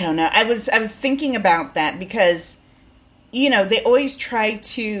 I don't know. I was thinking about that because, you know, they always try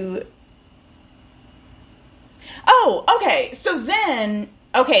to... Oh, okay. So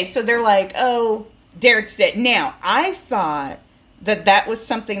they're like, oh, Derek's dead. Now, I thought that was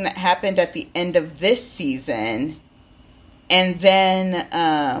something that happened at the end of this season. And then,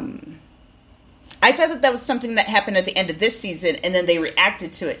 I thought that was something that happened at the end of this season, and then they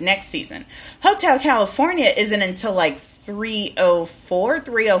reacted to it next season. Hotel California isn't until like 304,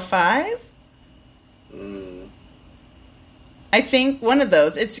 305? I think one of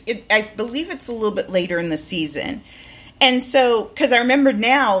those. I believe it's a little bit later in the season. And so, because I remember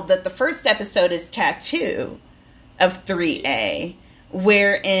now that the first episode is Tattoo of 3A,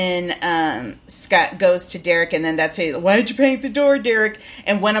 wherein Scott goes to Derek, and then that's why'd you paint the door, Derek?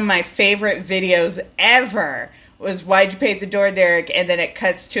 And one of my favorite videos ever was why'd you paint the door, Derek? And then it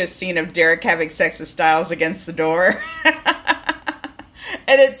cuts to a scene of Derek having sex with Stiles against the door.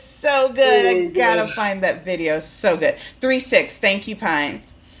 And it's so good. I gotta find that video. So good. 3-6. Thank you,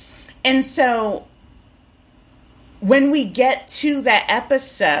 Pines. And so when we get to that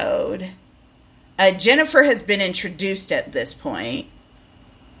episode, Jennifer has been introduced at this point,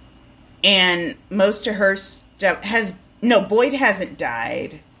 and most of her stuff Boyd hasn't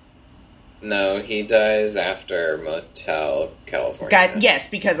died. No, he dies after Motel California. Yes,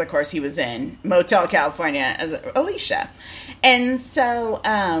 because of course he was in Motel California as Alicia. And so,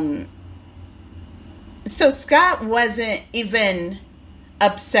 so Scott wasn't even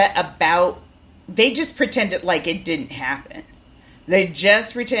upset about, they just pretended like it didn't happen. They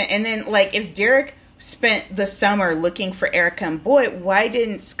just pretend, and then like if Derek spent the summer looking for Erica and Boyd, why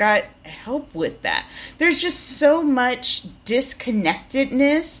didn't Scott help with that? There's just so much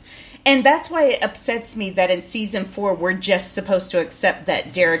disconnectedness. And that's why it upsets me that in season 4, we're just supposed to accept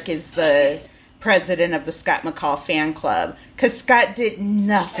that Derek is the president of the Scott McCall fan club. Because Scott did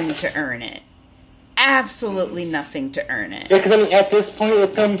nothing to earn it. Absolutely nothing to earn it. Yeah, because I mean, at this point,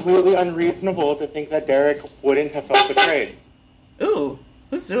 it's completely unreasonable to think that Derek wouldn't have felt betrayed. Ooh,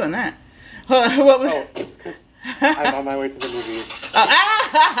 who's doing that? What was... I'm on my way to the movies.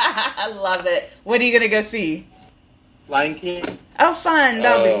 I love it. What are you going to go see? Lion King. Oh, fun.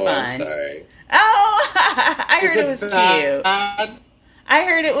 That'll be fun. I'm sorry. Oh, I heard it was cute. I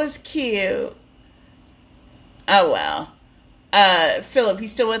heard it was cute. Oh, well. Philip, you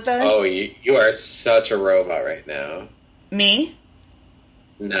still with us? Oh, you are such a robot right now. Me?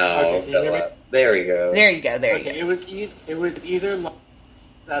 No, Okay, Philip. There we go. There you go. There you go. It was either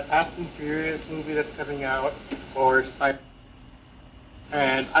that Fast and Furious movie that's coming out or Spider.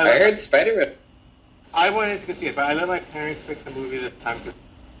 And I heard Spider-Man. I wanted to go see it, but I let my parents pick the movie this time.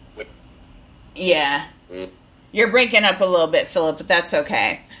 Yeah. You're breaking up a little bit, Philip, but that's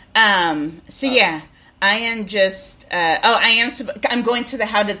okay. So yeah, I am just, I'm going to the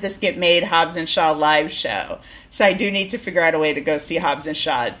How Did This Get Made Hobbs and Shaw live show. So I do need to figure out a way to go see Hobbs and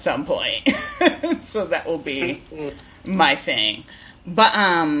Shaw at some point. So that will be my thing. But,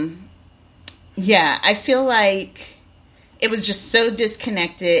 yeah, I feel like it was just so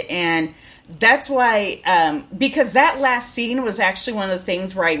disconnected, and that's why, because that last scene was actually one of the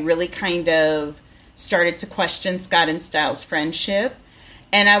things where I really kind of started to question Scott and Styles' friendship.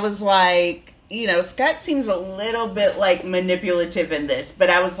 And I was like, you know, Scott seems a little bit like manipulative in this, but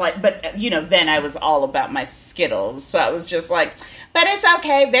I was like, but you know, then I was all about my Skittles. So I was just like, but it's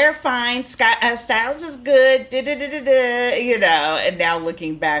okay. They're fine. Styles is good. You know, and now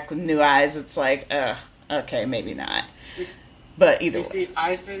looking back with new eyes, it's like, okay, maybe not. But either way. See,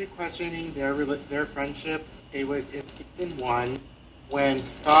 I started questioning their friendship. It was in season 1 when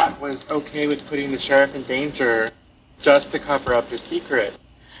Scott was okay with putting the sheriff in danger just to cover up his secret.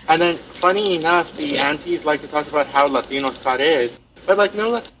 And then, funny enough, the aunties like to talk about how Latino Scott is, but like no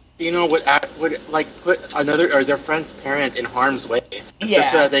Latino would like put another or their friend's parent in harm's way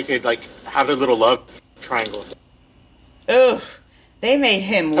just so that they could like have their little love triangle. Oof, they made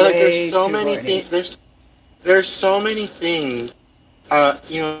him way there's so too many horny. There's so many things,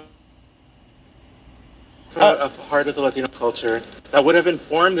 you know, a part of the Latino culture that would have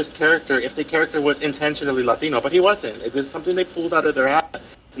informed this character if the character was intentionally Latino, but he wasn't. It was something they pulled out of their hat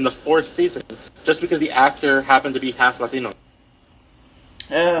in the 4th season, just because the actor happened to be half Latino.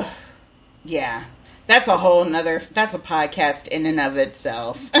 Yeah. That's a whole nother, that's a podcast in and of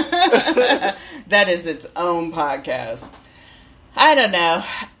itself. That is its own podcast. I don't know.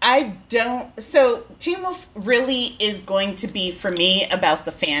 So Teen Wolf really is going to be, for me, about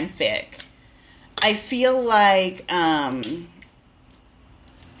the fanfic. I feel like,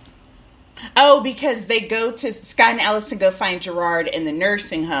 because they go to, Scott and Allison go find Gerard in the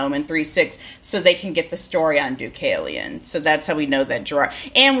nursing home in 3-6 so they can get the story on Deucalion. So that's how we know that Gerard,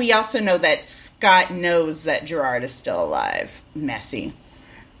 and we also know that Scott knows that Gerard is still alive. Messy.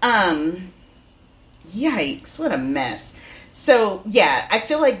 Yikes, what a mess. So, yeah, I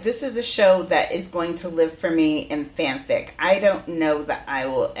feel like this is a show that is going to live for me in fanfic. I don't know that I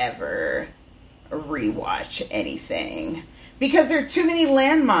will ever rewatch anything because there are too many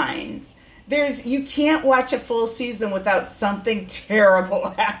landmines. You can't watch a full season without something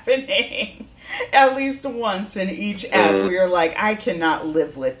terrible happening at least once in each app where you're like, I cannot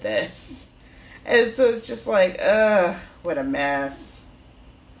live with this. And so it's just like, what a mess.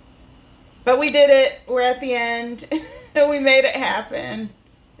 But we did it. We're at the end. We made it happen.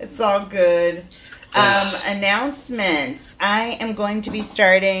 It's all good. Announcements. I am going to be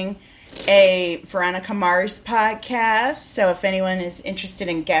starting a Veronica Mars podcast. So if anyone is interested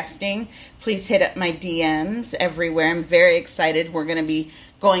in guesting, please hit up my DMs everywhere. I'm very excited. We're going to be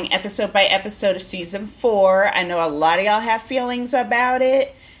going episode by episode of season 4. I know a lot of y'all have feelings about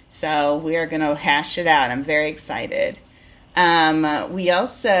it. So we are going to hash it out. I'm very excited. We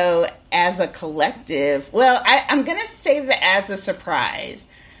also, as a collective, I'm going to save it as a surprise,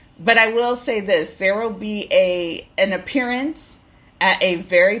 but I will say this, there will be an appearance at a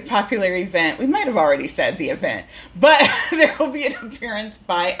very popular event. We might have already said the event, but there will be an appearance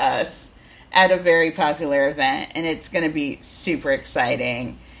by us at a very popular event, and it's going to be super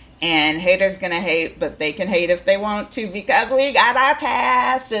exciting. And haters gonna hate, but they can hate if they want to because we got our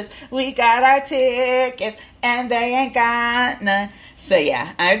passes, we got our tickets, and they ain't got none. So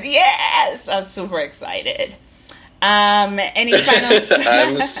yeah, I'm super excited. Any final?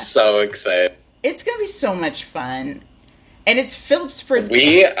 I'm so excited. It's gonna be so much fun, and it's Philip's first.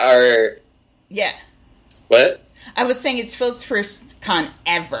 We are. Yeah. What? I was saying it's Philip's first con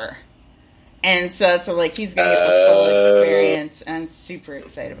ever. And so like he's going to get the full experience. I'm super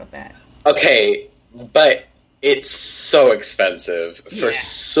excited about that. Okay, but it's so expensive for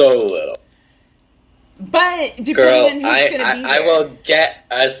so little. But girl, on who's going to be there. I will get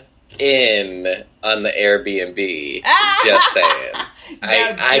us in on the Airbnb. Just saying.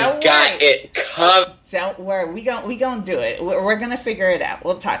 I got it covered. Don't worry. We gonna do it. We're going to figure it out.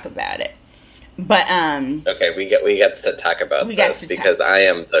 We'll talk about it. But okay, we get to talk about this because I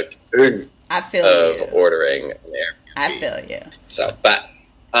am the king of ordering there. I feel you. So, but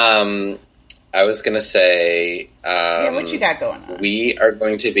I was going to say... what you got going on? We are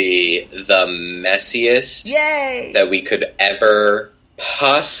going to be the messiest Yay! that we could ever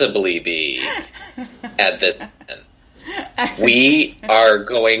possibly be at this event. We are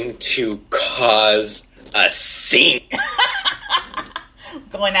going to cause a scene.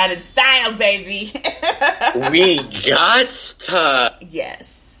 Going out in style, baby. We got to.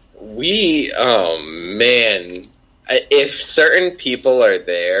 Yes. Oh man. If certain people are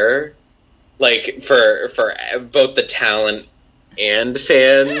there, like for both the talent and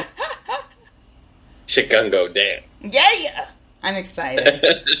fan, shit gonna go down. Yeah. I'm excited.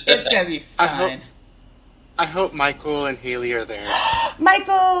 It's gonna be fun. I hope Michael and Haley are there.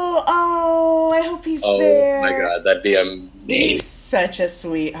 Michael! Oh, I hope he's there. Oh my god, that'd be amazing. He's such a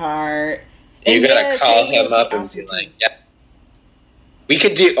sweetheart. You And gotta yes, call Haley him would up be and awesome be like, yeah. We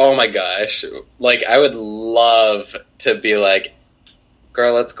could do, oh my gosh. Like, I would love to be like,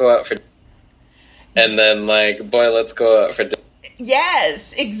 girl, let's go out for dinner. And then, like, boy, let's go out for dinner.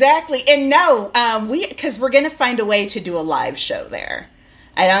 Yes, exactly. And no, because we're going to find a way to do a live show there.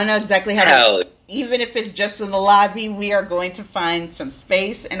 I don't know exactly how even if it's just in the lobby, we are going to find some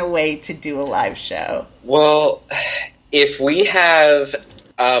space and a way to do a live show. Well, if we have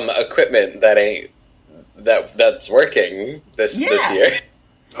equipment that's working this year.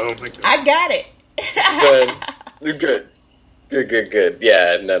 Oh my god. I got it. Good.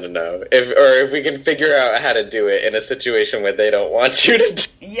 Yeah, no. If we can figure out how to do it in a situation where they don't want you to do it.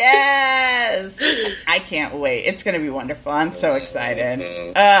 Yes! I can't wait. It's going to be wonderful. I'm so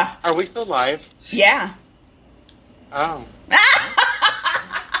excited. Are we still live? Yeah. Oh.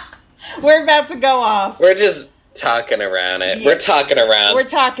 We're about to go off. We're just talking around it. Yeah. We're talking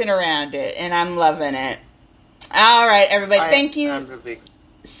around it, and I'm loving it. All right, everybody. Thank you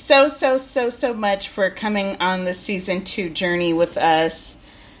so much for coming on the season 2 journey with us.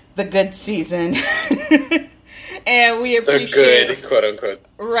 The good season. And we appreciate... The good, quote unquote.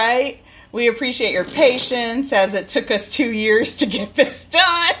 Right? We appreciate your patience as it took us 2 years to get this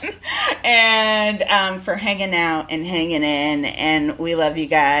done. And for hanging out and hanging in. And we love you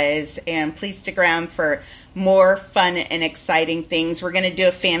guys. And please stick around for more fun and exciting things. We're going to do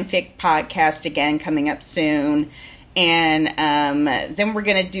a fanfic podcast again coming up soon. And then we're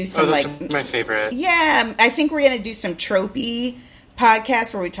going to do some my favorite. Yeah, I think we're going to do some tropey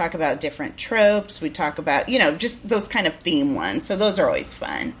podcasts where we talk about different tropes. We talk about, just those kind of theme ones. So those are always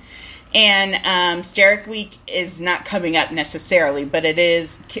fun. And Steric Week is not coming up necessarily, but it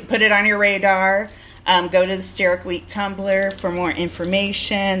is. Put it on your radar. Go to the Steric Week Tumblr for more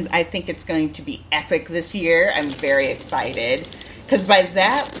information. I think it's going to be epic this year. I'm very excited. Because by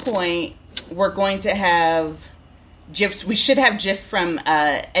that point, we're going to have... GIFs. We should have GIF from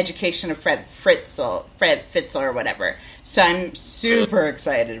Education of Fred Fitzel or whatever. So I'm super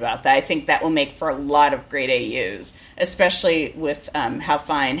excited about that. I think that will make for a lot of great AUs, especially with how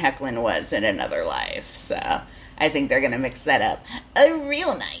fine Hecklin was in Another Life. So I think they're going to mix that up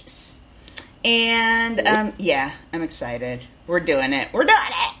real nice. And yeah, I'm excited. We're doing it. With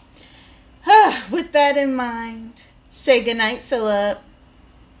that in mind, say goodnight, Philip.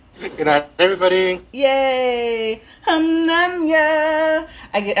 Good night, everybody. Yay! Yeah.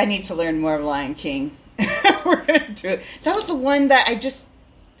 I need to learn more of Lion King. We're going to do it. That was the one that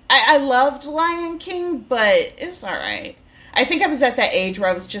I loved Lion King, but it's all right. I think I was at that age where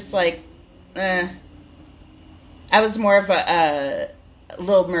I was just like, I was more of a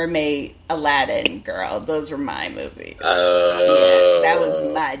Little Mermaid, Aladdin girl. Those were my movies. Yeah, that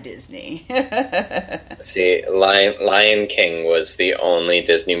was my Disney. See, Lion King was the only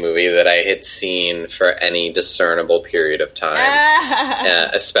Disney movie that I had seen for any discernible period of time.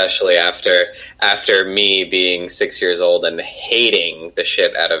 Especially after me being 6 years old and hating the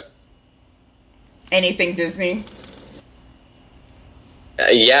shit out of anything Disney.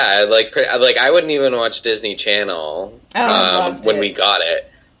 Yeah, like I wouldn't even watch Disney Channel when we got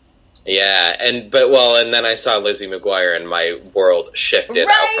it. Yeah, and then I saw Lizzie McGuire and my world shifted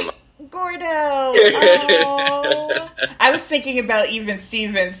out from Gordo. Oh. I was thinking about Even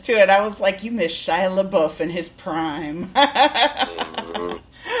Stevens too, and I was like, you miss Shia LaBeouf in his prime.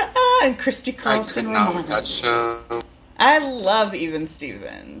 And Christy Carlson. I could not that show. I love Even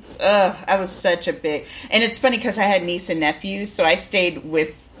Stevens. I was such a big... And it's funny because I had niece and nephews, so I stayed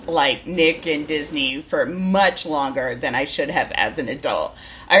with, Nick and Disney for much longer than I should have as an adult.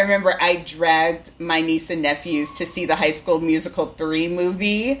 I remember I dragged my niece and nephews to see the High School Musical 3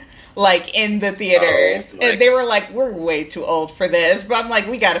 movie, in the theaters. And they were like, we're way too old for this. But I'm like,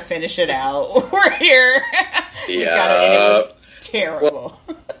 we got to finish it out. We're here. Yeah. And it was terrible.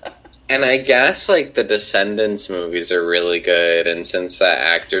 And I guess, like, the Descendants movies are really good, and since that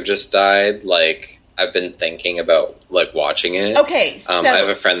actor just died, like, I've been thinking about, like, watching it. Okay, so... I have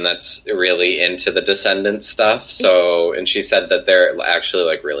a friend that's really into the Descendants stuff, so, and she said that they're actually,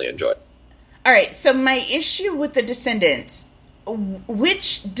 like, really enjoyed. All right, so my issue with the Descendants,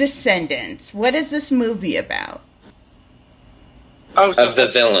 which Descendants? What is this movie about? Of the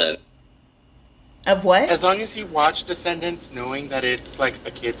villain. Of what? As long as you watch Descendants knowing that it's like a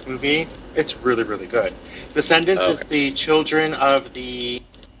kid's movie, it's really, really good. Descendants is the children of the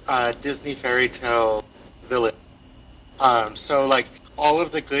Disney fairy tale village. So, like, all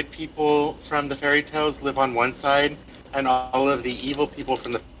of the good people from the fairy tales live on one side, and all of the evil people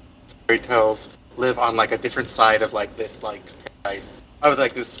from the fairy tales live on, like, a different side of, like, this, like, paradise, of,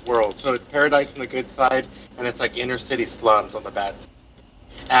 like, this world. So it's paradise on the good side, and it's, like, inner city slums on the bad side.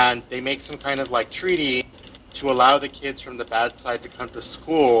 And they make some kind of, like, treaty to allow the kids from the bad side to come to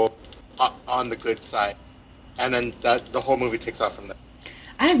school on the good side. And then the whole movie takes off from there.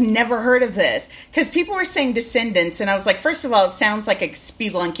 I've never heard of this. Because people were saying Descendants, and I was like, first of all, it sounds like a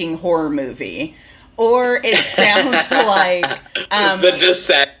spelunking horror movie. Or it sounds like... The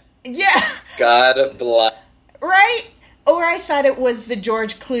Descent. Yeah. God bless. Right? Or I thought it was the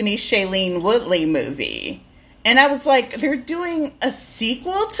George Clooney, Shailene Woodley movie. And I was like, they're doing a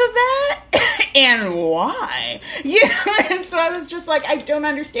sequel to that? And why? You know, and so I was just like, I don't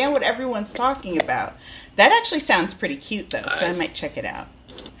understand what everyone's talking about. That actually sounds pretty cute, though, so I might check it out.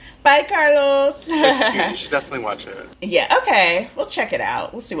 Bye, Carlos. You should definitely watch it. Yeah, okay. We'll check it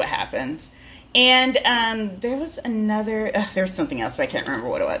out. We'll see what happens. And there was another... there was something else, but I can't remember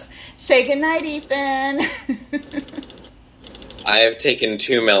what it was. Say goodnight, Ethan. I have taken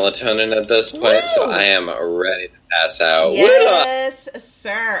 2 melatonin at this point, so I am ready to pass out. Yes,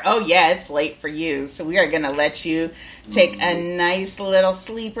 sir. Oh, yeah, it's late for you, so we are going to let you take a nice little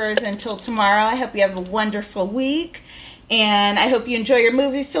sleepers until tomorrow. I hope you have a wonderful week, and I hope you enjoy your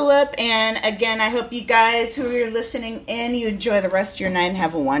movie, Philip. And again, I hope you guys who are listening in, you enjoy the rest of your night and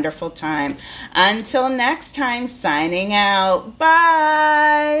have a wonderful time. Until next time, signing out.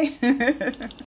 Bye.